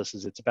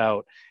processes, it's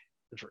about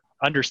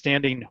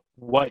understanding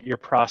what your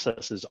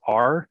processes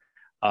are,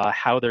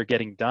 how they're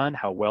getting done,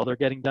 how well they're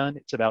getting done.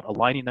 It's about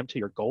aligning them to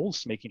your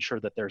goals, making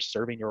sure that they're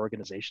serving your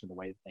organization the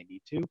way that they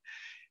need to.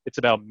 It's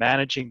about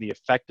managing the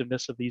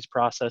effectiveness of these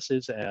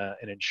processes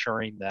and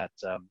ensuring that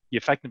the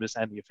effectiveness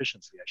and the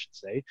efficiency, I should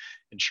say,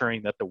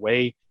 ensuring that the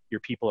way your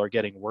people are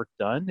getting work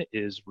done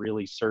is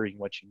really serving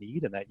what you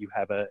need, and that you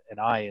have an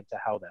eye into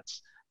how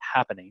that's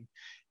happening.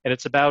 And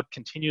it's about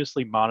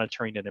continuously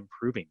monitoring and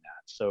improving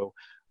that. So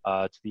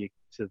to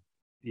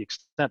the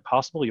extent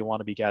possible, you want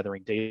to be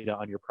gathering data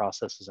on your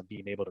processes and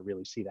being able to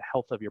really see the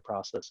health of your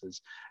processes,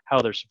 how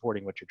they're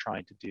supporting what you're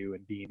trying to do,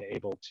 and being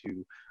able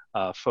to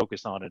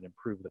focus on and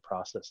improve the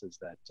processes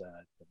that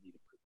need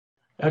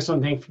improvement.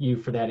 Excellent. Thank you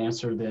for that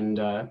answer. Then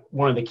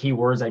one of the key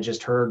words I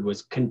just heard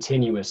was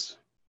continuous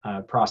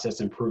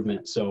process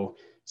improvement. So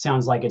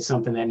sounds like it's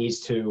something that needs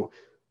to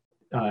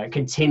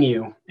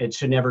continue. It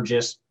should never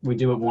just, we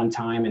do it one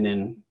time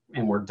and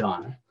we're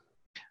done.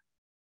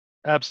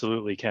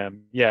 Absolutely,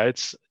 Cam. Yeah,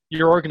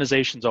 your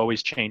organization's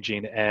always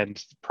changing,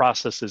 and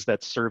processes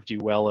that served you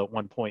well at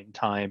one point in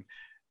time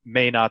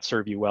may not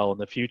serve you well in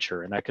the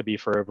future. And that could be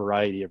for a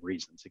variety of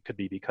reasons. It could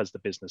be because the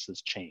business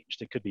has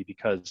changed. It could be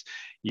because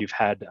you've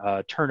had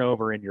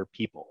turnover in your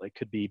people. It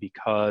could be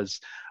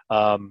because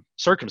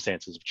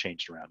circumstances have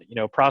changed around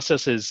it.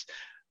 Processes,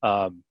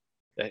 I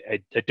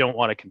don't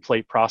want to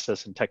conflate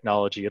process and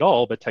technology at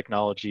all, but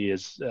technology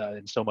is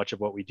in so much of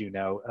what we do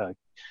now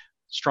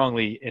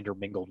strongly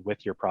intermingled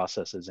with your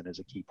processes and is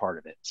a key part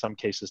of it. In some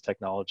cases,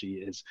 technology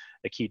is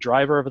a key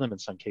driver of them. In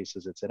some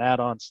cases, it's an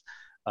add-ons.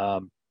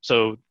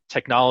 So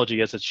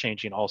technology, as it's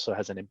changing, also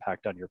has an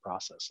impact on your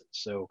processes.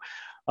 So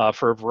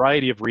for a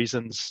variety of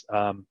reasons,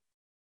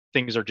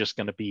 things are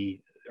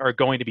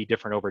going to be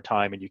different over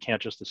time, and you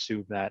can't just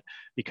assume that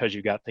because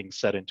you got things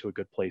set into a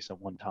good place at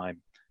one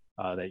time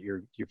that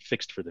you're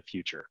fixed for the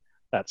future.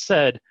 That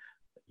said,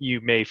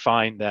 you may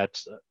find that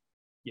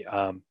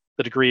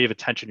the degree of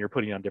attention you're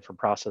putting on different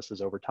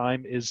processes over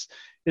time is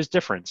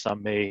different.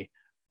 Some may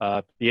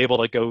be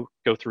able to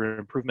go through an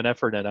improvement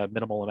effort and a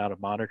minimal amount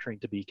of monitoring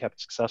to be kept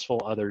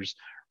successful. Others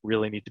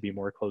really need to be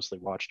more closely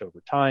watched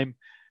over time.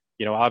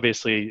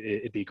 Obviously,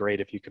 it'd be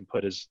great if you can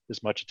put as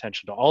much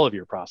attention to all of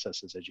your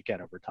processes as you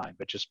can over time,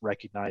 but just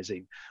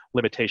recognizing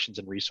limitations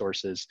and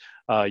resources,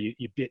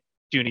 you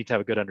do need to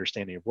have a good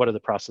understanding of what are the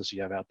processes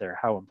you have out there,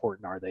 how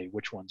important are they,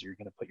 which ones you're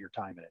going to put your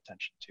time and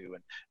attention to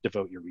and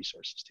devote your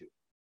resources to.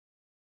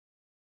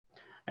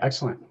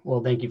 Excellent.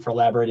 Well, thank you for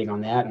elaborating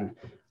on that. And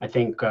I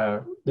think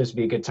this would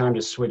be a good time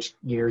to switch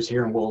gears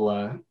here, and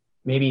we'll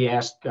maybe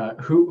ask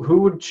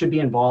who should be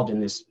involved in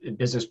this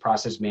business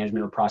process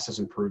management or process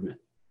improvement?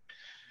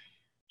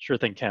 Sure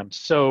thing, Cam.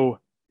 So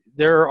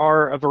there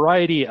are a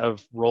variety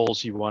of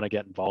roles you want to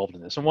get involved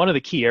in this. And one of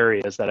the key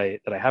areas that I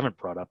haven't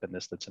brought up in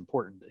this that's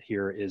important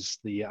here is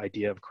the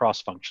idea of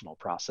cross-functional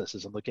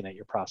processes and looking at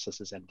your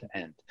processes end to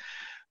end.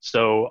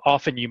 So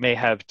often you may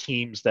have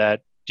teams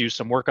that do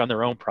some work on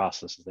their own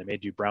processes. They may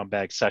do brown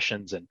bag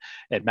sessions and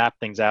map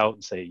things out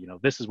and say,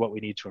 this is what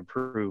we need to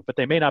improve, but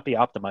they may not be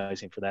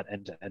optimizing for that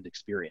end-to-end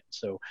experience.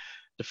 So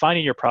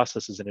defining your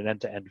processes in an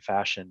end-to-end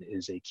fashion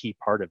is a key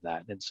part of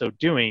that. And so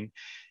doing,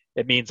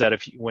 it means that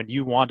when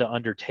you want to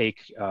undertake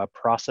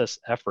process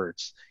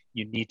efforts,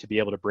 you need to be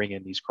able to bring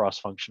in these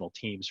cross-functional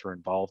teams who are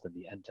involved in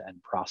the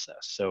end-to-end process.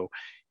 So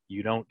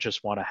you don't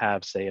just want to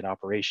have, say, an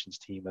operations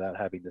team without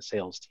having the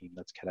sales team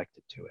that's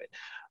connected to it.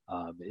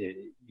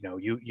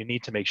 You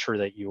need to make sure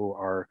that you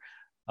are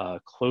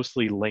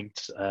closely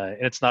linked.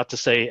 And it's not to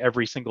say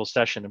every single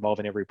session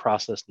involving every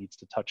process needs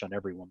to touch on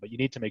everyone, but you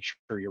need to make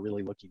sure you're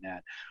really looking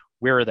at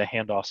where are the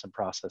handoffs and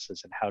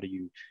processes and how do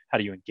you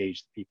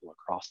engage the people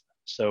across them.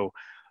 So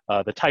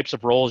the types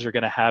of roles you're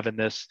going to have in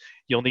this,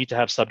 you'll need to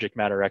have subject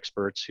matter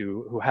experts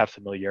who have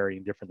familiarity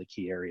in different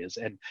key areas.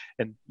 And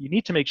you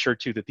need to make sure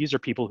too that these are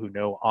people who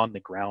know on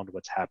the ground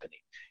what's happening.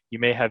 You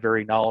may have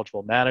very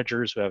knowledgeable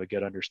managers who have a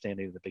good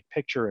understanding of the big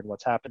picture and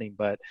what's happening,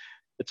 but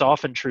it's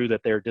often true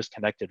that they're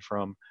disconnected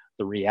from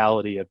the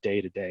reality of day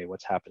to day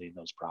what's happening in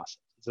those processes.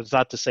 It's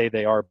not to say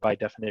they are by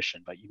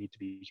definition, but you need to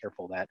be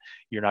careful that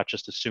you're not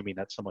just assuming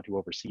that someone who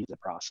oversees the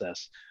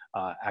process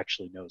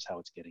actually knows how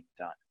it's getting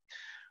done.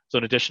 So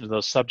in addition to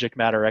those subject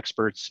matter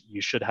experts, you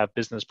should have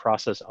business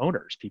process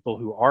owners, people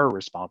who are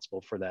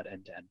responsible for that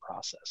end-to-end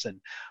process. And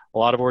a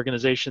lot of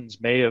organizations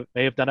may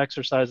have done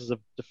exercises of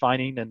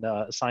defining and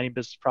assigning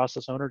business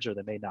process owners, or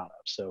they may not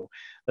have. So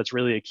that's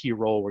really a key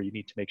role where you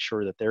need to make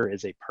sure that there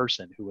is a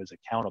person who is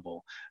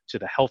accountable to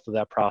the health of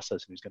that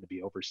process and who's going to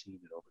be overseeing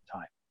it over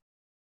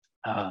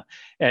time.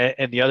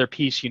 And the other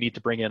piece you need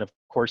to bring in, of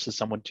course, is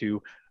someone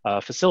to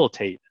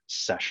facilitate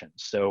sessions.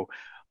 So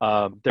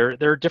there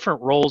are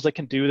different roles that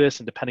can do this,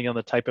 and depending on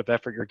the type of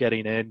effort you're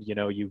getting in,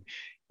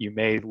 you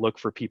may look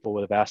for people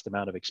with a vast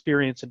amount of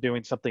experience in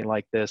doing something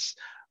like this,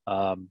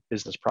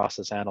 business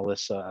process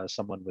analysts,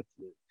 someone with,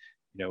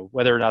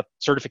 whether or not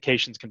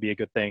certifications can be a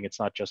good thing. It's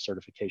not just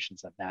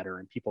certifications that matter,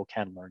 and people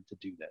can learn to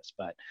do this.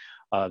 But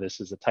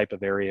this is a type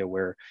of area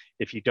where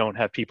if you don't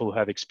have people who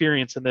have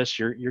experience in this,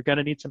 you're going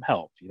to need some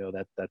help.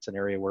 That's an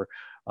area where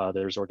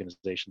there's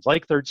organizations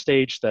like Third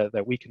Stage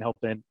that we can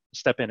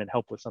step in and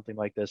help with something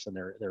like this. And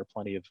there are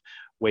plenty of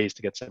ways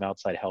to get some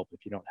outside help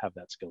if you don't have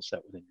that skill set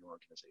within your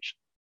organization.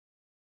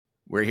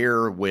 We're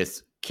here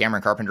with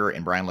Cameron Carpenter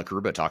and Brian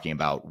LaCaruba talking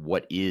about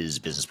what is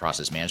business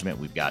process management.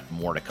 We've got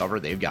more to cover.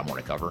 They've got more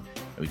to cover.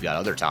 And we've got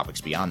other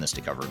topics beyond this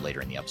to cover later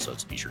in the episode,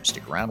 so be sure to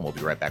stick around. We'll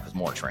be right back with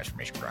more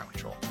Transformation Ground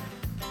Control.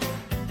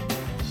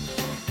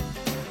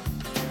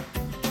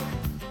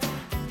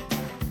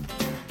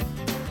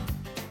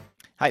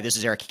 Hi, this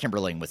is Eric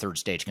Kimberling with Third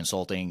Stage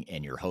Consulting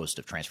and your host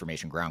of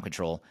Transformation Ground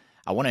Control.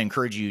 I want to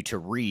encourage you to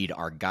read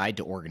our Guide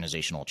to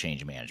Organizational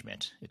Change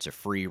Management. It's a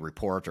free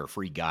report or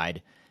free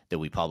guide that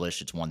we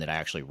published. It's one that I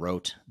actually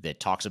wrote that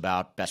talks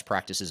about best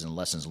practices and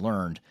lessons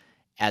learned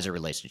as it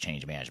relates to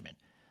change management.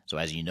 So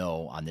as you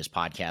know, on this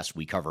podcast,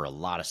 we cover a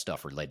lot of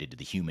stuff related to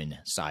the human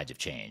sides of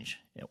change,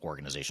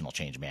 organizational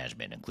change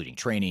management, including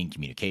training,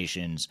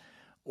 communications,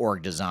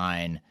 org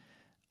design,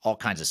 all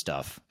kinds of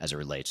stuff as it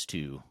relates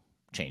to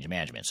change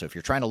management. So if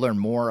you're trying to learn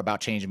more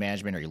about change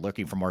management, or you're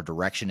looking for more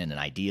direction and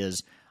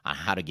ideas on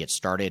how to get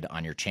started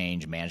on your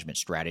change management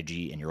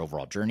strategy and your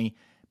overall journey,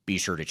 be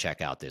sure to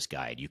check out this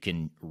guide. You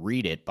can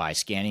read it by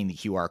scanning the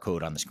QR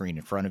code on the screen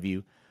in front of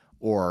you,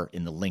 or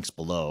in the links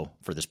below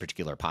for this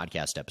particular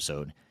podcast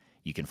episode.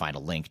 You can find a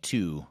link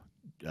to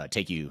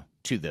take you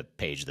to the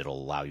page that will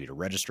allow you to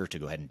register to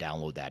go ahead and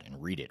download that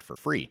and read it for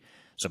free.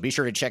 So be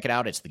sure to check it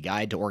out. It's the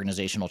Guide to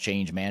Organizational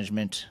Change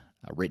Management,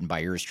 written by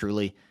yours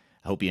truly.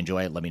 I hope you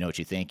enjoy it. Let me know what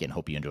you think, and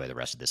hope you enjoy the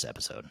rest of this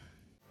episode.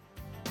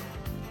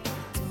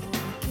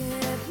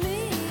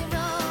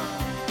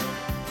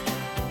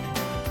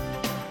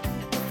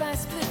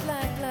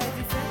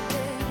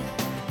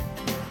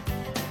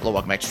 Hello,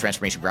 welcome back to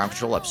Transformation Ground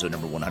Control, episode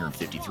number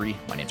 153.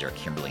 My name is Eric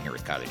Kimberling here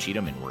with Kyler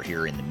Cheatham, and we're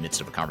here in the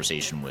midst of a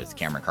conversation with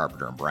Cameron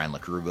Carpenter and Brian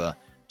LaCaruba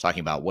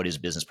talking about what is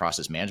business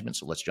process management.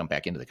 So let's jump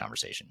back into the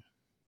conversation.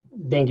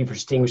 thank you for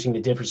distinguishing the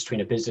difference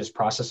between a business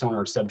process owner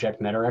and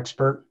subject matter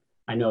expert.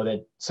 I know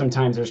that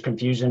sometimes there's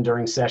confusion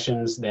during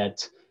sessions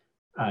that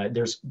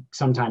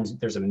sometimes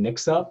there's a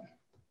mix-up,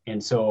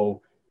 and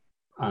so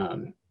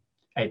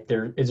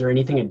is there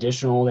anything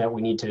additional that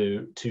we need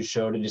to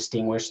show to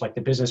distinguish? Like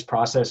the business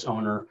process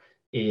owner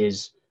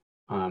is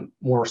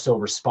more so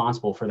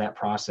responsible for that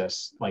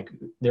process, like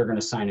they're going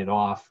to sign it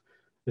off.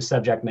 The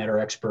subject matter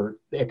expert,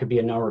 it could be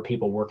a number of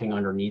people working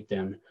underneath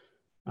them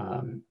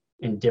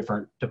in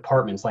different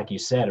departments, like you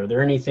said. Are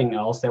there anything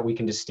else that we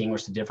can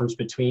distinguish the difference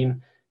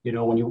between? You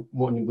know, when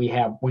you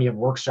have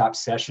workshop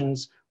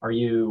sessions, are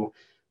you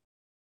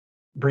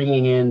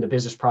bringing in the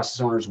business process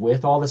owners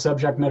with all the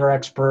subject matter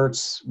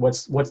experts?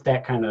 What's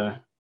that kind of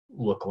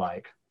look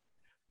like?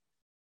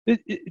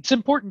 It's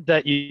important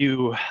that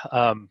you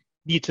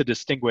need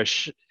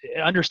to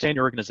understand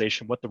your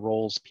organization, what the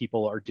roles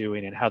people are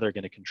doing, and how they're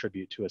going to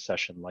contribute to a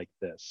session like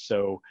this.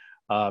 So,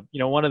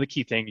 one of the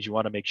key things you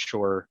want to make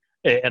sure,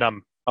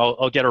 and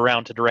I'll get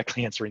around to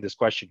directly answering this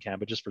question, Cam,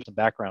 but just for some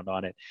background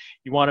on it,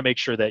 you want to make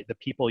sure that the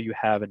people you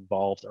have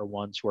involved are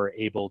ones who are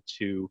able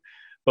to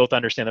both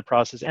understand the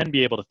process and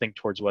be able to think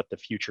towards what the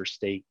future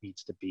state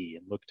needs to be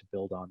and look to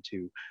build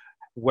onto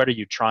what are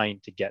you trying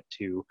to get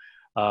to.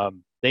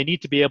 They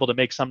need to be able to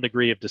make some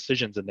degree of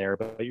decisions in there,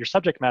 but your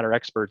subject matter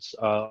experts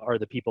are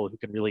the people who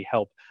can really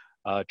help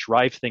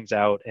drive things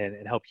out and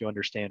help you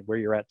understand where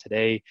you're at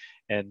today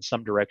and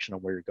some direction on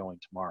where you're going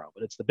tomorrow.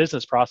 But it's the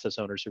business process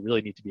owners who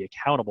really need to be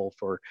accountable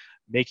for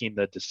making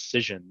the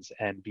decisions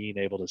and being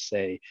able to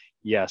say,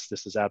 yes,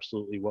 this is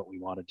absolutely what we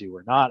want to do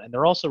or not. And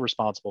they're also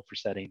responsible for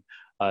setting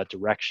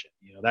direction.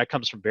 That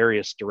comes from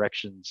various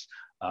directions,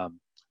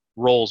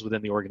 roles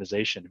within the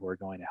organization who are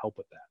going to help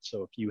with that.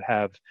 So if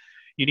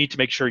you need to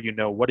make sure you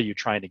know, what are you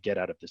trying to get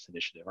out of this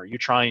initiative? Are you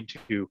trying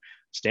to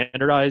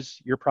standardize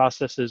your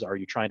processes? Are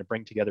you trying to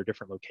bring together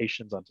different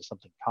locations onto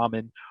something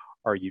common?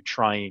 Are you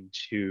trying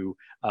to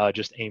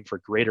just aim for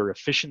greater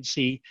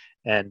efficiency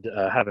and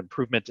have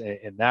improvement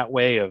in that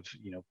way of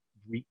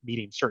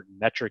meeting certain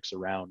metrics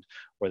around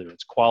whether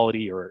it's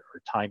quality or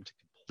time to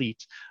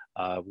complete,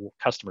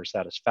 customer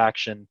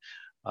satisfaction?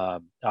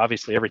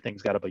 Obviously,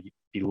 everything's got to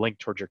be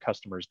linked towards your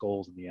customers'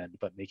 goals in the end,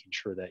 but making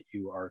sure that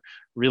you are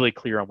really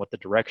clear on what the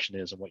direction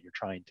is and what you're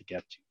trying to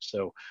get to.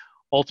 So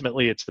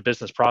ultimately, it's the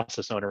business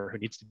process owner who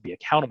needs to be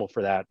accountable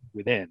for that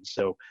within.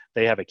 So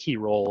they have a key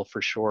role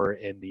for sure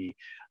in the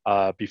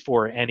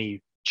before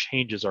any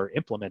changes are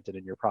implemented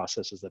in your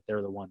processes, that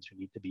they're the ones who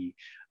need to be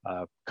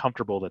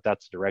comfortable that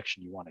that's the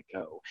direction you want to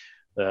go.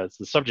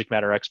 The subject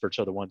matter experts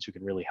are the ones who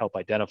can really help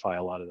identify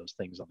a lot of those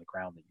things on the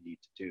ground that you need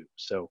to do.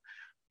 So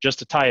just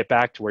to tie it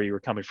back to where you were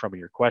coming from in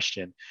your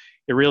question,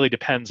 it really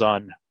depends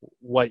on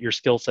what your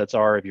skill sets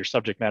are of your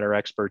subject matter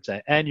experts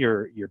and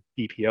your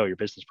BPO, your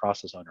business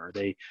process owner.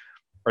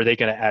 Are they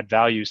going to add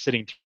value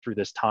sitting through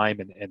this time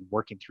and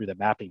working through the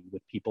mapping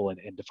with people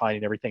and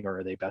defining everything, or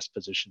are they best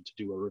positioned to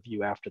do a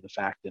review after the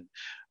fact and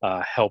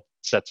help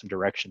set some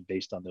direction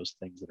based on those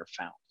things that are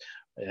found?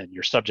 And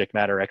your subject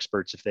matter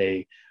experts,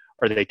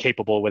 are they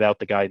capable without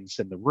the guidance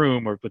in the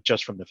room or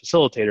just from the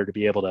facilitator to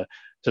be able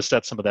to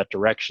set some of that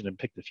direction and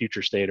pick the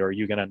future state? Or are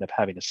you going to end up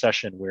having a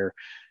session where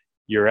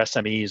your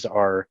SMEs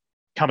are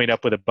coming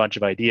up with a bunch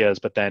of ideas,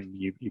 but then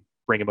you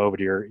bring them over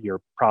to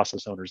your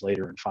process owners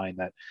later and find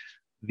that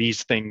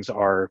these things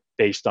are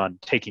based on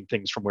taking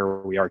things from where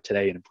we are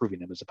today and improving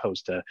them, as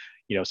opposed to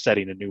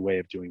setting a new way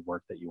of doing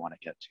work that you want to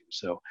get to.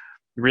 So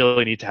you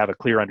really need to have a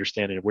clear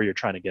understanding of where you're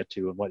trying to get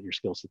to and what your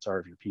skill sets are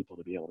of your people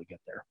to be able to get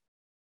there.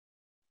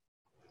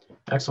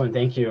 Excellent,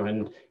 thank you.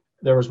 And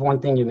there was one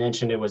thing you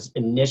mentioned, it was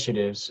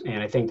initiatives,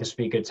 and I think this would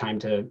be a good time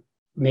to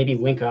maybe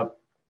link up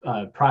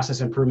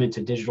process improvement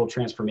to digital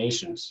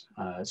transformations.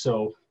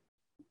 So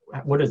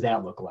what does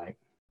that look like?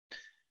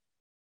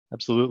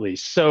 Absolutely.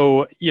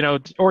 So,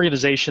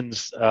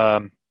 organizations,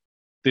 the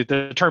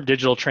term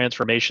digital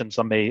transformation,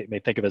 some may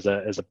think of as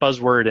a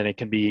buzzword, and it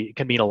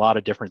can mean a lot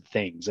of different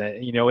things.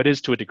 It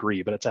is to a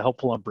degree, but it's a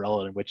helpful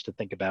umbrella in which to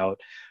think about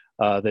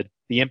the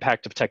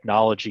impact of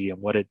technology and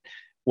what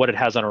it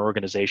has on our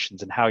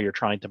organizations and how you're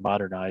trying to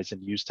modernize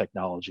and use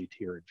technology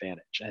to your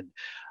advantage. And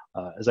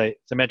as I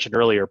mentioned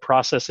earlier,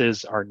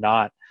 processes are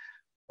not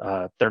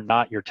they're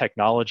not your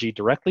technology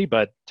directly,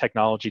 but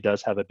technology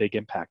does have a big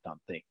impact on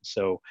things.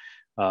 So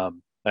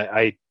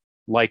I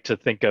like to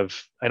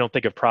I don't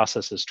think of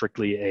process as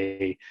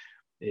strictly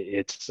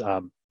it's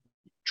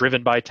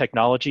driven by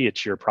technology.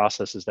 It's your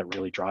processes that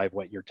really drive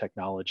what your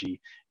technology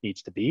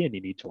needs to be, and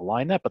you need to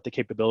align that, but the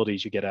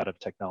capabilities you get out of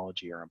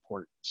technology are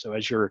important. So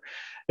as you're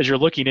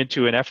looking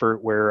into an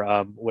effort where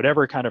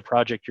whatever kind of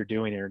project you're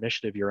doing or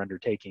initiative you're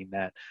undertaking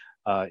that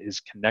is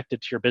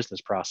connected to your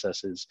business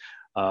processes,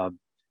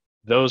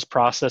 those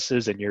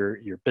processes and your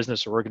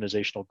business or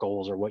organizational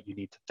goals are what you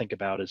need to think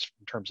about in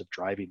terms of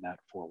driving that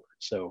forward.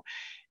 So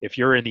if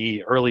you're in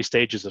the early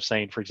stages of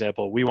saying, for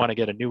example, we want to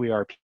get a new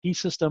ERP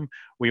system,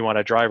 we want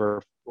to drive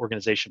our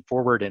organization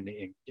forward and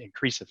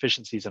increase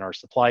efficiencies in our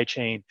supply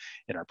chain,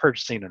 in our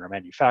purchasing, in our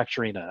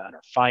manufacturing, in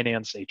our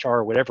finance,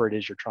 HR, whatever it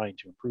is you're trying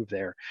to improve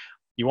there,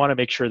 you want to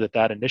make sure that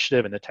that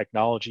initiative and the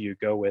technology you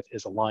go with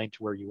is aligned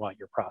to where you want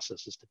your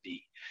processes to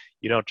be.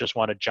 You don't just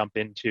want to jump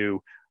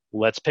into,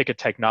 let's pick a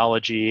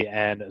technology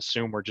and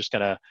assume we're just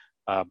going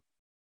to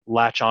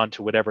latch on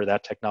to whatever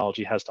that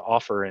technology has to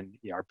offer, and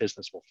our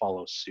business will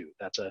follow suit.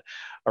 That's a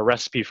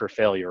recipe for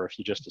failure if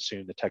you just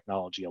assume the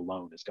technology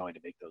alone is going to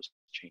make those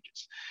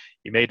changes.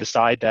 You may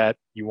decide that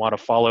you want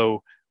to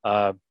follow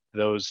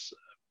those,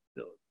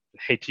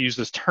 hate to use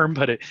this term,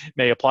 but it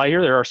may apply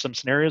here. There are some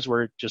scenarios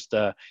where just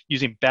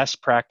using best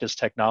practice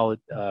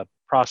technology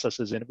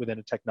processes within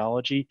a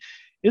technology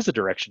is the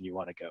direction you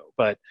want to go.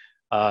 But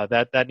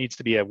that needs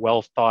to be a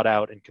well thought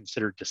out and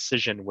considered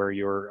decision where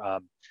you're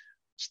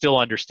still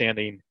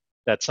understanding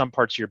that some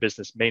parts of your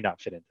business may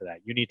not fit into that.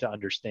 You need to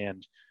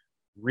understand,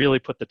 really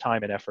put the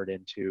time and effort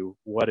into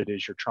what it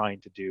is you're trying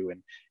to do,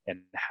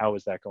 and how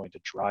is that going to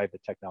drive the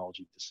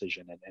technology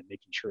decision, and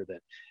making sure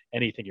that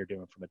anything you're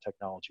doing from a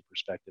technology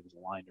perspective is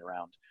aligned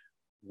around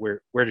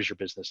where does your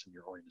business and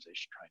your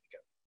organization trying to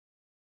go.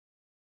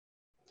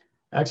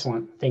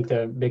 Excellent. I think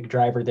the big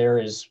driver there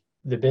is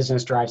the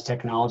business drives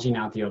technology,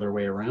 not the other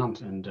way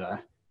around. And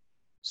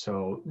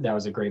so that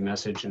was a great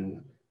message.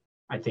 And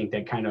I think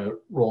that kind of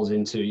rolls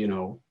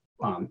into,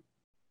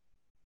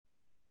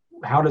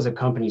 how does a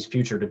company's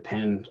future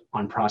depend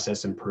on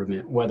process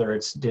improvement, whether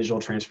it's digital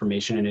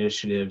transformation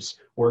initiatives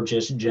or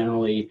just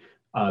generally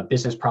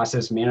business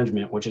process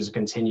management, which is a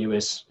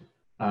continuous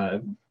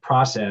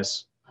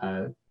process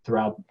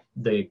throughout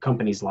the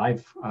company's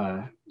life.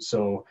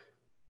 So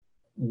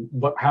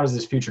how does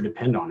this future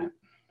depend on it?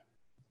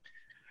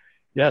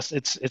 Yes,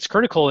 it's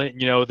critical.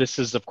 This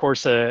is, of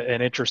course,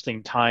 an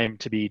interesting time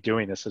to be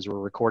doing this, as we're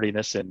recording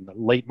this in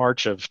late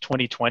March of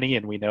 2020,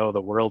 and we know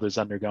the world is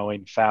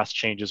undergoing fast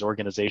changes.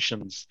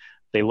 Organizations,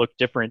 they look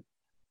different,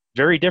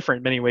 very different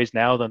in many ways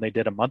now than they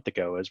did a month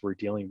ago, as we're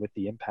dealing with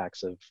the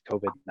impacts of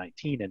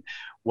COVID-19 and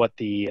what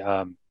the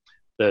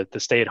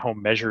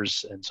stay-at-home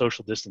measures and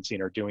social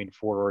distancing are doing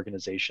for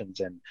organizations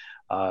and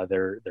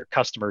their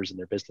customers and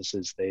their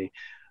businesses.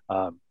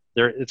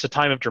 It's a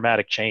time of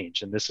dramatic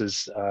change, and this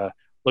is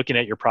looking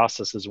at your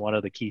process is one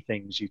of the key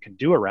things you can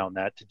do around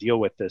that to deal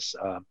with this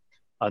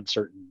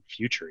uncertain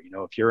future.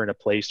 If you're in a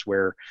place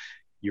where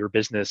your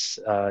business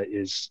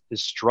is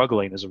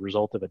struggling as a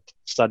result of a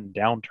sudden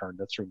downturn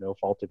that's through no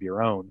fault of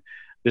your own,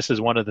 this is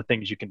one of the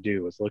things you can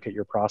do, is look at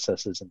your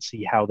processes and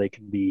see how they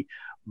can be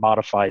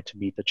modified to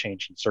meet the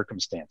changing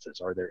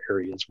circumstances. Are there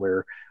areas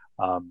where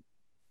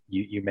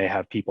you may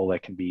have people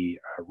that can be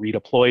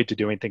redeployed to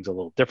doing things a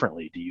little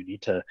differently? Do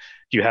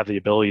you have the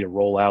ability to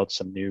roll out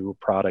some new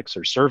products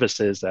or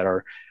services that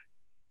are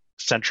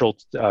central,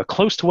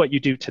 close to what you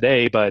do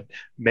today, but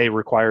may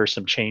require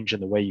some change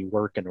in the way you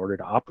work in order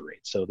to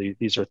operate? So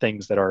these are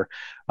things that are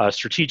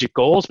strategic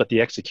goals, but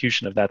the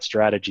execution of that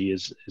strategy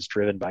is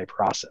driven by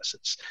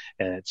processes.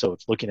 And so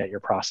it's looking at your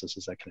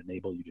processes that can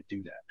enable you to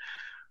do that.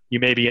 You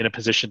may be in a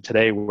position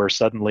today where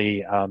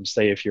suddenly,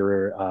 say if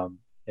you're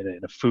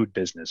in a food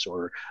business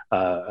or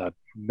a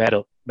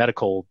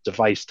medical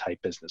device type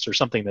business, or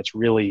something that's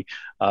really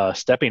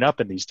stepping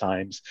up in these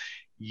times,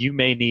 you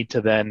may need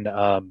to then,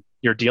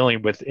 you're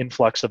dealing with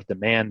influx of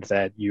demand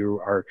that you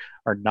are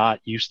not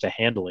used to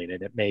handling,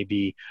 and it may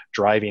be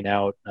driving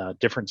out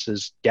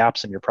differences,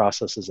 gaps in your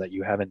processes that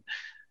you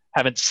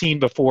haven't seen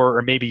before,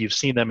 or maybe you've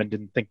seen them and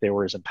didn't think they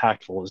were as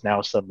impactful as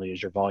now suddenly,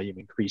 as your volume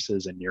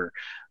increases and your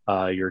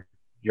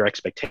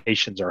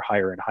expectations are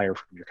higher and higher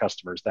from your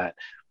customers, that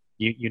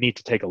you need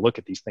to take a look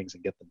at these things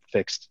and get them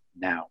fixed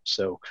now.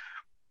 So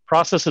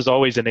processes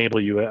always enable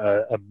you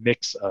a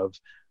mix of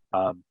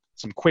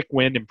some quick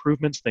win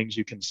improvements, things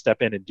you can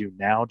step in and do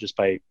now just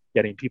by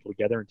getting people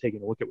together and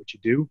taking a look at what you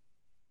do,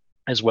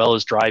 as well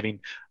as driving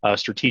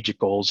strategic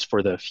goals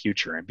for the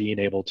future and being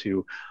able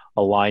to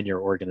align your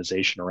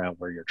organization around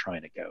where you're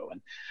trying to go. And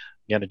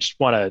again, I just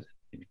want to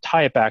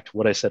tie it back to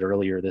what I said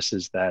earlier. This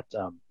is that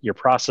your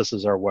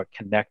processes are what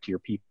connect your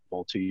people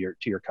to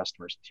your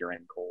customers, to your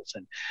end goals.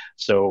 And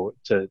so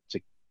to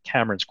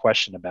Cameron's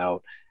question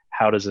about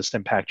how does this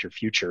impact your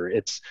future,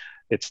 it's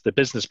the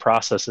business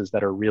processes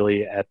that are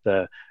really at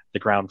the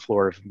ground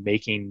floor of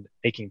making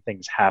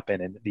things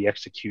happen, and the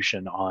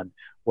execution on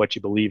what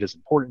you believe is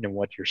important and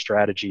what your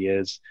strategy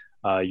is.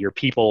 Your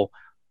people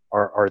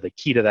are the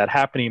key to that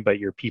happening, but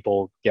your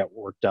people get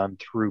work done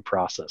through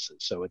processes.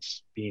 So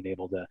it's being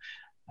able to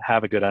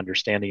have a good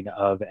understanding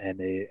of and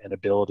an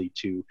ability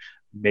to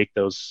make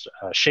those,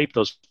 shape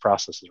those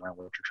processes around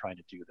what you're trying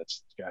to do.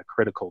 That's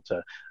critical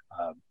to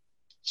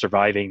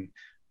surviving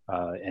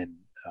and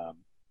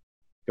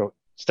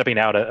stepping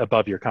out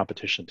above your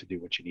competition to do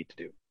what you need to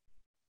do.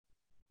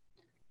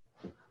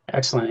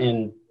 Excellent.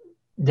 And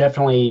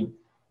definitely,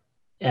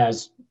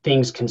 as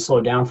things can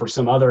slow down for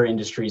some other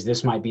industries,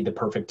 this might be the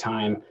perfect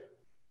time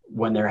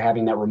when they're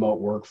having that remote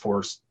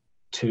workforce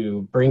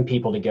to bring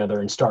people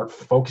together and start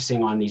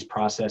focusing on these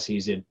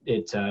processes.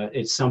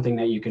 It's something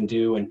that you can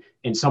do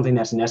and something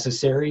that's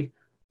necessary.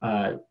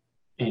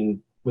 And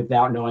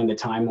without knowing the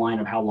timeline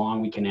of how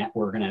long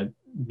we're going to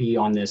be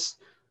on this,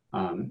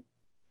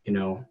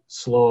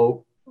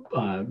 slow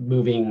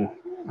moving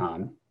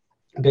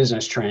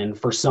business trend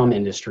for some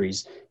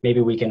industries.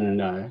 Maybe we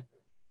can,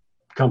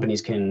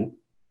 companies can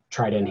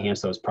try to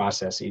enhance those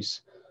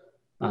processes.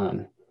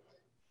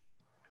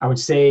 I would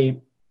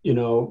say,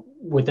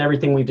 with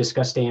everything we've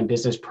discussed today in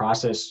business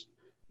process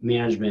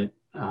management,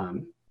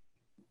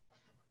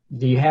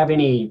 do you have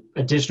any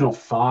additional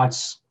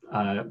thoughts,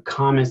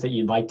 comments that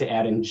you'd like to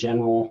add in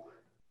general?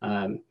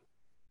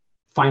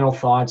 Final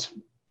thoughts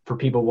for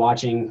people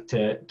watching,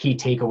 to key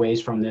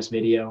takeaways from this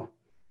video?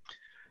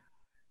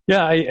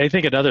 Yeah, I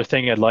think another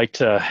thing I'd like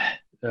to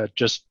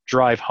just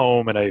drive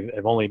home, and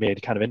I've only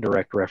made kind of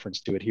indirect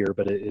reference to it here,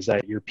 but it is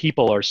that your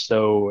people are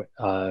so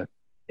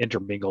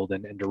intermingled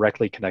and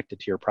directly connected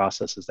to your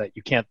processes that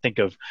you can't think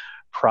of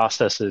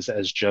processes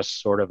as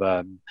just sort of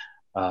a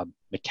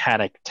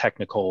mechanic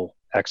technical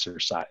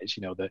exercise,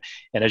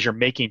 and as you're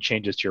making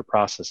changes to your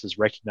processes,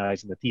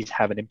 recognizing that these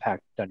have an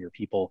impact on your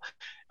people,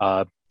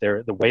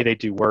 the way they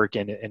do work,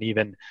 and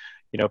even,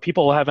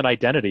 people have an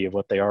identity of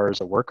what they are as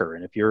a worker.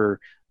 And if you're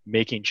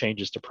making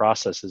changes to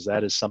processes,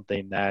 that is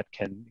something that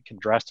can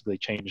drastically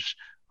change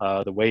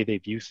the way they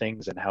view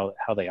things and how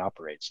they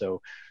operate.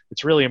 So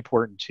it's really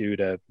important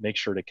to make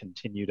sure to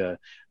continue to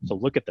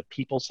look at the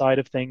people side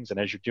of things. And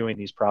as you're doing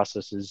these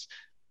processes,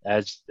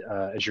 as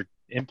you're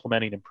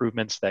implementing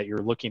improvements, that you're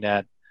looking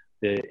at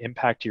the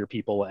impact to your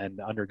people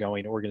and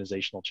undergoing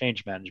organizational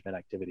change management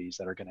activities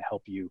that are going to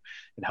help you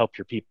and help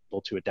your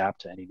people to adapt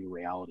to any new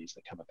realities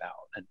that come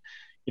about. And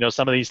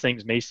some of these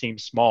things may seem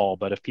small,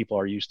 but if people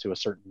are used to a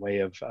certain way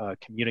of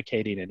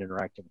communicating and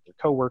interacting with their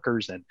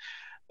coworkers, and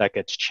that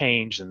gets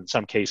changed, and in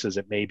some cases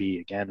it may be,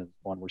 again,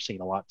 one we're seeing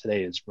a lot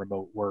today is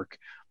remote work.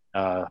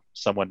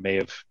 Someone may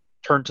have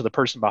turned to the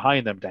person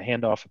behind them to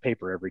hand off a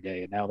paper every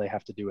day, and now they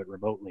have to do it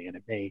remotely, and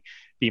it may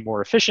be more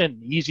efficient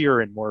and easier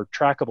and more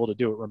trackable to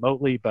do it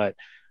remotely, but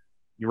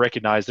you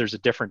recognize there's a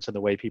difference in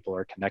the way people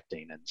are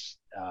connecting and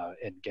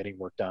getting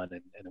work done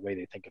and the way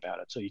they think about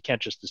it. So you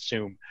can't just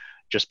assume,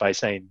 just by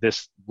saying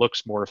this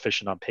looks more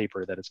efficient on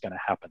paper, that it's going to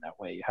happen that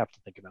way. You have to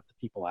think about the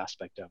people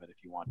aspect of it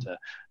if you want to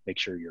make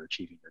sure you're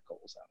achieving your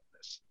goals out of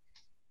this.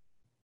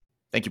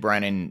 Thank you,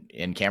 Brian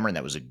and Cameron.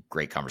 That was a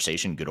great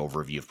conversation, good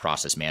overview of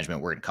process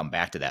management. We're going to come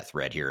back to that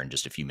thread here in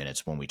just a few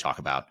minutes when we talk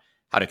about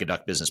how to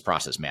conduct business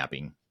process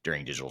mapping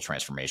during digital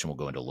transformation. We'll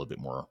go into a little bit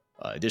more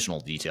additional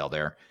detail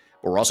there.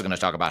 But we're also going to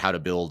talk about how to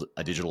build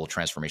a digital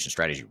transformation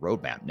strategy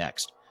roadmap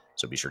next.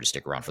 So be sure to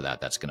stick around for that.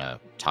 That's going to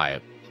tie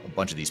a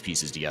bunch of these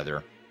pieces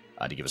together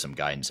to give us some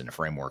guidance and a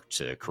framework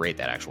to create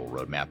that actual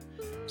roadmap.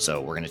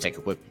 So we're going to take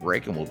a quick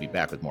break, and we'll be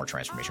back with more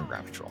Transformation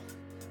Ground Control.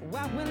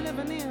 What we're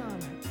living in,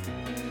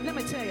 let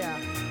me tell ya.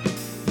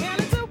 Yeah,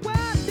 it's a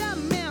world that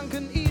man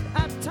can eat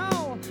at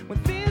all. When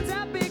things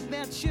are big,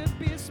 that should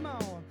be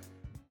small.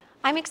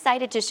 I'm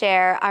excited to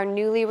share our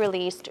newly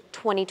released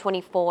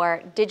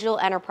 2024 Digital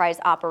Enterprise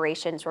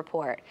Operations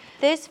Report.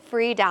 This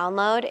free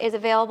download is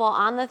available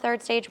on the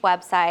Third Stage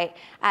website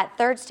at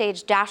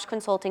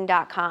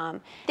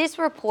thirdstage-consulting.com. This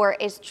report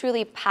is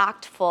truly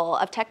packed full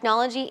of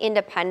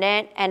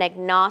technology-independent and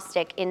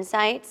agnostic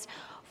insights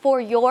for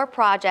your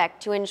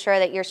project to ensure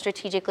that you're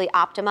strategically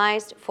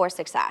optimized for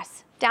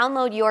success.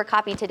 Download your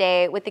copy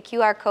today with the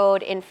QR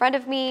code in front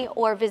of me,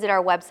 or visit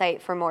our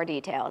website for more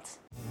details.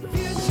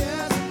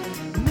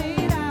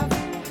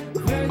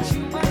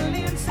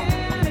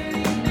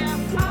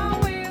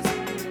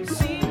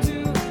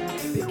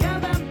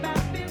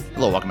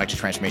 Hello, welcome back to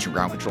Transformation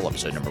Ground Control,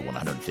 episode number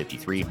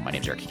 153. My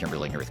name is Eric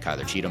Kimberling here with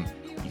Kyler Cheatham.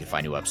 You can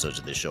find new episodes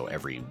of this show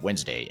every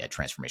Wednesday at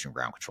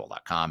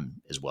transformationgroundcontrol.com,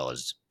 as well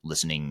as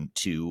listening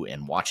to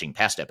and watching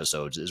past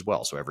episodes as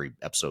well. So every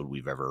episode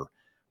we've ever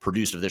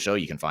produced of this show,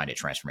 you can find at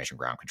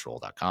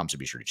transformationgroundcontrol.com. So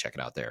be sure to check it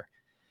out there.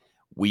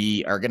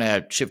 We are going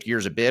to shift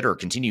gears a bit, or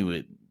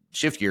continue to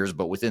shift gears,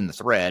 but within the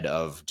thread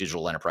of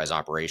digital enterprise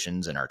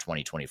operations and our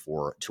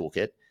 2024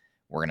 toolkit.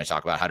 We're going to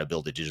talk about how to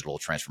build a digital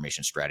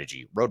transformation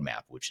strategy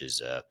roadmap, which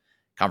is a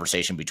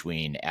conversation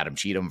between Adam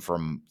Cheatham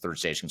from Third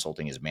Stage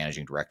Consulting as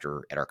managing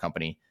director at our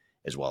company,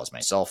 as well as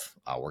myself.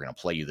 We're going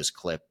to play you this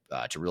clip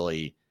to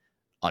really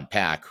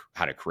unpack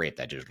how to create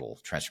that digital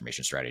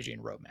transformation strategy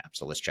and roadmap.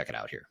 So let's check it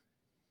out here.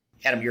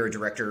 Adam, you're a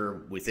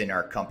director within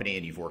our company,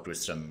 and you've worked with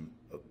some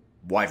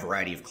wide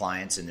variety of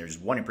clients, and there's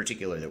one in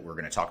particular that we're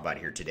going to talk about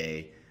here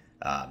today.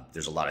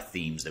 There's a lot of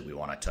themes that we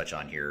want to touch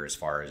on here as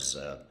far as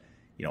a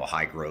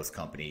high growth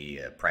company,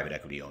 a private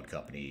equity owned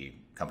company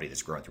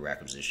that's growing through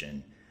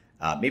acquisition.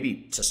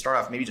 Maybe to start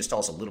off, maybe just tell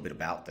us a little bit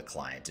about the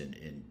client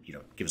and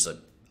give us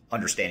an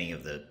understanding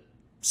of the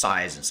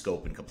size and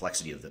scope and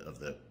complexity of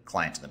the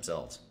clients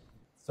themselves.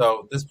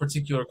 So this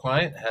particular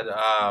client had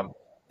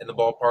in the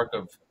ballpark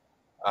of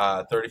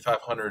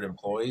 3,500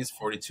 employees,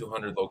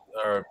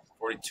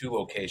 42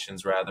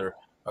 locations rather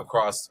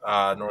across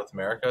North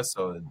America.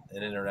 So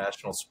an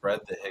international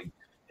spread that had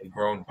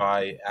grown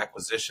by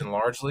acquisition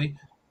largely.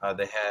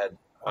 They had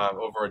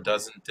over a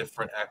dozen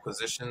different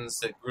acquisitions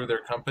that grew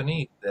their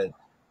company that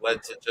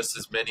led to just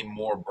as many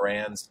more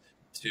brands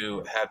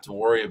to have to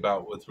worry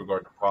about with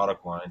regard to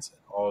product lines.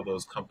 And all of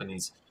those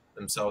companies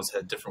themselves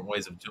had different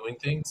ways of doing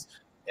things.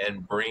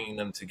 and bringing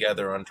them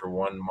together under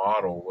one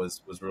model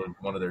was really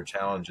one of their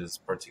challenges,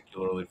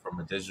 particularly from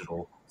a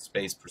digital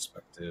space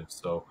perspective.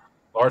 So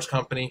large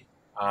company,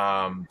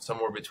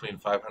 somewhere between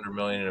 500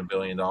 million and $1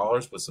 billion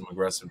with some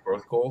aggressive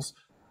growth goals.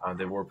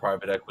 They were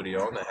private equity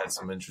owned. They had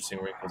some interesting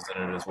wrinkles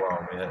in it as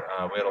well. We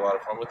had a lot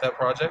of fun with that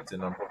project,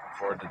 and I'm looking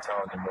forward to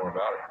telling you more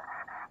about it.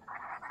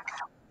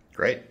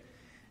 Great.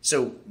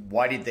 So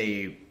why did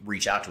they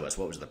reach out to us?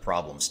 What was the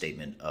problem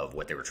statement of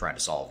what they were trying to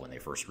solve when they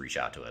first reached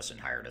out to us and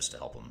hired us to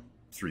help them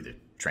through the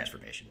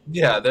transformation?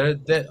 Yeah,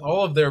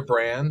 all of their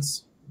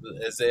brands,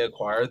 as they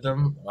acquired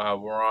them,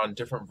 were on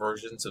different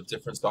versions of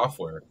different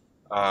software.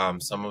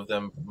 Some of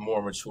them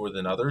more mature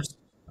than others.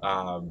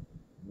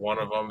 One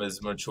of them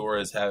is mature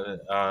as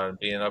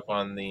being up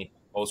on the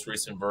most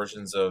recent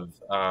versions of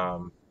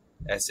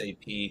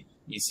SAP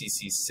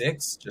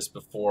ECC6 just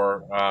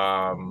before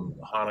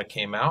HANA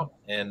came out,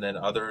 and then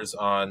others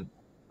on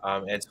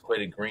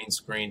antiquated green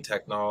screen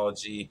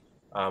technology,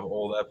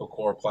 old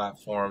Epicor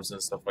platforms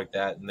and stuff like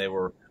that. And they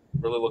were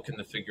really looking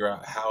to figure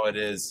out how it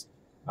is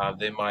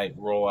they might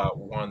roll out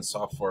one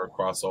software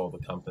across all the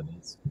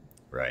companies.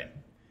 Right.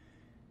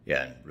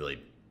 Yeah, and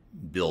really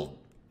build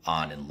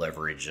on and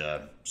leverage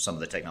some of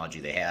the technology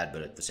they had,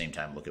 but at the same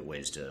time look at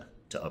ways to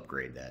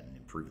upgrade that and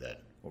improve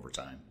that over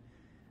time.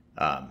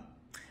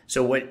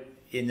 So what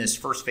in this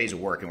first phase of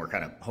work, and we're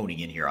kind of honing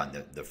in here on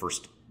the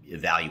first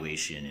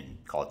evaluation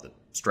and call it the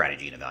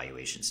strategy and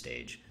evaluation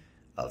stage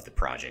of the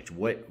project,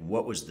 what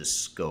was the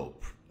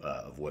scope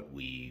of what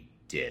we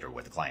did or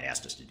what the client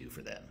asked us to do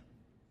for them?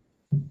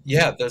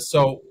 Yeah,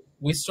 so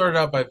we started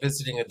out by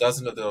visiting a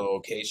dozen of their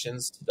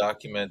locations to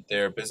document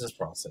their business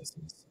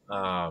processes.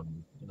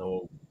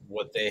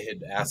 What they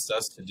had asked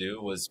us to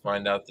do was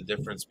find out the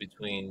difference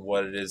between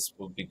what it is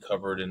would be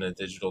covered in a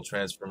digital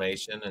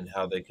transformation and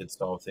how they could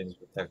solve things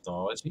with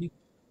technology.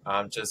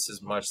 Just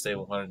as much they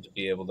wanted to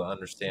be able to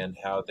understand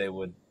how they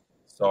would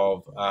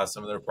solve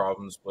some of their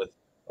problems with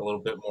a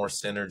little bit more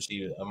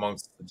synergy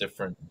amongst the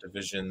different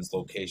divisions,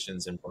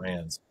 locations, and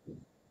brands.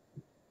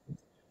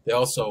 They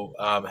also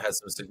had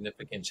some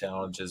significant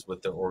challenges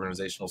with their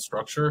organizational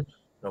structure.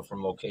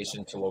 From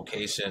location to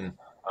location,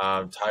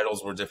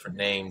 titles were different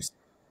names.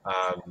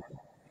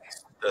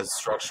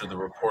 The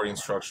reporting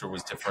structure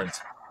was different,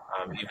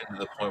 even to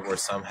the point where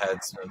some had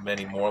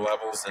many more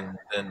levels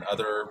than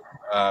other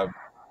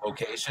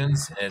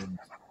locations, and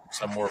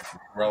some were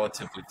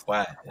relatively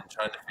flat, and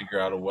trying to figure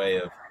out a way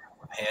of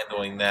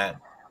handling that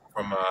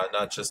from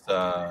not just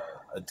a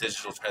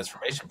digital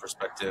transformation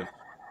perspective,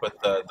 but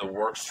the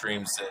work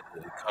streams that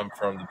come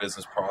from the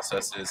business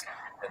processes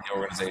and the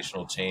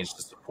organizational change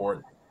to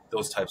support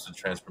those types of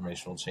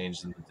transformational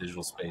change in the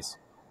digital space.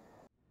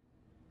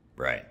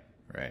 Right.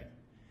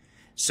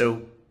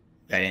 So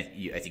I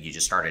think you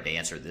just started to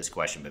answer this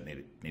question, but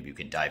maybe you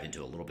can dive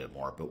into a little bit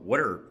more. But what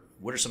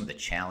are some of the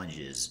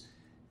challenges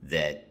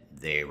that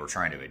they were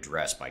trying to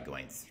address by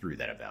going through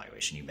that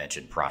evaluation? You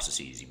mentioned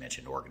processes, you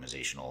mentioned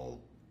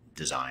organizational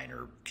design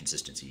or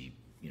consistency,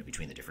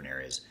 between the different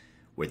areas.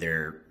 Were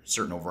there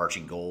certain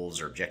overarching goals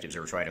or objectives they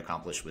were trying to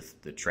accomplish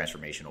with the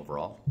transformation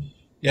overall?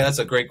 Yeah, that's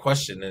a great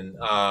question. And,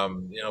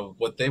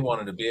 what they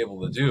wanted to be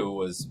able to do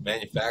was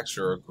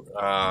manufacture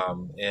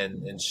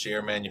and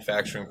share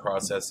manufacturing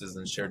processes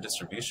and share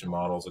distribution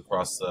models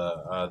across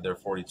their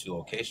 42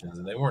 locations.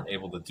 And they weren't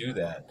able to do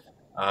that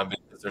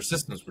because their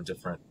systems were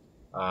different.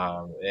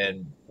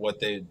 And what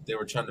they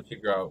were trying to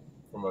figure out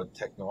from a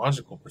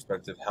technological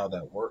perspective, how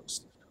that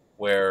works,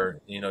 where,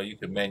 you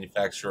could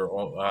manufacture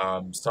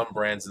some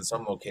brands in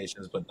some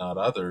locations, but not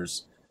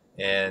others.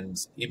 And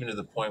even to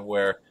the point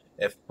where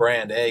if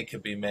brand A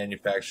could be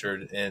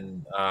manufactured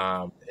in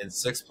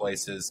 6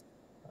 places,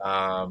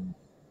 but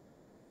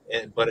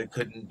it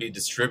couldn't be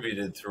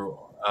distributed through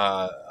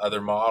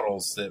other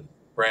models that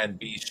brand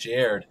B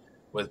shared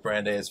with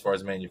brand A as far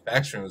as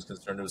manufacturing was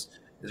concerned, it was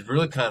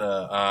really kind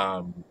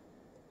of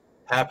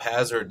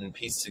haphazard and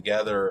pieced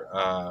together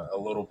a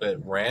little bit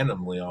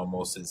randomly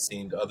almost, it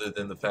seemed, other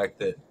than the fact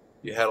that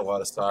you had a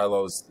lot of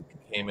silos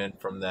that came in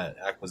from that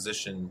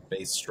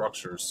acquisition-based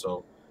structure.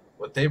 So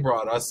what they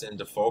brought us in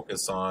to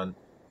focus on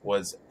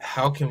was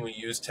how can we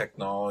use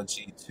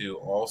technology to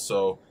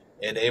also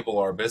enable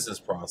our business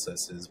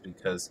processes,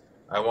 because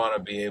I want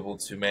to be able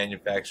to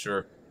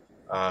manufacture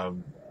a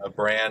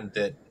brand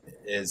that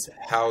is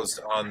housed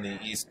on the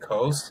East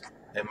Coast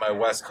and my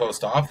West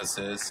Coast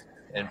offices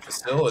and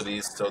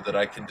facilities so that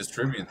I can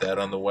distribute that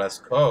on the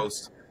West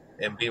Coast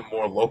and be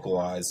more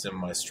localized in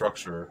my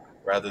structure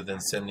rather than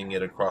sending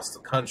it across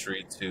the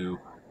country to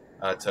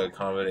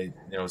accommodate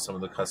some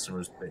of the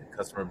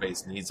customer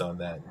base needs on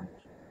that.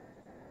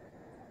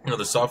 And,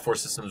 the software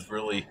systems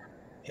really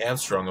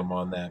hamstrung them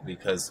on that,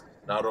 because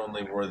not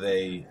only were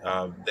they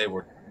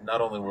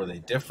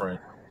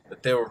different,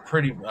 but they were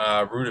pretty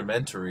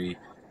rudimentary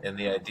in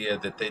the idea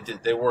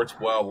that they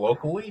worked well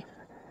locally,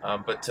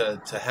 but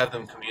to have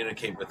them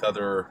communicate with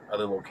other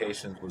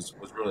locations was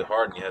really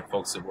hard. And you had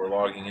folks that were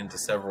logging into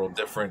several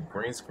different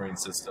green screen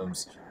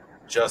systems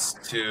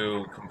just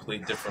to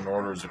complete different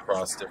orders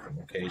across different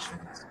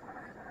locations.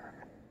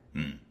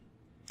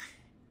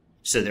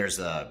 So there's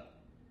a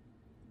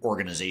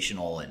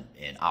organizational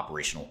and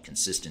operational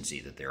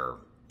consistency that they're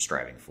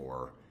striving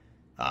for.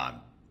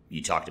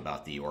 You talked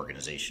about the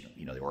organization,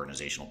 the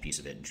organizational piece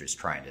of it, and just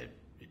trying to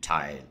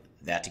tie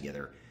that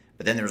together.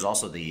 But then there's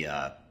also the,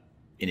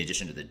 in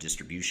addition to the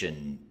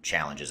distribution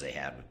challenges they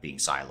had with being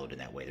siloed in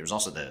that way, there's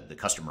also the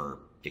customer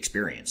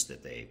experience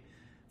that they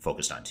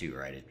focused on too,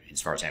 right?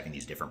 As far as having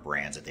these different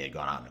brands that they had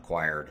gone out and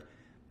acquired,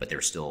 but they're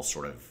still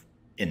sort of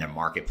in the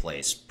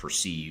marketplace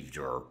perceived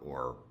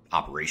or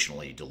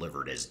operationally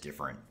delivered as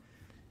different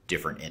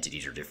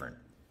entities or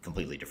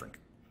completely different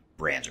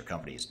brands or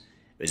companies.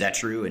 Is that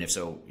true? And if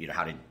so,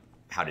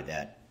 how did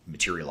that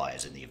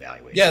materialize in the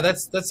evaluation? Yeah,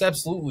 that's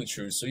absolutely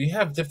true. So you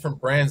have different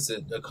brands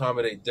that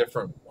accommodate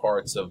different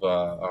parts of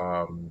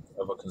a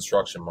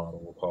construction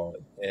model, we'll call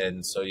it.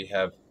 And so you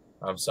have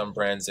some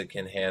brands that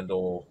can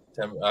handle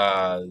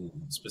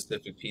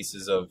specific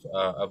pieces of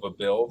a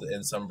build,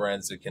 and some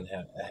brands that can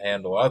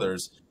handle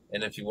others.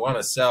 And if you want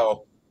to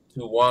sell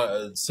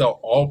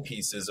all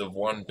pieces of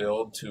one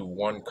build to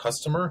one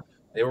customer,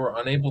 they were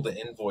unable to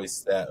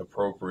invoice that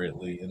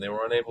appropriately, and they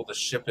were unable to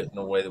ship it in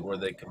a way where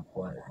they could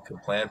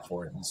plan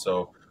for it. And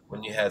so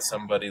when you had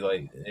somebody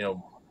that's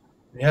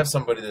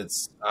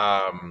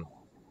buying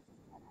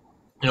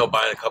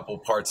a couple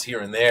parts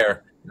here and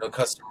there,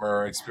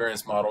 customer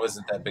experience model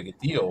isn't that big a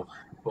deal.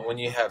 But when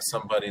you have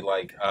somebody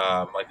like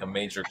a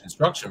major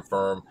construction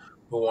firm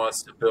who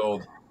wants to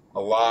build a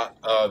lot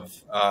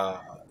of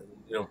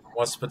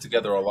wants to put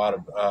together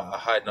a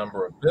high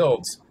number of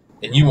builds,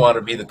 and you want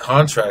to be the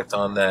contract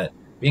on that,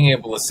 being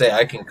able to say,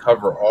 I can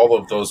cover all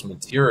of those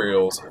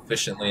materials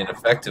efficiently and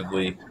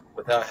effectively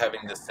without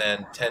having to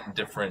send 10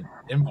 different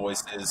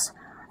invoices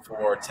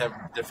for 10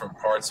 different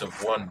parts of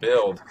one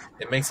build,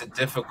 it makes it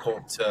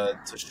difficult to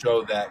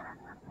show that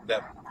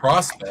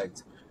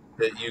prospect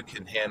that you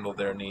can handle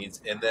their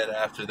needs. And then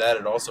after that,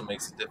 it also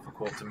makes it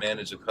difficult to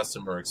manage a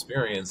customer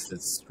experience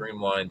that's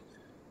streamlined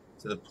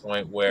to the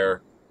point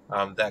where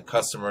that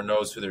customer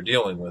knows who they're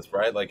dealing with,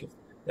 right? Like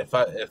if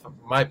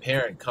my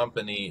parent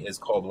company is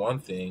called one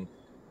thing,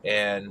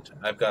 and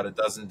I've got a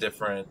dozen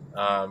different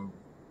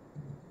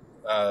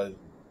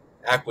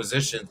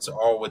acquisitions,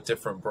 all with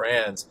different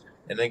brands,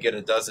 and then get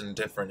a dozen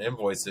different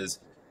invoices,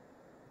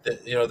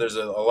 there's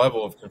a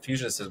level of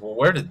confusion that says, well,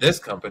 where did this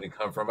company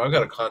come from? I've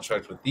got a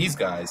contract with these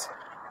guys.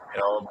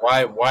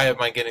 Why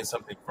am I getting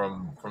something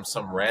from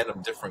some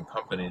random different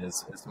company?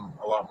 It's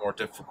a lot more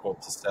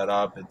difficult to set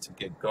up and to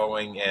get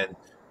going. And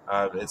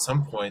at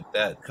some point,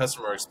 that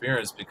customer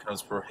experience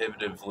becomes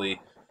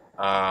prohibitively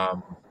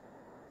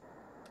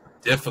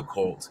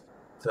difficult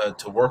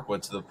to work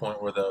with, to the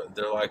point where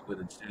they're likely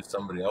to choose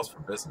somebody else for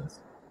business.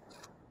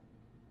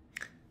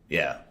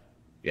 Yeah.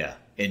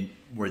 And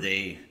were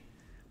they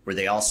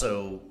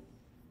also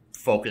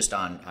focused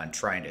on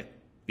trying to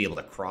be able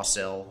to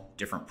cross-sell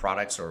different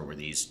products, or were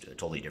these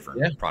totally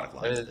different product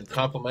lines?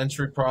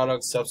 Complementary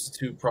products,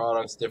 substitute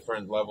products,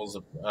 different levels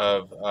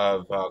of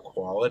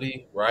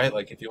quality, right?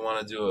 Like if you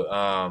want to do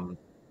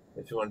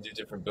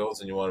different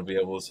builds and you want to be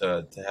able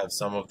to have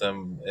some of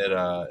them at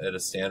a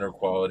standard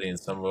quality and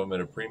some of them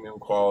at a premium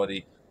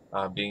quality,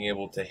 being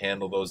able to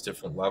handle those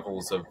different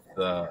levels of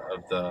the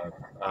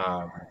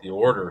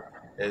order,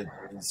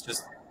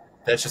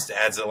 that just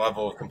adds a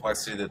level of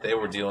complexity that they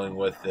were dealing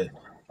with that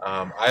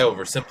I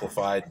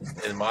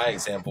oversimplified in my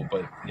example.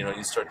 But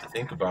you start to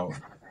think about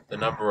the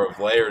number of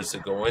layers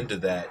that go into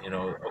that.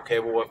 Okay,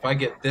 well, if I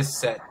get this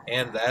set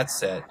and that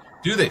set,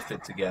 do they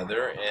fit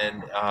together?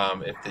 And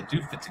if they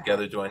do fit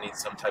together, do I need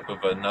some type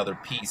of another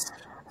piece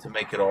to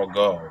make it all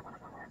go?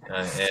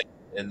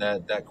 And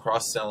that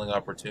cross-selling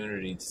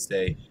opportunity to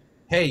say,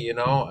 hey,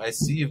 I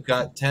see you've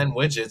got 10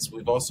 widgets.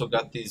 We've also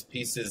got these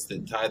pieces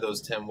that tie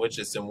those 10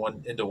 widgets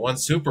into one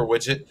super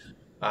widget.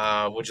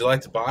 Would you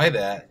like to buy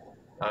that?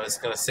 It's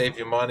going to save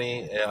you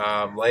money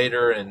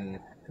later, and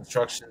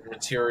construction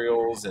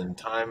materials and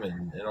time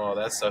and all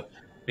that stuff.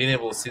 Being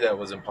able to see that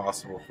was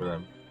impossible for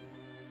them.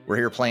 We're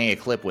here playing a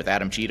clip with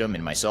Adam Cheatham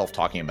and myself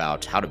talking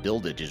about how to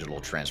build a digital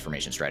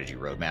transformation strategy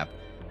roadmap.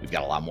 We've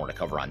got a lot more to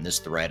cover on this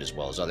thread as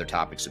well as other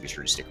topics, so be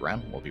sure to stick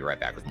around. We'll be right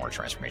back with more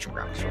Transformation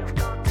Ground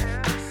Control.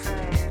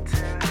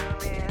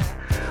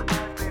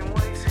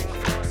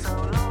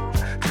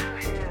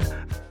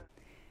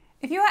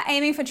 If you are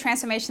aiming for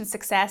transformation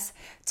success,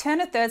 turn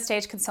to Third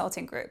Stage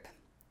Consulting Group.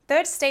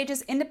 Third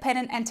Stage's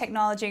independent and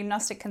technology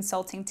agnostic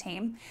consulting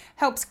team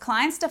helps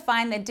clients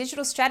define their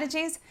digital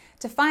strategies,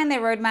 define their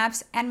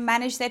roadmaps, and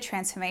manage their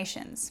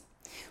transformations.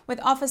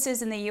 With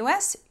offices in the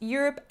US,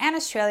 Europe, and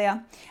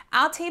Australia,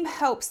 our team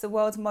helps the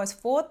world's most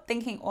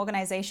forward-thinking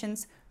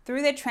organizations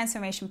through their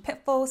transformation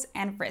pitfalls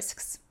and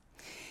risks.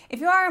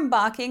 If you are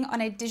embarking on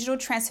a digital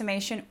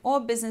transformation or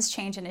business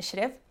change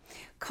initiative,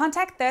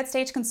 contact Third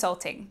Stage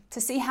Consulting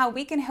to see how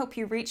we can help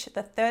you reach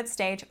the third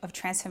stage of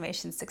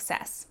transformation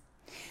success.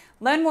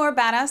 Learn more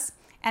about us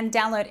and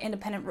download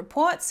independent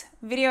reports,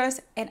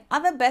 videos, and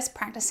other best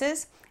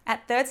practices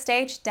at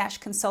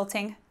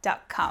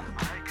thirdstage-consulting.com.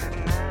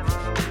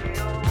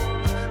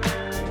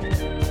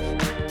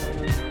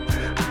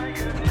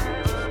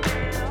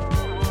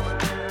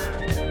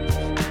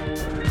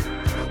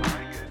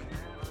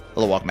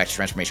 Hello, welcome back to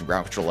Transformation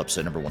Ground Control,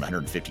 episode number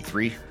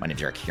 153. My name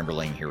is Eric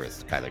Kimberling, here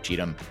with Kyler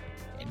Cheatham,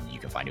 and you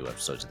can find new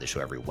episodes of the show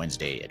every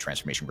Wednesday at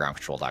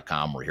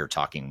transformationgroundcontrol.com. We're here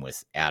talking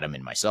with Adam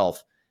and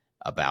myself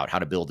about how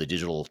to build a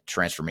digital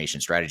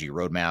transformation strategy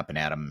roadmap, and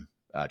Adam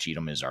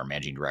Cheatham is our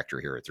managing director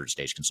here at Third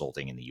Stage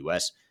Consulting in the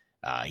U.S.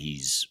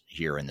 He's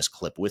here in this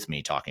clip with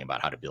me talking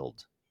about how to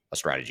build a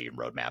strategy and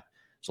roadmap.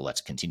 So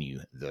let's continue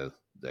the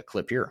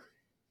clip here.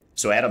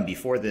 So Adam,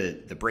 before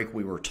the break,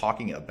 we were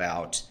talking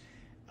about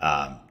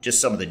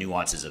just some of the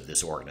nuances of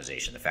this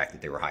organization, the fact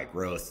that they were high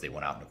growth, they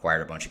went out and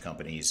acquired a bunch of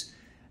companies,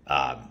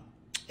 and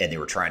they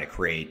were trying to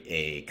create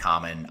a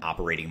common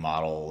operating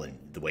model and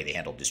the way they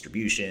handled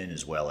distribution,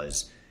 as well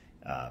as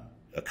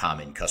a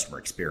common customer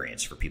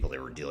experience for people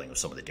that were dealing with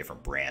some of the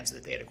different brands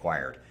that they had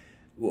acquired.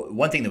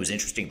 One thing that was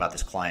interesting about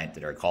this client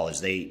that I recall is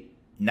they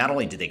not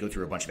only did they go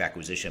through a bunch of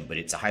acquisition, but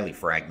it's a highly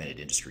fragmented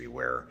industry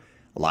where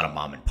a lot of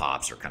mom and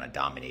pops are kind of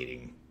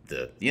dominating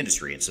the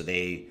industry. And so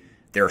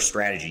their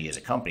strategy as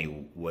a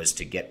company was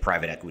to get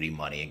private equity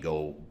money and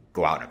go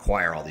out and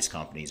acquire all these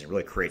companies and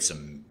really create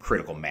some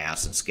critical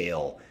mass and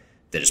scale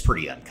that is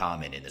pretty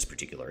uncommon in this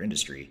particular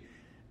industry.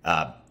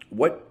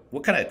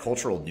 What kind of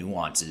cultural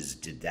nuances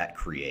did that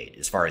create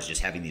as far as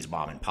just having these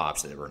mom and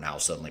pops that were now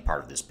suddenly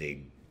part of this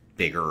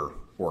bigger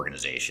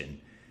organization?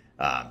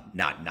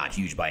 Not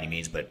huge by any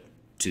means, but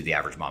to the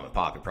average mom and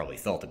pop, it probably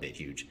felt a bit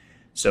huge.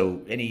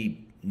 So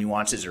any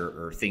nuances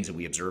or things that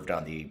we observed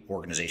on the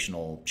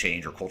organizational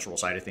change or cultural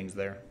side of things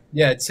there?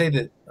 Yeah, I'd say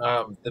that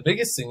the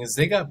biggest thing is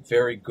they got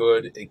very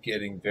good at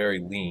getting very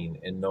lean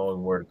and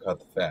knowing where to cut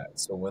the fat.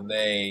 So when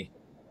they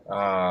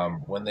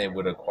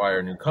would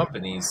acquire new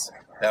companies,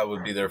 that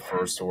would be their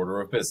first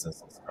order of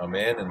business. Let's come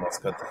in and let's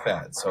cut the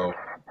fat. So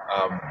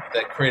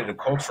that created a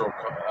cultural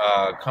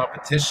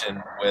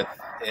competition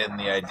within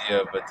the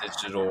idea of a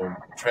digital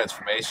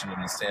transformation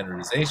and a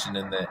standardization,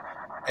 in that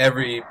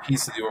every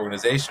piece of the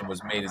organization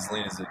was made as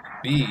lean as it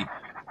could be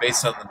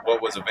based on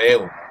what was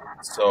available.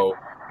 So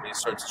when you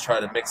start to try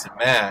to mix and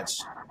match,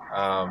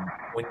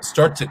 when you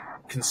start to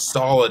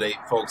consolidate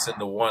folks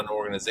into one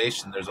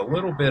organization, there's a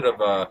little bit of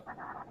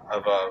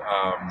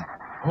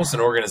almost an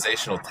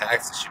organizational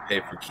tax that you pay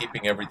for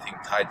keeping everything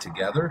tied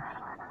together.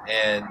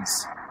 And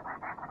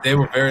they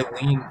were very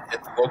lean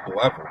at the local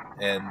level.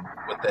 And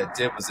what that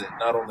did was it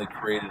not only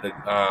created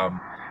an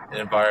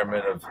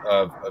environment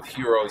of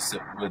heroes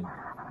that would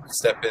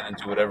step in and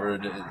do whatever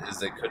it is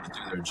they could to do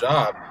their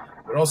job,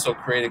 but also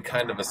created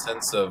kind of a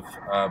sense of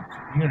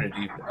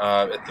community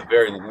at the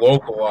very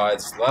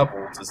localized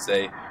level to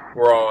say,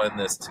 we're all in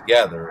this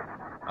together.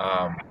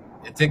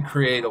 It did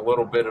create a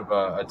little bit of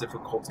a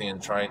difficulty in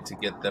trying to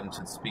get them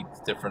to speak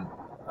to different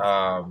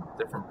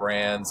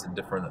brands and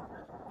different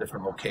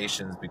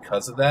locations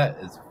because of that.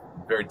 It's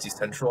very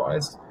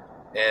decentralized.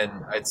 And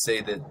I'd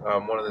say that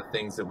one of the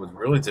things that was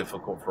really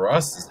difficult for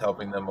us is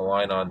helping them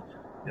align on,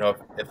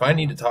 if I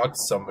need to talk to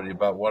somebody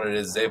about what it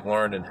is they've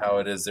learned and how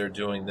it is they're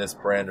doing this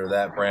brand or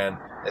that brand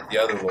at the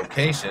other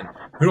location,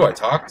 who do I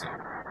talk to?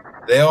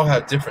 They all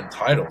have different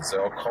titles. They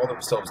all call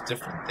themselves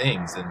different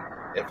things. And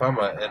if I'm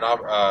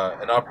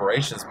an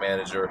operations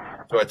manager,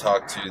 do I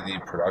talk to the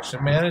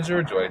production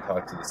manager? Do I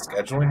talk to the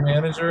scheduling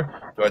manager?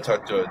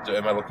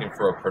 Am I looking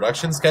for a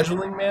production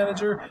scheduling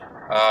manager?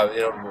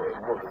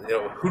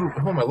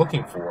 Who am I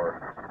looking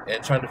for?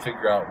 And trying to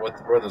figure out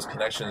where those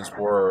connections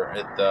were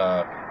at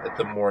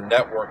the more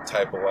network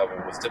type of level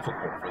was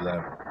difficult for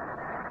them.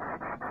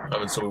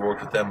 And so we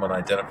worked with them on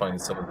identifying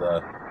some of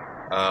the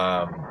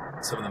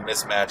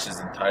mismatches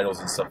in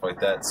titles and stuff like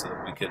that, so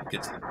that we could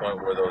get to the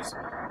point where those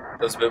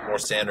a bit more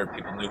standard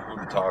people knew who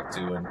to talk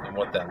to and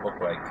what that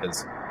looked like.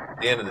 Because at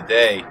the end of the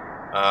day,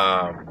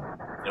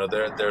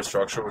 their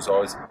structure was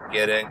always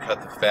get in,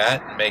 cut the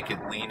fat, and make it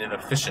lean and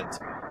efficient.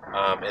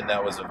 And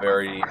that was a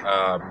very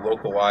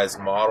localized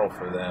model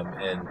for them.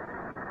 And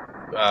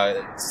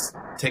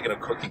taking a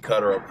cookie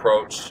cutter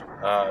approach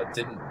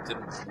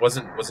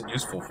wasn't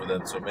useful for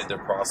them. So it made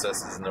their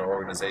processes and their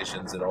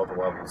organizations at all the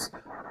levels,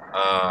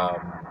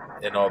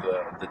 in all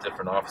the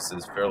different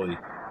offices, fairly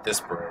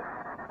disparate.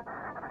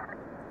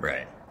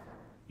 Right.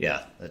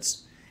 Yeah, I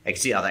can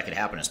see how that could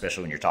happen,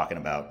 especially when you're talking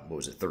about,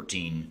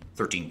 13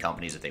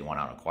 companies that they went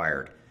out and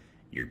acquired.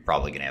 You're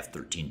probably going to have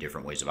 13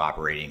 different ways of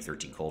operating,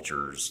 13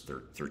 cultures,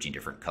 13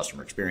 different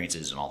customer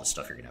experiences, and all this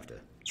stuff you're going to have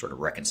to sort of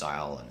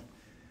reconcile and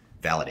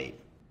validate.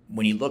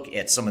 When you look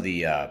at some of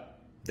the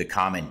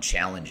common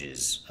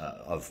challenges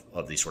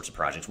of these sorts of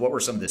projects, what were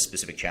some of the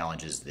specific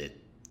challenges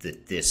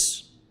that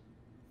this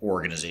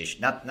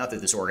organization, not that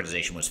this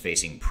organization was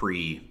facing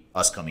pre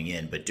us coming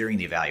in, but during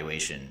the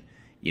evaluation,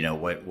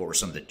 what were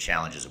some of the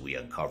challenges that we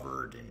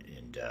uncovered?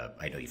 And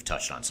I know you've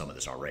touched on some of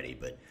this already,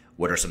 but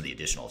what are some of the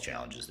additional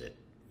challenges that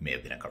may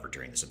have been uncovered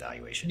during this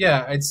evaluation?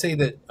 Yeah, I'd say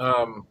that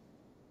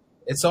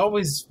it's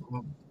always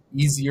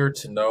easier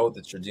to know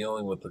that you're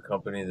dealing with a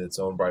company that's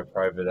owned by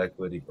private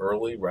equity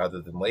early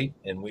rather than late.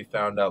 And we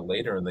found out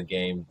later in the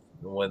game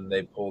when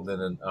they pulled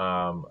in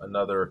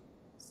another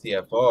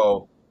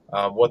CFO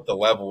what the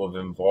level of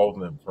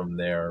involvement from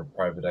their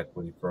private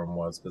equity firm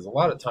was. Because a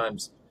lot of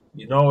times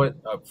you know it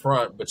up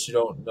front, but you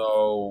don't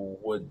know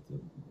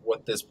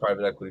what this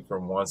private equity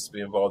firm wants to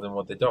be involved in,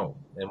 what they don't,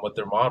 and what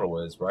their model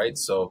is, right?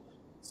 So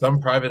some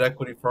private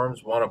equity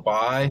firms want to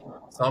buy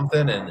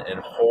something and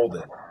hold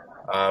it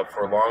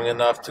for long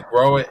enough to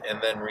grow it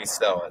and then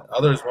resell it.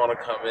 Others want to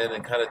come in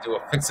and kind of do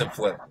a fix and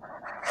flip.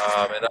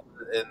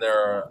 And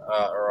there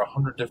are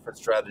 100 different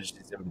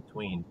strategies in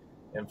between.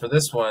 And for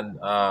this one,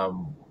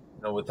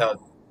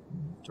 without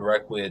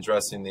directly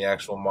addressing the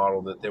actual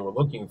model that they were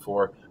looking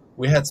for,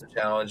 we had some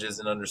challenges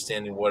in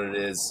understanding what it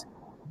is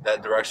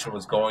that direction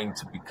was going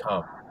to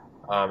become,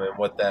 and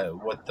what the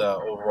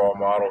overall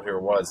model here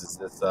was. Is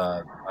this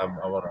I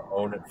want to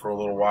own it for a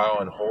little while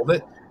and hold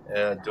it?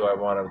 Do I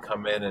want to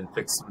come in and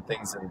fix some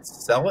things and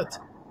sell it?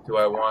 Do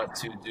I want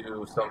to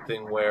do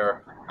something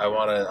where I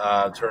want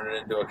to turn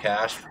it into a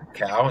cash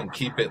cow and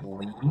keep it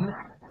lean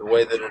the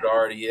way that it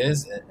already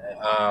is,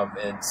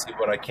 and see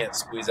what I can't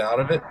squeeze out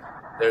of it?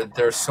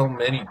 There's so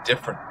many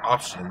different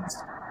options.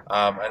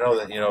 I know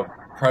that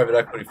private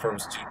equity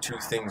firms do two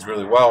things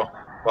really well: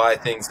 buy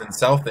things and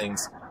sell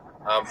things.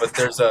 But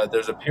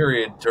there's a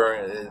period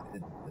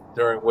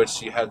during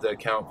which you have to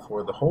account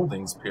for the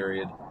holdings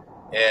period,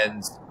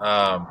 and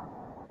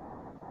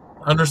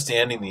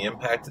understanding the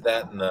impact of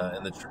that and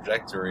the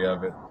trajectory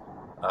of it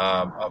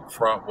up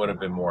front would have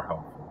been more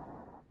helpful.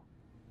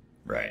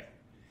 Right.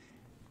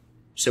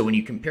 So when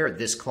you compare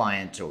this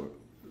client or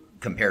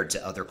compared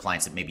to other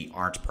clients that maybe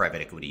aren't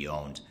private equity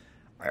owned,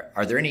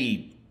 are there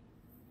any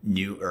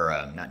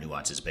not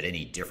nuances, but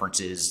any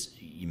differences,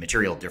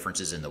 material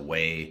differences in the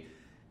way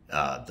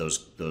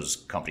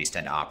those companies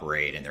tend to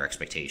operate and their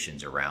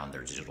expectations around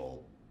their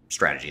digital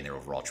strategy and their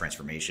overall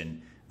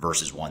transformation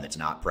versus one that's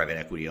not private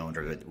equity owned?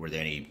 Or were there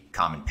any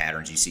common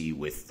patterns you see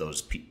with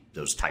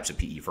those types of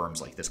PE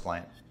firms like this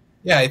client?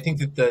 Yeah, I think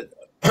that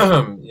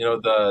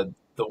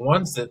the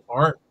ones that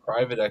aren't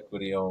private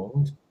equity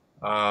owned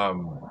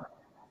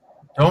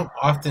don't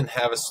often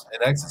have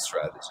an exit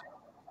strategy,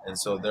 and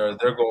so their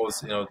goal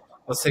is,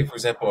 let's say for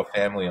example a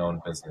family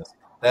owned business.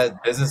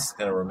 That business is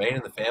going to remain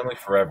in the family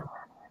forever,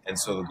 and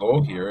so the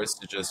goal here is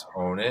to just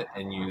own it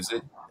and use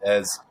it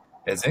as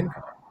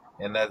income.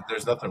 And that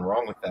there's nothing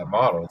wrong with that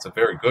model. It's a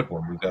very good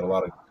one. We've got a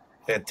lot of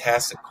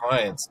fantastic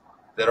clients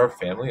that are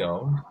family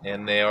owned,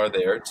 and they are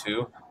there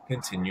to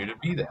continue to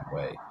be that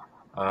way.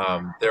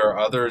 There are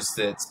others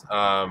that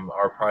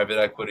are private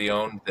equity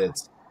owned that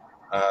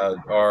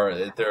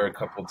there are a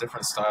couple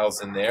different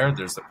styles in there.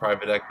 There's the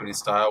private equity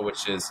style,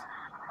 which is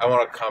I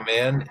want to come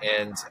in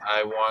and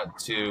I want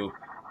to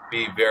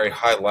be very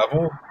high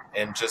level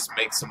and just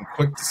make some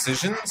quick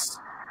decisions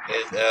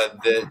and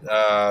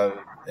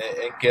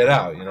get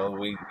out.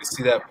 We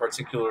see that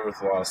particularly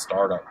with a lot of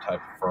startup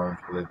type of firms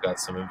where they've got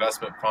some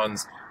investment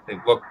funds.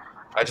 Look,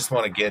 I just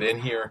want to get in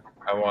here.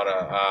 I want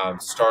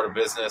to start a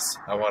business.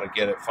 I want to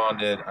get it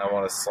funded. I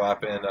want to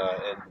slap in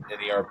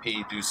an ERP,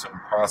 do some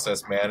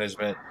process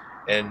management,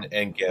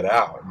 and get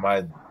out.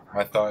 My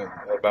thought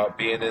about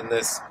being in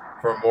this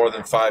for more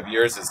than 5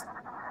 years is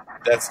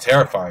that's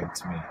terrifying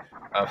to me.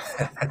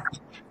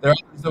 There are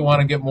others that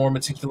want to get more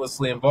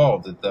meticulously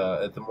involved at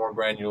the more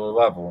granular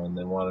level, and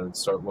they want to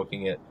start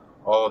looking at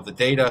all of the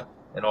data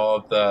and all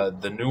of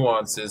the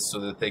nuances so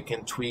that they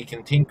can tweak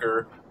and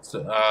tinker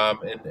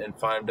and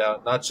find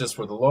out not just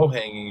where the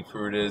low-hanging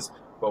fruit is,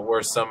 but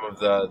where some of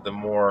the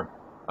more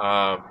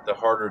the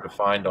harder to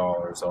find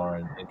dollars are,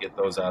 and get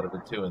those out of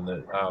it too.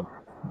 And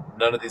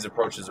none of these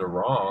approaches are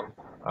wrong.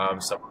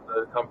 Some of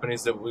the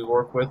companies that we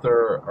work with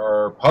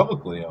are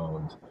publicly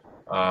owned.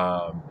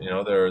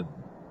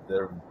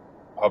 They're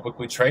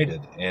publicly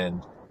traded,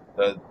 and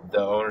the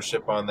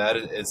ownership on that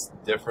is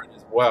different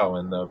as well,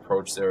 and the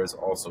approach there is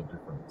also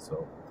different.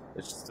 So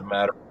it's just a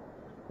matter of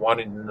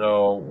wanting to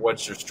know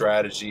what your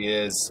strategy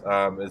is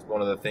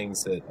one of the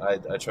things that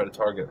I try to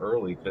target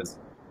early, because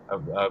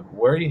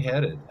where are you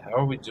headed? How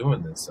are we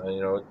doing this?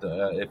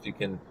 If you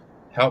can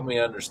help me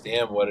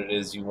understand what it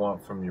is you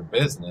want from your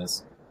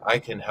business, I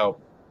can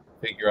help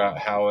figure out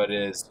how it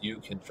is you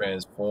can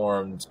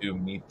transform to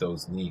meet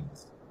those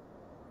needs.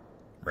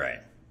 Right.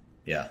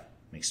 Yeah.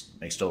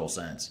 Makes total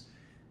sense.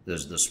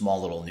 Those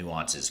small little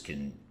nuances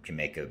can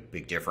make a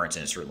big difference,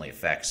 and it certainly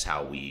affects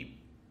how we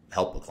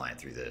help a client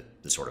through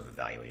the sort of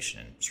evaluation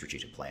and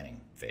strategic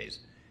planning phase.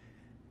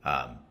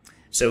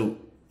 So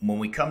when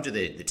we come to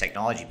the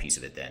technology piece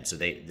of it, then, so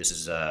this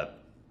is a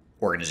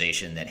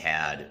organization that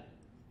had,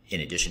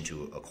 in addition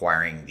to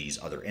acquiring these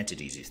other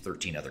entities, these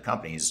 13 other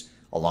companies,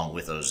 along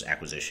with those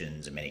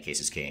acquisitions, in many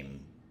cases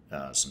came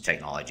some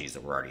technologies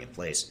that were already in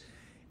place.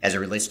 As it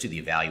relates to the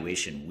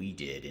evaluation we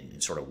did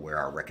and sort of where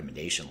our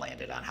recommendation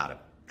landed on how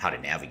to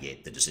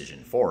navigate the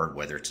decision forward,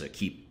 whether to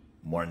keep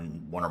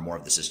one or more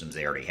of the systems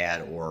they already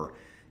had or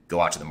go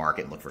out to the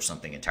market and look for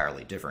something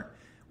entirely different.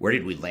 Where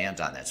did we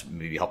land on that? So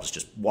maybe help us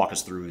just walk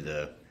us through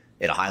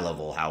at a high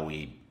level how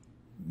we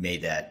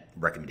made that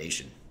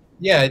recommendation.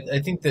 Yeah, I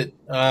think that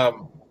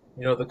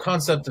the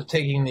concept of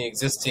taking the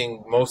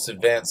existing most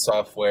advanced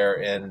software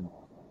and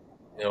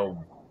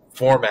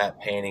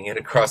format painting it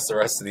across the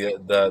rest of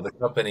the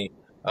company,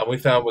 we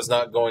found was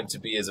not going to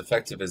be as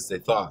effective as they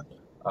thought.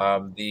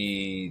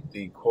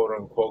 The quote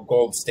unquote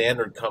gold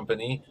standard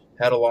company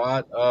had a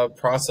lot of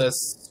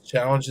process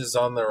challenges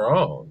on their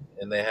own,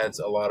 and they had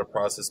a lot of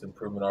process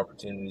improvement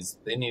opportunities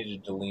they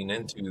needed to lean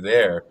into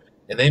there.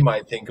 And they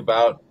might think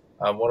about,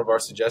 one of our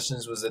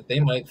suggestions was that they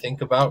might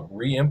think about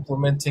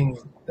re-implementing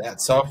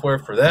that software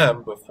for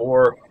them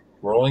before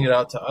rolling it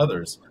out to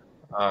others.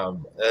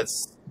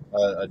 That's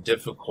a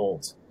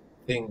difficult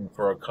thing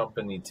for a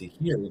company to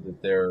hear,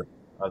 that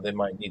they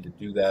might need to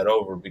do that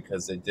over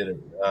because they did it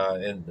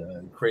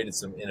and created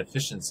some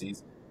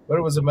inefficiencies. But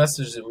it was a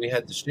message that we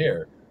had to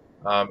share.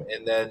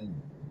 And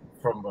then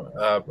from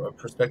a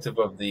perspective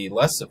of the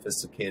less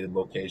sophisticated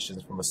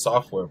locations, from a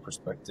software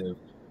perspective,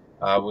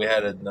 we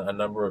had a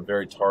number of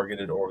very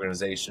targeted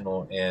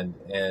organizational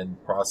and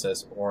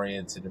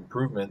process-oriented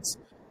improvements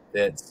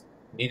that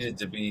needed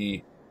to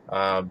be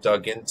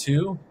dug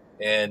into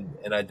and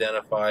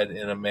identified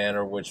in a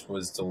manner which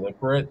was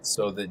deliberate,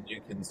 so that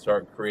you can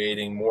start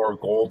creating more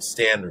gold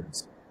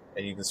standards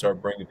and you can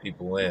start bringing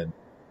people in.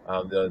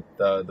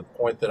 The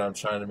point that I'm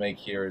trying to make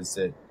here is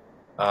that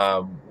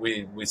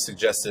we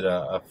suggested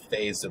a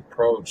phased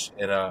approach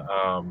in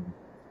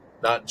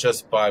not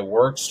just by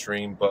work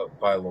stream, but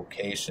by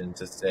location,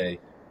 to say,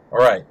 all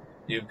right,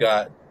 you've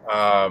got,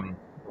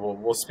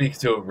 we'll speak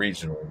to it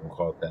regionally, we'll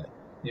call it that.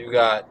 You've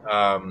got,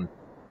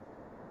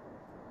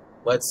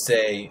 let's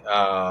say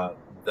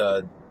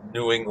the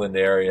New England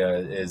area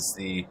is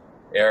the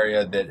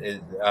area that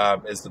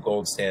is the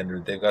gold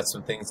standard. They've got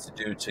some things to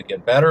do to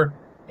get better,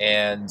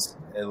 and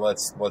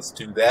let's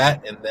do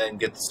that, and then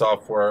get the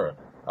software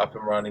up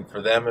and running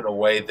for them in a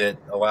way that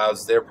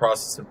allows their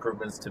process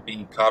improvements to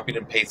be copied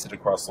and pasted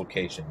across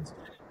locations.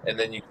 And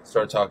then you can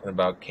start talking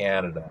about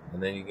Canada,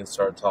 and then you can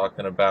start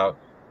talking about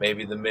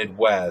maybe the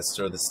Midwest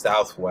or the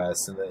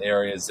Southwest and the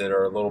areas that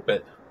are a little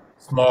bit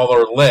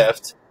smaller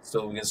lift,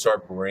 so we can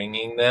start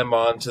bringing them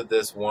onto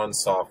this one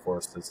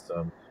software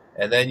system.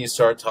 And then you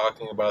start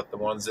talking about the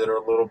ones that are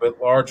a little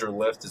bit larger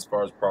lift as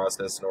far as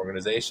process and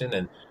organization,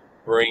 and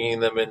bringing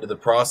them into the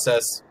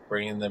process,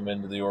 bringing them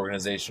into the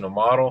organizational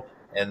model,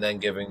 and then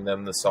giving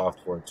them the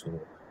software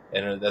tool.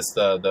 And that's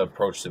the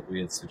approach that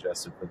we had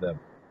suggested for them.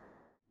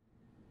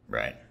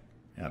 Right.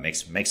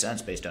 Makes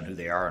sense based on who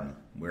they are and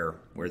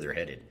where they're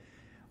headed.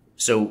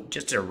 So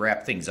just to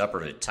wrap things up, or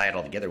to tie it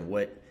all together,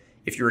 what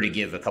if you were to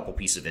give a couple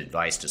pieces of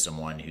advice to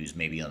someone who's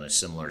maybe in a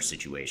similar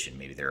situation?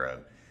 Maybe they're a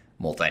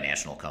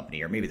multinational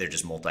company, or maybe they're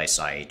just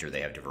multi-site, or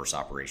they have diverse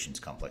operations,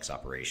 complex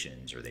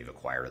operations, or they've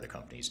acquired other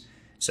companies.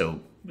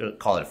 So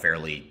call it a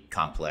fairly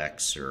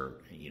complex or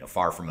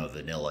far from a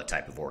vanilla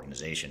type of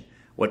organization.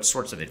 What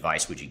sorts of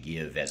advice would you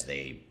give as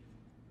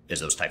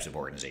those types of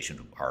organizations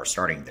are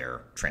starting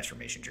their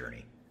transformation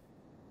journey?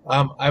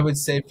 I would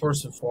say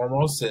first and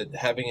foremost that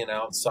having an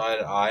outside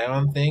eye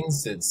on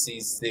things, that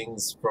sees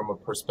things from a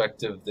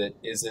perspective that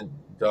isn't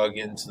dug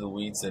into the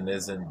weeds and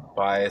isn't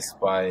biased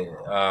by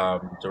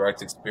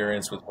direct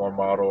experience with one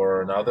model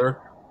or another,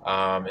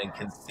 and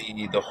can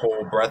see the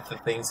whole breadth of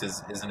things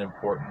is an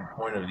important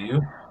point of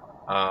view.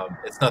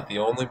 It's not the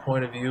only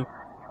point of view,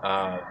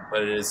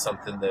 but it is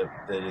something that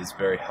is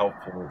very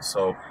helpful.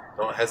 So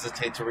don't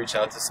hesitate to reach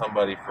out to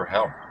somebody for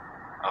help.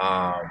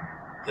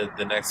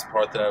 The next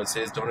part that I would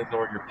say is don't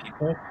ignore your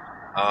people.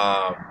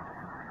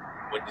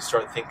 When you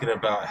start thinking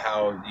about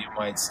how you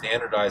might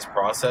standardize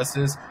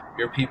processes,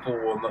 your people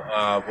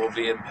will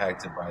be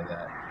impacted by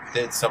that.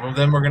 That some of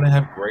them are going to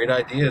have great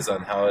ideas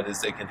on how it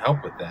is they can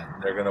help with that,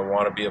 and they're going to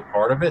want to be a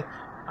part of it.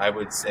 I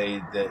would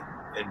say that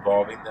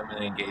involving them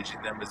and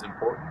engaging them is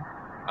important.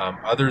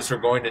 Others are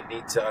going to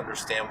need to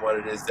understand what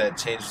it is that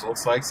change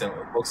looks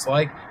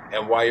like,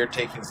 and why you're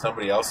taking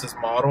somebody else's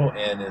model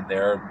and in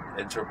their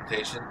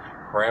interpretation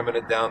cramming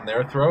it down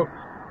their throat.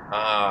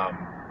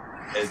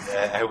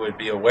 I would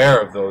be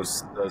aware of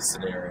those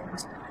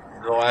scenarios.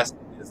 And the last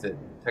thing is that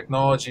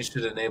technology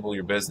should enable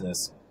your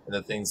business and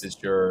the things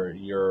that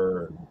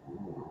you're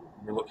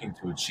looking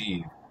to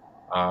achieve.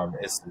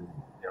 It's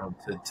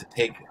to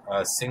take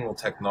a single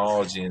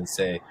technology and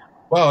say,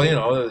 well,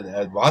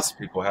 lots of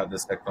people have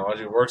this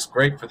technology. It works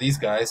great for these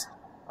guys.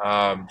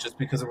 Just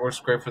because it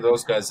works great for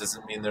those guys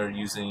doesn't mean they're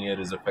using it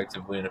as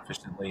effectively and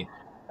efficiently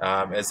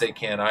as they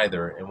can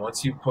either. And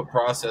once you put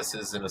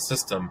processes in a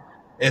system,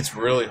 it's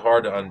really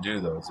hard to undo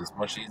those. It's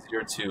much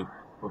easier to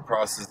put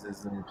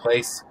processes in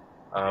place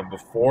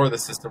before the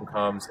system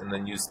comes, and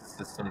then use the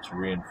system to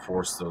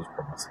reinforce those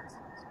processes.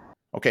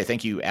 Okay,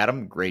 thank you,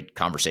 Adam. Great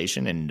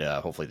conversation, and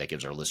hopefully that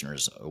gives our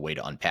listeners a way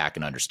to unpack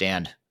and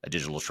understand a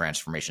digital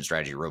transformation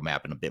strategy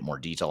roadmap in a bit more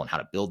detail and how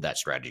to build that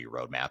strategy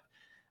roadmap.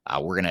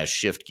 We're going to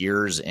shift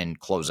gears and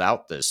close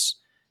out this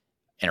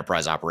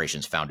enterprise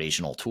operations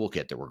foundational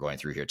toolkit that we're going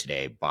through here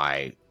today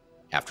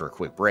after a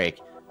quick break,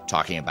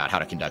 talking about how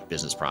to conduct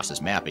business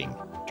process mapping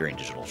during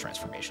digital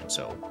transformation.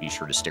 So be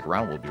sure to stick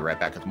around. We'll be right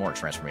back with more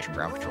Transformation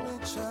Ground Control.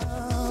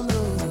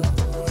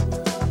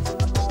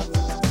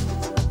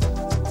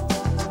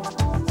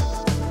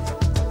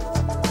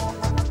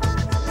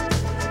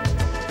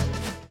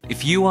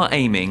 If you are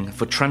aiming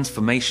for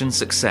transformation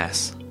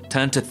success,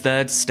 turn to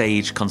Third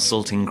Stage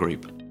Consulting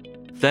Group.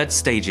 Third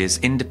Stage's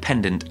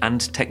independent and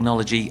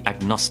technology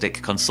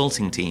agnostic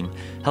consulting team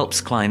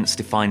helps clients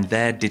define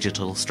their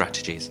digital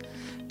strategies,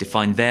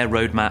 define their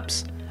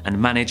roadmaps,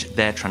 and manage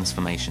their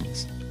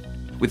transformations.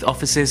 With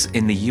offices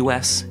in the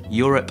US,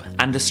 Europe,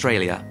 and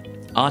Australia,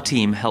 our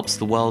team helps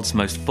the world's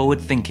most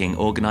forward-thinking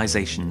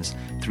organizations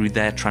through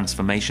their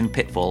transformation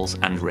pitfalls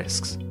and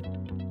risks.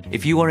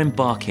 If you are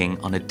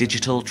embarking on a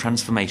digital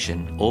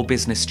transformation or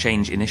business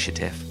change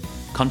initiative,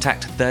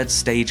 contact Third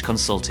Stage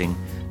Consulting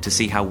to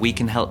see how we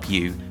can help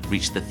you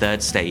reach the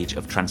third stage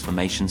of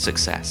transformation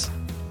success.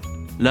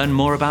 Learn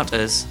more about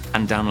us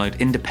and download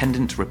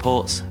independent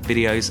reports,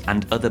 videos,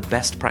 and other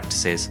best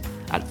practices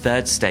at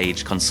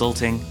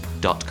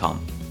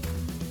thirdstageconsulting.com.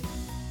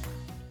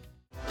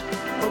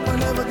 But we're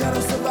never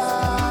gonna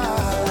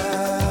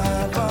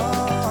survive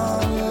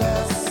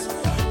unless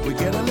we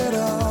get a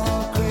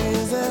little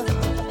crazy.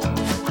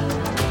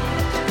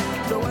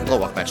 Hello,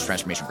 welcome back to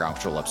Transformation Ground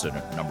Control, episode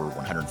number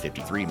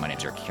 153. My name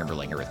is Eric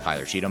Kimberling here with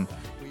Kyler Cheatham,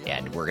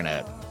 and we're going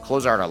to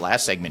close out our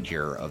last segment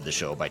here of the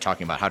show by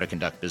talking about how to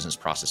conduct business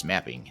process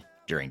mapping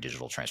during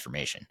digital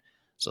transformation.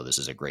 So this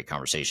is a great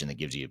conversation that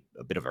gives you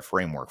a bit of a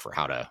framework for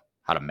how to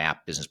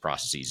map business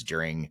processes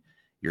during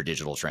your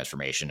digital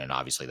transformation, and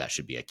obviously that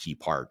should be a key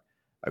part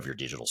of your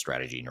digital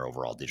strategy and your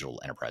overall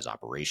digital enterprise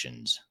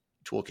operations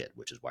toolkit,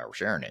 which is why we're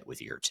sharing it with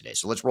you here today.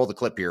 So let's roll the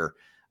clip here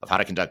of how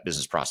to conduct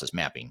business process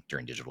mapping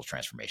during digital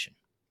transformation.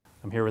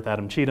 I'm here with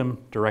Adam Cheatham,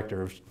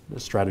 Director of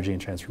Strategy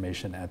and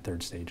Transformation at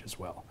Third Stage as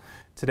well.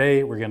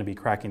 Today, we're going to be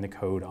cracking the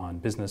code on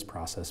business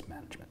process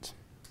management.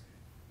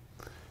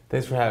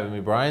 Thanks for having me,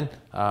 Brian.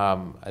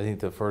 I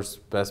think the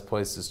first best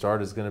place to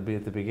start is going to be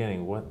at the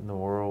beginning. What in the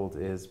world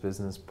is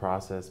business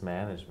process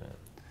management?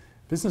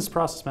 Business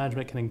process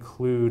management can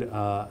include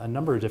a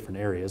number of different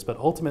areas, but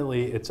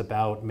ultimately it's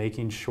about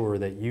making sure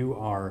that you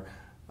are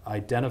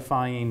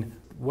identifying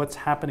what's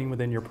happening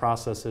within your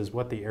processes,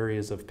 what the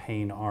areas of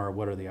pain are,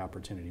 what are the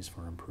opportunities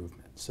for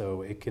improvement.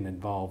 So it can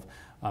involve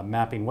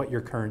mapping what your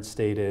current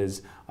state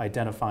is,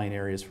 identifying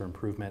areas for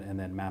improvement, and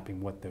then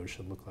mapping what those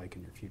should look like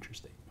in your future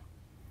state.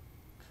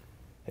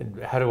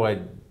 And how do I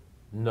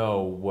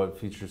know what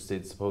future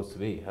state's supposed to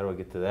be? How do I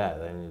get to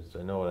that? I mean,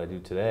 I know what I do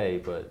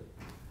today, but...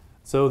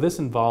 So this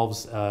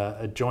involves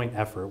a joint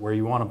effort where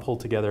you want to pull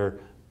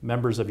together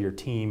members of your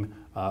team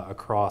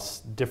across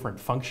different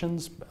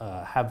functions,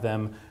 have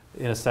them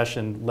in a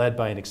session led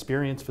by an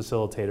experienced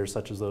facilitator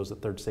such as those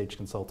at Third Stage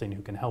Consulting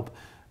who can help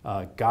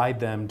guide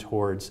them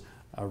towards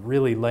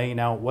really laying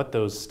out what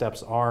those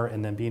steps are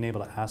and then being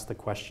able to ask the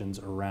questions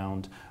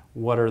around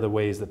what are the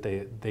ways that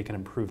they can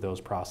improve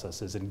those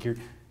processes and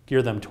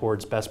gear them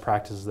towards best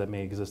practices that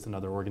may exist in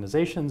other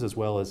organizations, as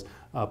well as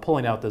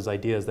pulling out those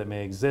ideas that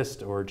may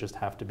exist or just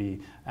have to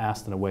be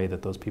asked in a way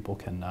that those people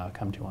can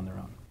come to on their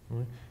own.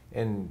 Mm-hmm.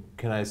 And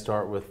can I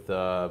start with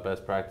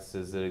best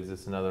practices that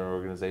exist in other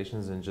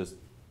organizations and just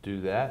do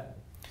that?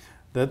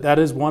 That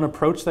is one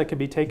approach that can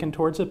be taken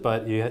towards it,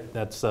 but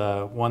that's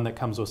one that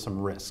comes with some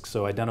risk.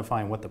 So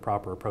identifying what the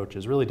proper approach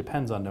is really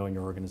depends on knowing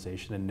your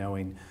organization and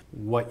knowing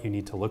what you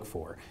need to look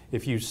for.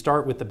 If you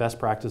start with the best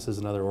practices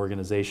in other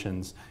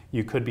organizations,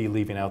 you could be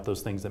leaving out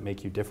those things that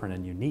make you different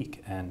and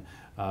unique and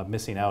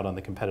missing out on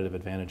the competitive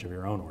advantage of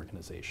your own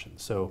organization.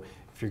 So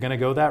if you're going to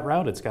go that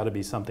route, it's got to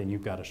be something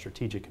you've got a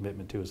strategic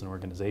commitment to as an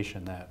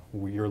organization that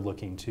you're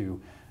looking to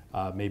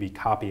maybe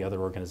copy other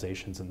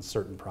organizations in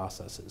certain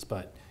processes.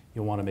 But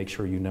you'll want to make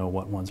sure you know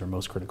what ones are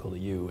most critical to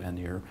you and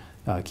you're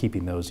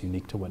keeping those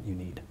unique to what you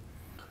need.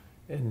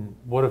 And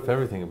what if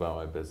everything about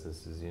my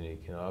business is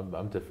unique? You know,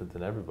 I'm different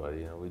than everybody.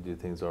 You know, we do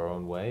things our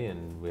own way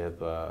and we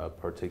have a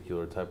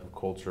particular type of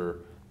culture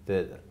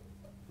that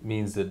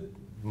means that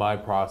my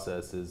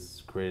process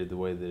is created the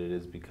way that it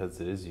is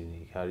because it is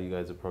unique. How do you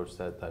guys approach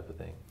that type of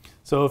thing?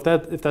 So if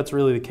that's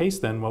really the case,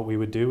 then what we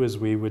would do is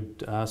we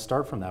would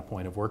start from that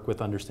point of work with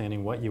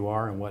understanding what you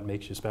are and what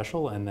makes you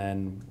special, and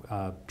then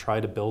try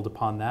to build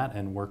upon that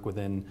and work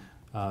within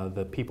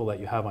the people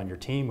that you have on your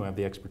team who have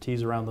the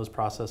expertise around those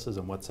processes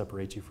and what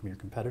separates you from your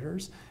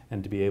competitors,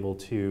 and to be able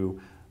to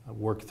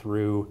work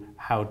through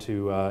how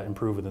to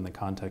improve within the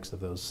context of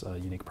those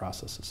unique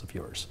processes of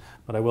yours.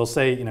 But I will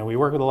say, you know, we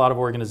work with a lot of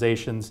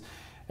organizations.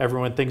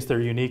 Everyone thinks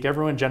they're unique.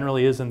 Everyone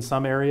generally is in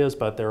some areas,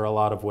 but there are a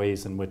lot of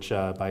ways in which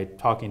by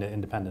talking to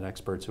independent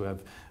experts who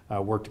have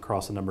worked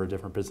across a number of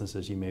different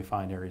businesses, you may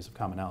find areas of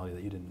commonality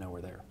that you didn't know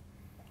were there.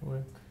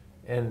 Okay.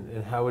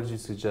 And how would you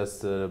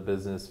suggest that a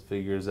business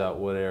figures out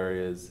what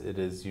areas it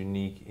is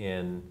unique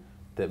in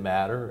that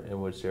matter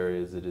and which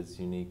areas it is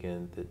unique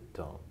in that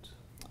don't?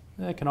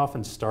 It can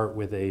often start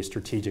with a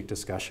strategic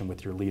discussion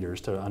with your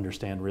leaders to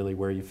understand really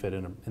where you fit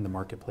in the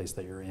marketplace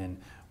that you're in,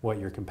 what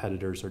your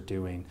competitors are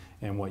doing,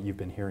 and what you've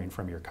been hearing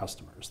from your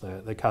customers.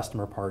 The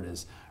customer part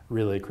is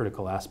really a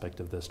critical aspect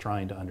of this,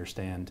 trying to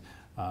understand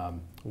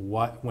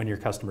when your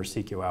customers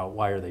seek you out,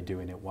 why are they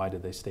doing it, why do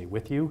they stay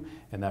with you,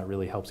 and that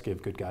really helps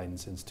give good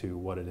guidance as to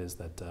what it is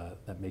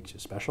that makes you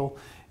special.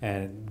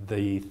 And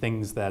the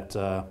things that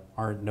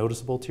aren't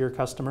noticeable to your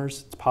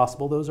customers, it's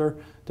possible those are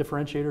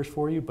differentiators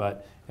for you,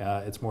 but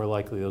it's more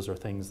likely those are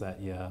things that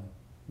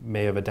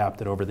may have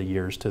adapted over the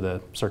years to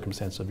the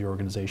circumstance of your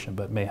organization,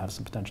 but may have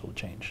some potential to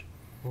change.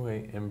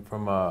 Okay, and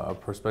from a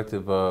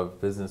perspective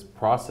of business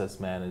process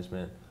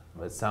management,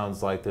 it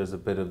sounds like there's a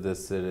bit of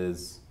this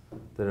that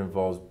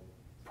involves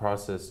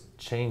process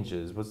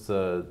changes. What's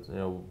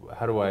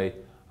how do I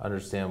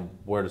understand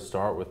where to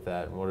start with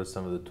that, and what are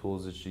some of the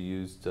tools that you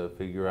use to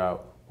figure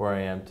out where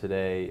I am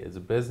today as a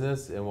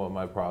business and what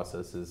my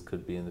processes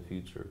could be in the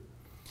future?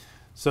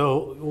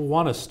 So we'll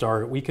want to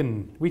start, we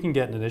can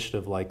get an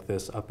initiative like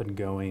this up and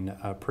going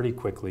pretty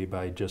quickly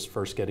by just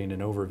first getting an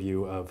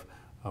overview of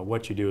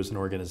what you do as an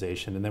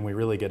organization, and then we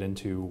really get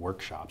into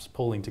workshops,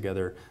 pulling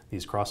together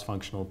these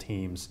cross-functional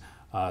teams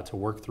to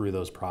work through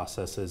those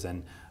processes,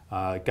 and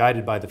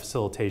guided by the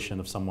facilitation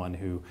of someone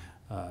who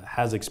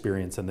has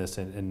experience in this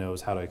and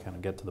knows how to kind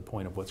of get to the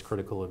point of what's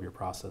critical of your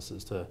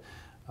processes, to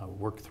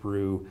work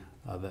through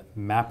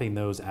mapping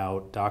those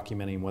out,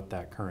 documenting what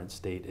that current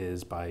state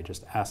is by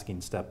just asking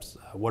steps,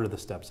 what are the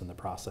steps in the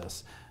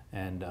process,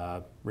 and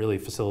really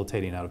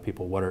facilitating out of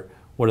people what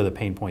are the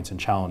pain points and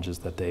challenges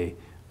that they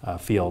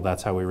feel.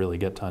 That's how we really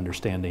get to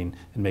understanding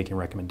and making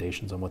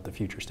recommendations on what the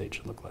future state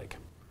should look like.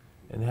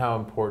 And how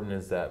important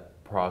is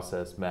that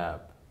process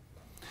map?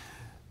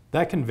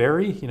 That can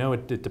vary,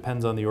 it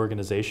depends on the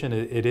organization.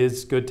 It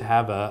is good to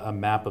have a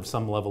map of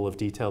some level of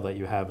detail that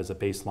you have as a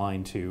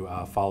baseline to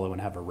follow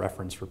and have a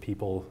reference for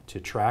people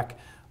to track.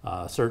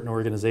 Certain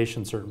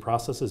organizations, certain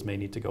processes may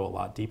need to go a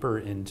lot deeper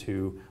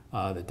into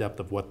the depth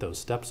of what those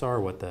steps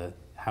are,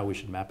 how we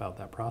should map out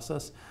that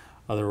process.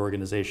 Other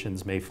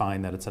organizations may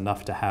find that it's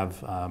enough to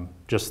have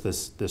just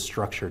this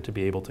structure to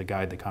be able to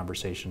guide the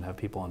conversation, have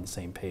people on the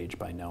same page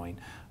by knowing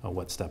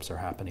what steps are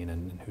happening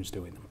and who's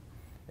doing them.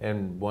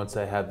 And once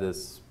I have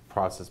this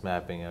process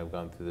mapping, I've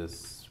gone through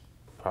this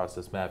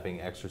process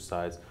mapping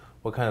exercise,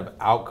 what kind of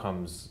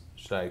outcomes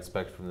should I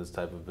expect from this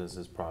type of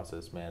business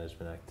process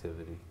management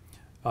activity?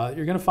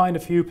 You're going to find a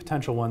few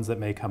potential ones that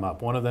may come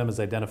up. One of them is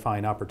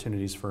identifying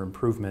opportunities for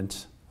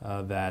improvement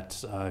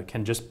that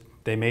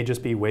they may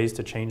just be ways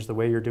to change the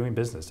way you're doing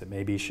business. It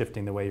may be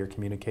shifting the way you're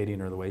communicating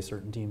or the way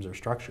certain teams are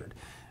structured.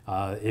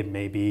 It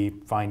may be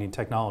finding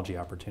technology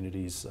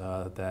opportunities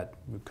that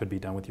could be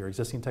done with your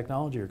existing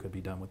technology or could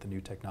be done with the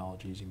new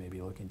technologies you may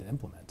be looking to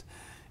implement.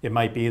 It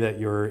might be that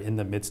you're in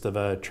the midst of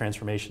a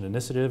transformation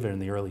initiative or in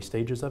the early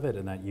stages of it,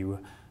 and that you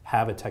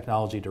have a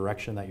technology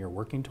direction that you're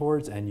working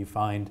towards, and you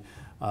find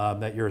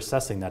that you're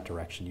assessing that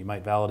direction. You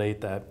might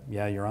validate that,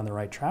 yeah, you're on the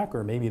right track,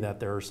 or maybe that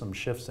there are some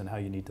shifts in how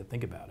you need to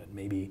think about it.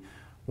 Maybe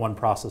one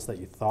process that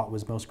you thought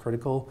was most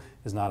critical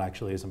is not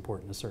actually as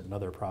important as certain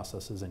other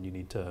processes, and you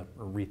need to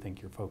rethink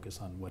your focus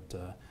on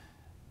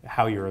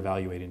how you're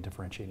evaluating and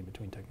differentiating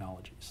between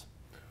technologies.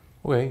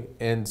 Okay,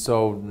 and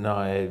so now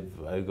I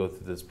go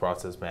through this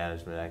process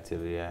management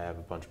activity. I have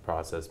a bunch of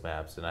process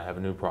maps, and I have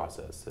a new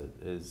process that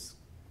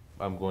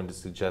I'm going to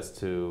suggest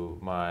to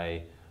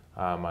my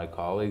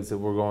colleagues that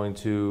we're going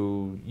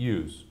to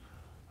use.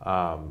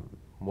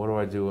 What do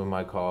I do when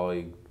my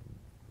colleague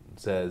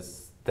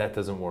says that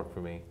doesn't work for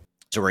me?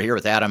 So we're here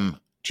with Adam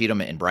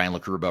Cheatham and Brian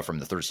LaCaruba from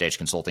the Third Stage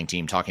Consulting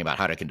team talking about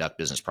how to conduct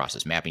business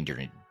process mapping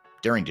during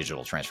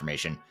digital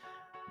transformation.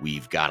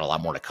 We've got a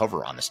lot more to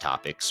cover on this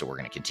topic, so we're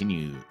going to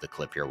continue the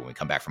clip here when we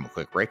come back from a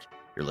quick break.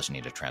 You're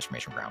listening to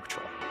Transformation Ground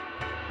Control.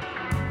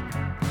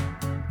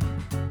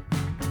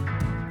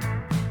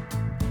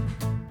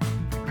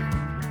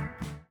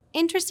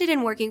 Interested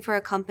in working for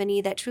a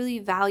company that truly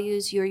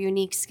values your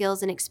unique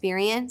skills and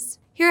experience?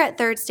 Here at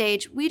Third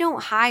Stage, we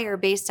don't hire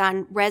based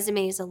on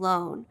resumes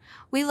alone.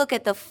 We look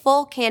at the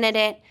full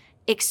candidate,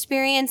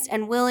 experience,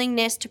 and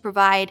willingness to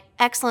provide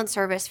excellent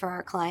service for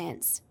our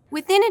clients.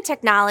 Within a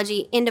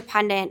technology,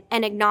 independent,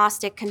 and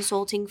agnostic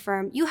consulting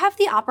firm, you have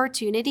the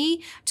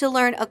opportunity to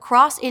learn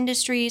across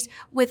industries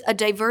with a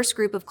diverse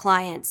group of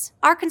clients.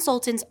 Our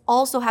consultants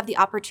also have the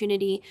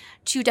opportunity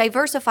to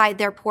diversify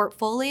their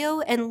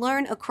portfolio and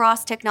learn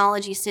across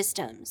technology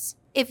systems.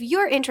 If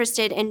you're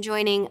interested in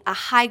joining a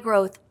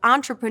high-growth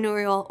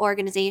entrepreneurial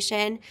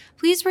organization,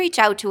 please reach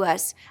out to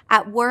us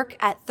at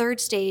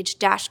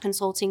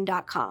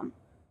work@thirdstage-consulting.com.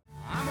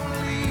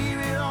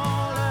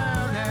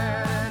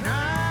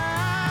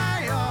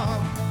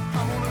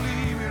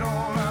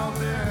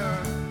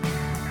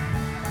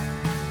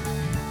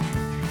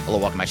 Hello,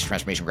 welcome back to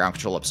Transformation Ground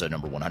Control, episode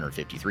number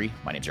 153.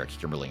 My name is Eric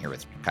Kimberling here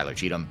with Kyler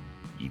Cheatham.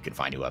 You can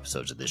find new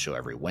episodes of this show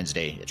every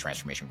Wednesday at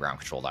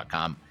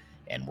transformationgroundcontrol.com.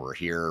 And we're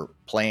here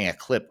playing a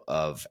clip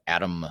of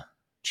Adam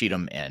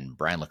Cheatham and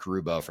Brian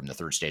LaCaruba from the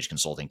Third Stage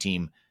Consulting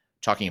team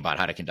talking about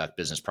how to conduct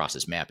business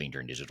process mapping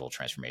during digital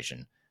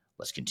transformation.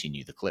 Let's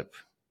continue the clip.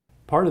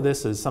 Part of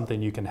this is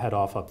something you can head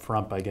off up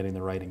front by getting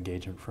the right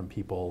engagement from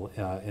people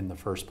in the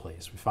first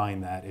place. We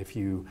find that if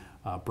you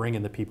bring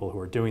in the people who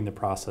are doing the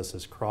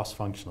processes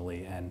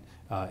cross-functionally and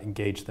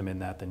engage them in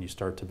that, then you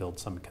start to build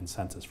some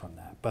consensus from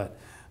that. But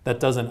that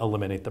doesn't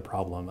eliminate the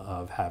problem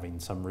of having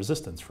some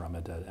resistance from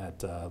it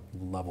at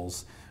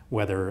levels,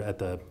 whether at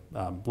the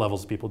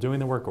levels of people doing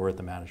the work or at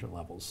the management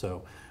levels.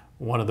 So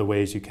one of the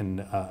ways you can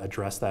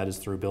address that is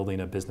through building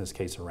a business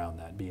case around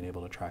that, being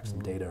able to track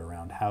some data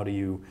around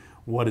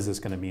what is this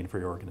going to mean for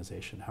your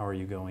organization? How are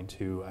you going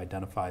to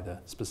identify the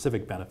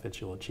specific benefits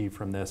you'll achieve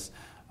from this,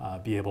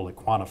 be able to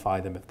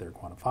quantify them if they're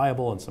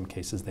quantifiable. In some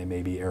cases, they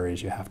may be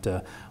areas you have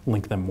to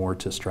link them more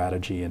to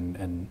strategy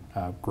and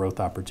growth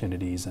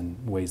opportunities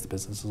and ways the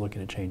business is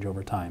looking to change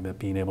over time, but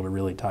being able to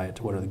really tie it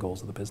to what are the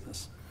goals of the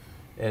business.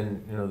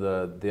 And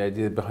the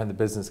idea behind the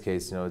business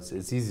case,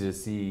 it's easy to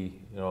see,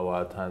 a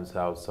lot of times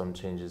how some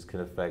changes can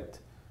affect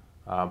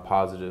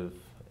positive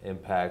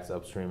impacts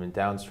upstream and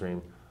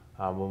downstream.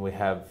 When we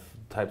have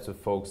types of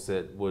folks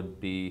that would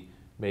be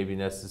maybe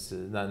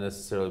not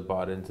necessarily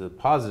bought into the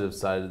positive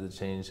side of the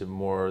change and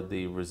more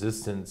the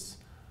resistance,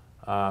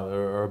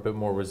 or a bit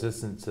more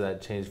resistant to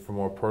that change for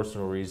more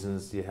personal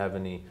reasons. Do you have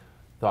any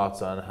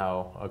thoughts on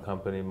how a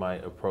company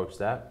might approach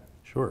that?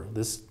 Sure.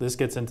 This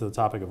gets into the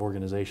topic of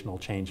organizational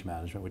change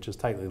management, which is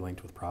tightly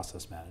linked with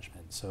process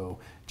management. So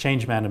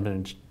change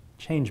management,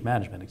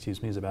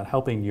 is about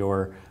helping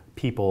your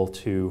people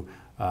to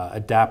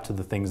adapt to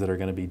the things that are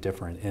going to be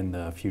different in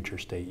the future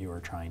state you are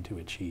trying to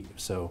achieve.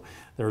 So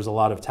there's a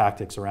lot of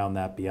tactics around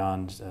that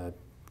beyond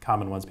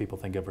common ones people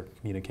think of are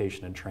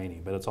communication and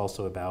training, but it's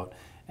also about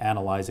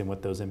analyzing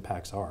what those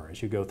impacts are.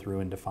 As you go through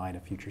and define a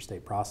future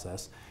state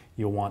process,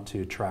 you'll want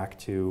to track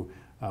to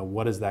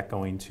what is that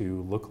going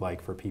to look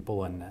like for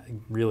people and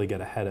really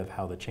get ahead of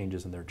how the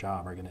changes in their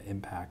job are going to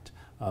impact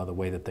the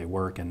way that they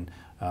work and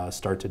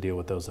start to deal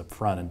with those up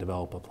front and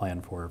develop a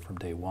plan for it from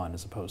day one,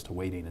 as opposed to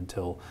waiting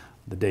until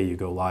the day you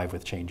go live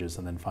with changes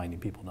and then finding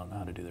people don't know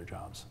how to do their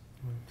jobs.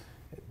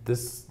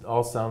 This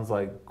all sounds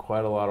like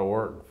quite a lot of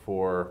work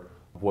for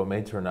what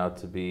may turn out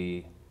to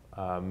be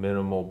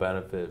minimal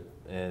benefit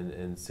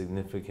and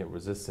significant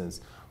resistance.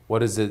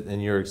 What is it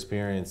in your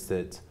experience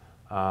that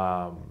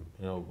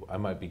I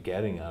might be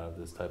getting out of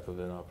this type of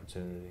an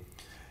opportunity?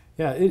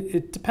 Yeah,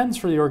 it depends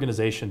for the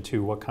organization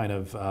too what kind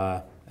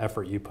of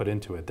effort you put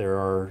into it. There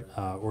are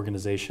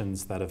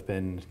organizations that have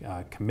been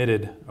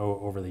committed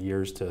over the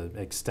years to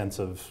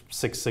extensive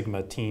Six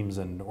Sigma teams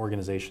and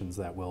organizations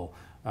that will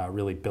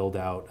really build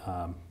out.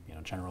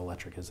 General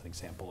Electric is an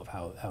example of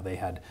how they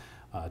had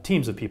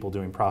teams of people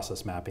doing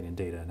process mapping and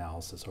data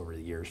analysis over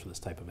the years for this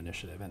type of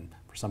initiative. And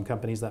for some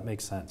companies that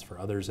makes sense. For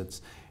others,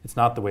 it's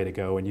not the way to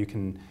go. And you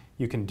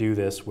can do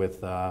this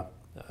with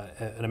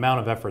an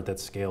amount of effort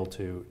that's scaled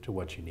to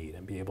what you need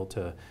and be able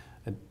to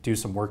do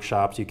some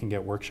workshops. You can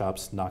get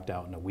workshops knocked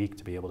out in a week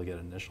to be able to get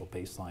an initial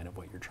baseline of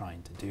what you're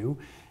trying to do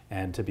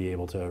and to be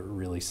able to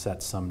really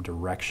set some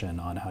direction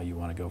on how you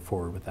want to go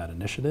forward with that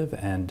initiative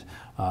and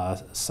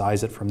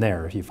size it from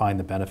there. If you find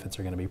the benefits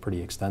are going to be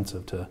pretty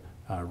extensive to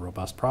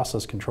robust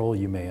process control,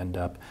 you may end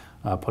up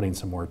putting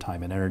some more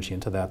time and energy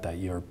into that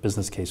your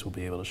business case will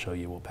be able to show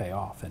you will pay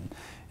off. And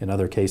in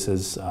other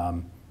cases,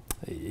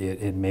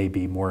 it may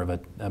be more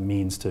of a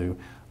means to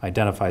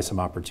identify some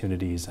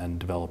opportunities and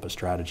develop a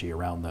strategy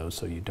around those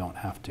so you don't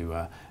have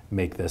to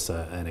make this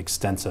an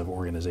extensive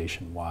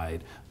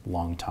organization-wide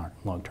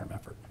long-term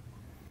effort.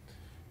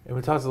 And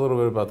we talked a little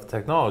bit about the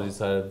technology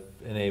side of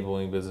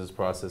enabling business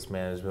process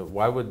management.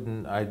 Why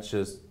wouldn't I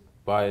just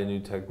buy a new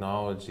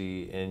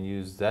technology and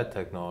use that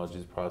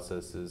technology's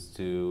processes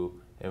to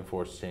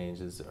enforce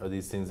changes? Are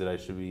these things that I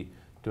should be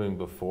doing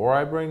before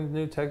I bring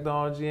new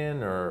technology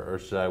in, or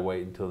should I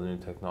wait until the new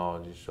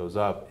technology shows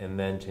up and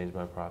then change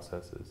my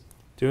processes?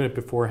 Doing it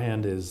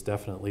beforehand is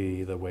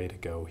definitely the way to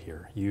go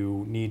here.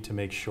 You need to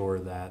make sure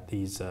that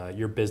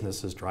your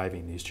business is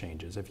driving these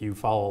changes. If you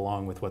follow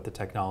along with what the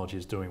technology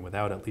is doing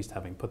without at least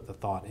having put the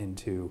thought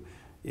into,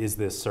 is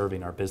this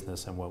serving our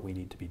business and what we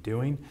need to be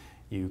doing,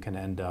 you can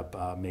end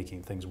up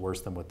making things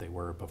worse than what they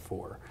were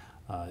before.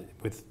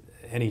 With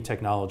any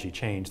technology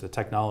change, the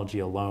technology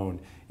alone,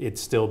 it's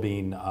still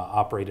being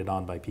operated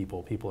on by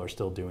people. People are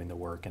still doing the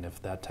work, and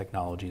if that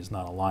technology is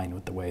not aligned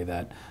with the way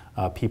that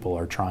people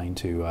are trying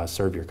to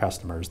serve your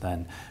customers,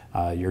 then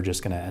you're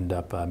just going to end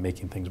up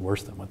making things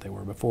worse than what they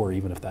were before,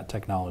 even if that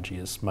technology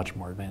is much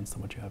more advanced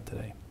than what you have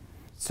today.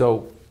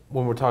 So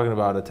when we're talking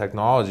about a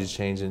technology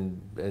change and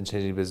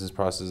changing business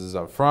processes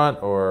up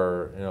front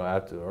or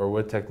after, or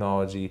with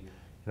technology,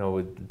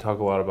 we talk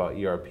a lot about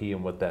ERP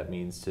and what that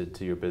means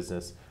to your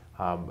business.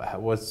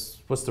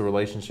 What's the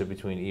relationship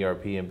between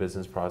ERP and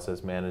business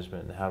process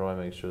management, and how do I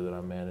make sure that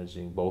I'm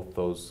managing both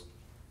those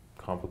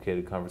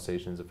complicated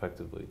conversations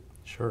effectively?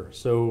 Sure.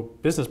 So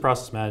business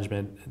process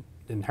management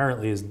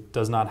inherently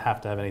does not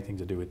have to have anything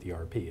to do with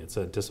ERP. It's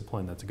a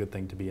discipline that's a good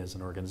thing to be as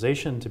an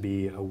organization, to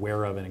be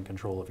aware of and in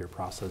control of your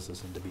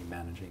processes and to be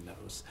managing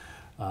those.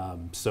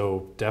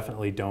 So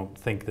definitely don't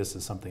think this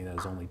is something that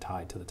is only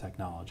tied to the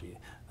technology.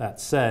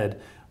 That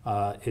said,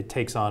 it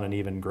takes on an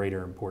even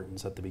greater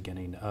importance at the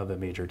beginning of a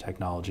major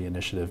technology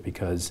initiative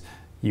because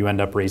you end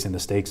up raising the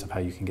stakes of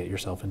how you can get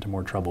yourself into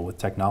more trouble with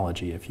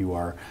technology if you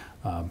are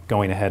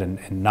going ahead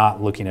and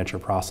not looking at your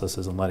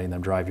processes and letting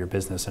them drive your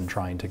business and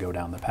trying to go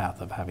down the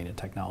path of having a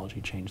technology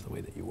change the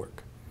way that you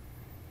work.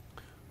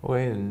 Well,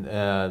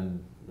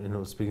 and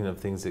speaking of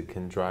things that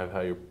can drive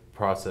how your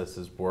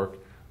processes work,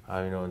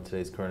 in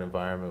today's current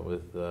environment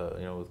with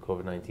with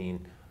COVID-19.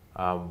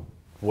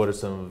 What are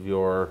some of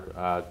your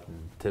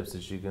tips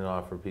that you can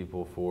offer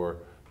people for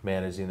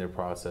managing their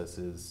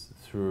processes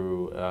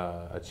through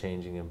a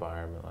changing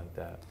environment like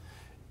that?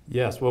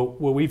 Yes, well,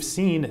 what we've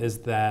seen is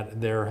that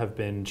there have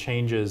been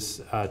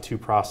changes to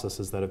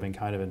processes that have been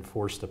kind of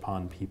enforced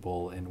upon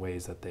people in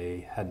ways that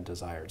they hadn't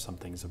desired. Some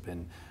things have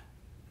been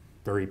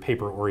very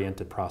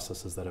paper-oriented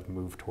processes that have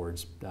moved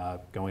towards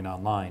going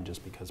online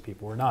just because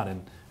people were not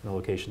in a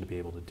location to be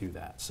able to do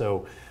that.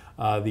 So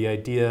the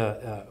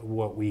idea,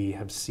 what we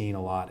have seen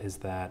a lot is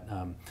that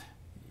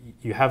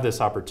you have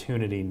this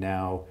opportunity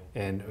now,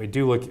 and we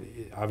do look,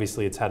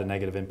 obviously it's had a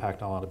negative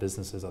impact on a lot of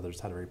businesses, others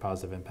had a very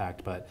positive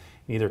impact, but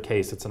in either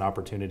case it's an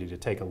opportunity to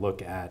take a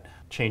look at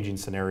changing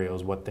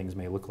scenarios, what things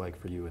may look like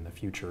for you in the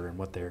future and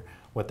what they're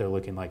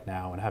looking like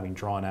now, and having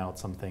drawn out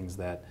some things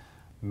that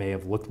may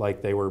have looked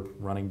like they were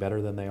running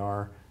better than they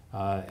are,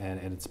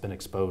 and it's been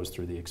exposed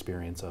through the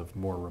experience of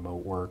more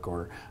remote work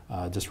or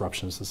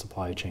disruptions to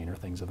supply chain or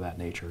things of that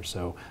nature.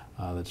 So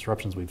the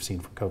disruptions we've seen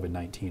from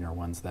COVID-19 are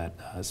ones that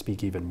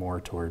speak even more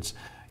towards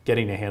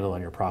getting a handle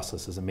on your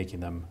processes and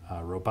making them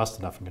robust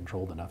enough and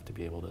controlled enough to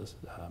be able to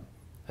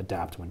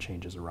adapt when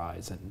changes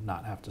arise and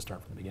not have to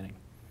start from the beginning.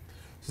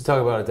 So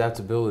talk about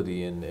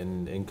adaptability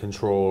and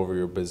control over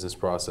your business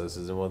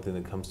processes, and one thing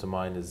that comes to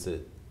mind is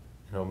that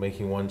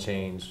making one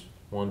change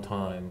one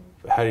time.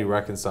 How do you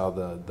reconcile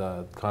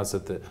the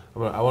concept that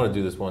I want to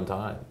do this one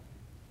time,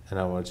 and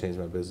I want to change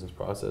my business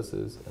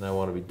processes, and I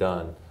want to be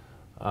done?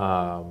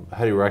 How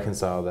do you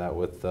reconcile that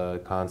with the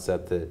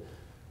concept that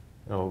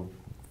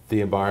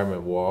the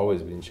environment will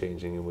always be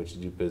changing in which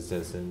you do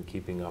business, and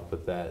keeping up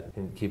with that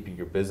and keeping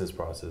your business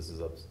processes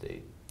up to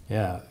date?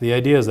 Yeah, the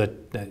idea is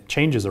that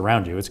change is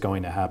around you, it's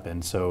going to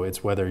happen. So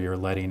it's whether you're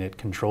letting it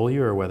control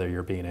you or whether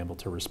you're being able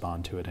to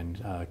respond to it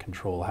and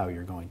control how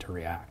you're going to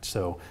react.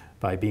 So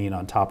by being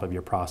on top of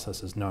your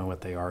processes, knowing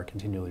what they are,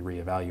 continually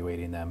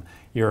reevaluating them,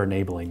 you're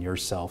enabling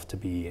yourself to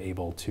be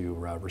able to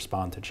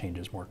respond to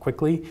changes more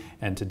quickly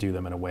and to do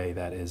them in a way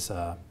that is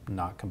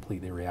not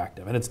completely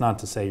reactive. And it's not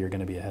to say you're going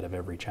to be ahead of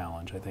every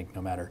challenge. I think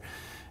no matter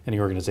any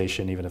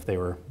organization, even if they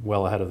were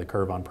well ahead of the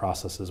curve on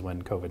processes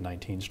when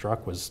COVID-19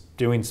 struck, was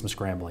doing some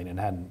scrambling and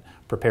hadn't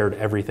prepared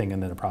everything in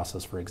the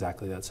process for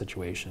exactly that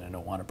situation. I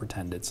don't want to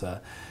pretend it's a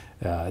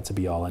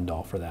be-all,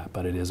 end-all for that,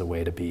 but it is a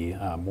way to be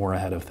more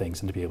ahead of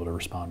things and to be able to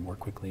respond more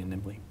quickly and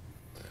nimbly.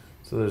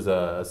 So there's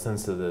a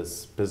sense of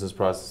this business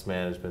process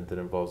management that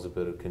involves a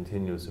bit of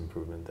continuous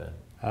improvement then?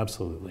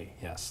 Absolutely,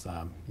 yes.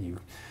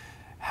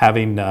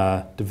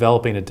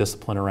 Developing a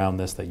discipline around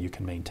this that you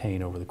can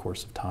maintain over the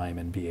course of time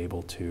and be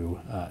able to,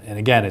 and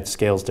again, it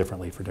scales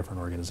differently for different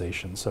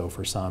organizations. So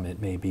for some,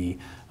 it may be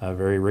a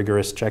very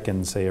rigorous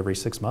check-in, say every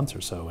 6 months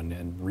or so,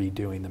 and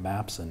redoing the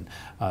maps and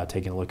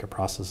taking a look at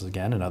processes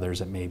again. And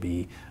others, it may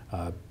be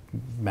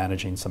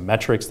managing some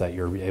metrics that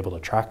you're able to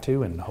track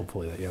to, and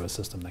hopefully that you have a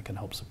system that can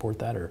help support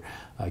that, or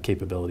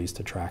capabilities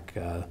to track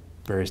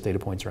various data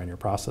points around your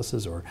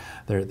processes, or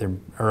there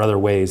are other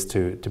ways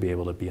to be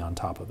able to be on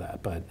top of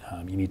that. But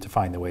you need to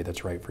find the way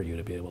that's right for you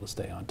to be able to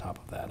stay on top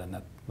of that,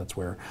 and that's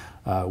where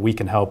we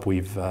can help.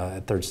 We've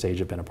at Third Stage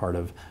have been a part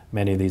of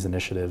many of these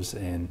initiatives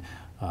in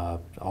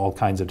all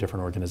kinds of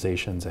different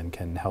organizations, and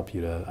can help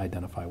you to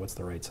identify what's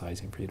the right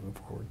sizing for you to move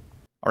forward.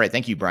 All right,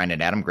 thank you, Brian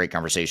and Adam. Great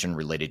conversation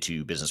related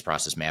to business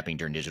process mapping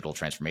during digital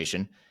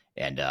transformation.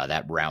 And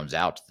that rounds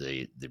out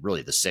the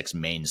 6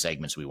 main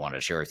segments we wanted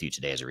to share with you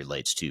today as it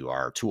relates to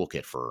our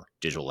toolkit for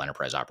digital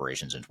enterprise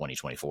operations in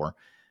 2024.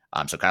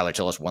 So Kyler,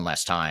 tell us one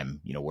last time,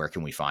 where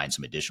can we find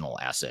some additional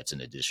assets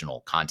and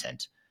additional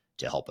content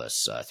to help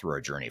us through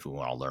our journey if we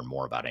want to learn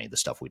more about any of the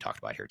stuff we talked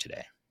about here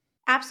today?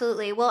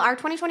 Absolutely. Well, our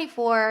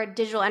 2024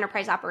 Digital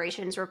Enterprise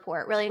Operations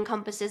Report really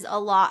encompasses a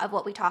lot of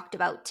what we talked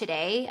about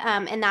today,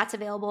 and that's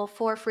available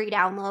for free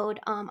download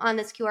on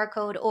this QR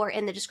code or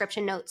in the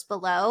description notes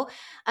below.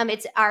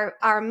 It's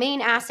our main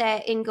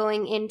asset in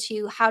going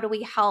into how do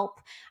we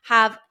help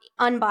have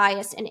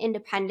unbiased and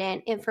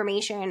independent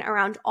information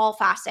around all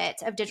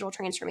facets of digital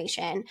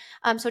transformation.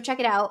 So check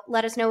it out.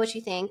 Let us know what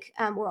you think.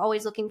 We're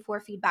always looking for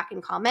feedback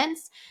and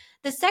comments.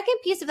 The second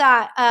piece of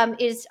that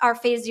is our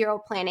phase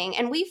 0 planning.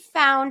 And we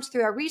found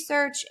through our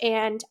research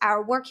and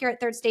our work here at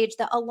Third Stage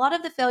that a lot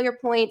of the failure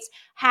points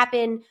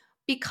happen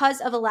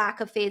because of a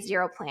lack of phase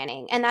 0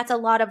 planning. And that's a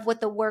lot of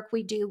what the work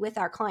we do with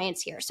our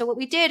clients here. So what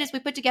we did is we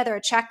put together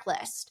a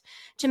checklist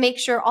to make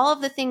sure all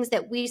of the things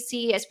that we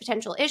see as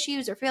potential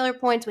issues or failure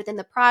points within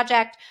the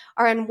project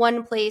are in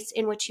one place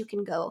in which you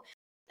can go.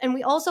 And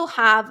we also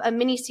have a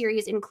mini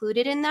series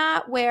included in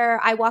that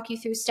where I walk you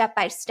through step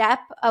by step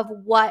of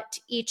what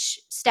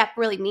each step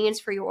really means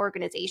for your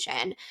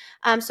organization.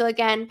 So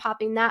again,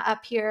 popping that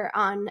up here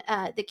on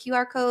the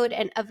QR code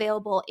and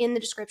available in the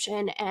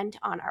description and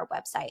on our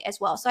website as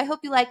well. So I hope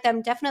you like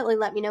them. Definitely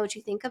let me know what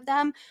you think of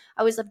them.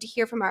 I always love to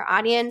hear from our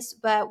audience,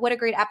 but what a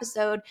great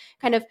episode.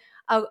 Kind of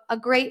a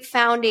great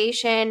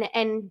foundation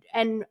and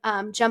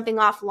jumping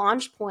off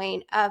launch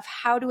point of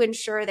how to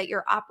ensure that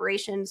your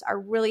operations are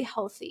really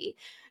healthy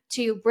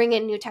to bring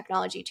in new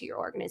technology to your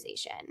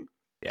organization.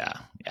 Yeah,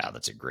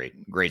 that's a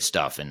great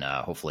stuff. And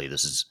hopefully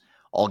this is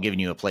all giving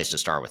you a place to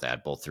start with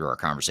that, both through our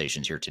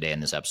conversations here today in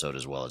this episode,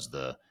 as well as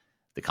the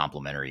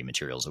complementary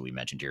materials that we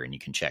mentioned here. And you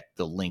can check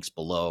the links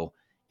below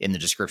in the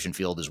description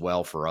field as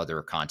well for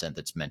other content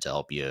that's meant to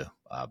help you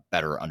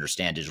better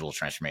understand digital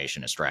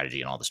transformation and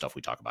strategy and all the stuff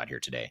we talk about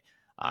here today,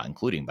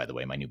 including, by the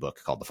way, my new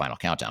book called The Final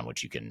Countdown,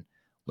 which you can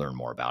learn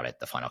more about at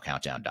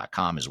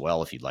thefinalcountdown.com as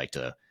well. If you'd like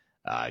to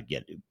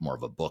get more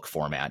of a book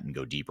format and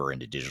go deeper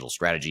into digital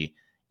strategy,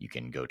 you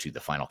can go to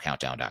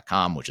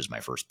thefinalcountdown.com, which is my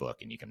first book,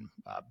 and you can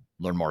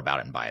learn more about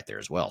it and buy it there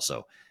as well.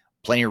 So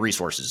plenty of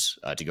resources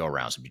to go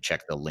around. So if you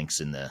check the links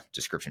in the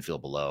description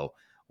field below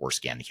or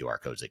scan the QR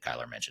codes that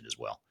Kyler mentioned as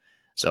well.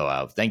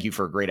 So thank you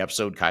for a great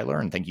episode,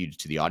 Kyler, and thank you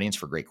to the audience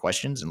for great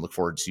questions, and look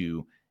forward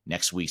to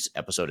next week's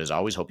episode. As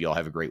always, hope you all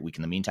have a great week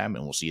in the meantime,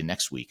 and we'll see you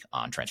next week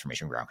on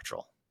Transformation Ground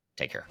Control.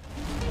 Take care.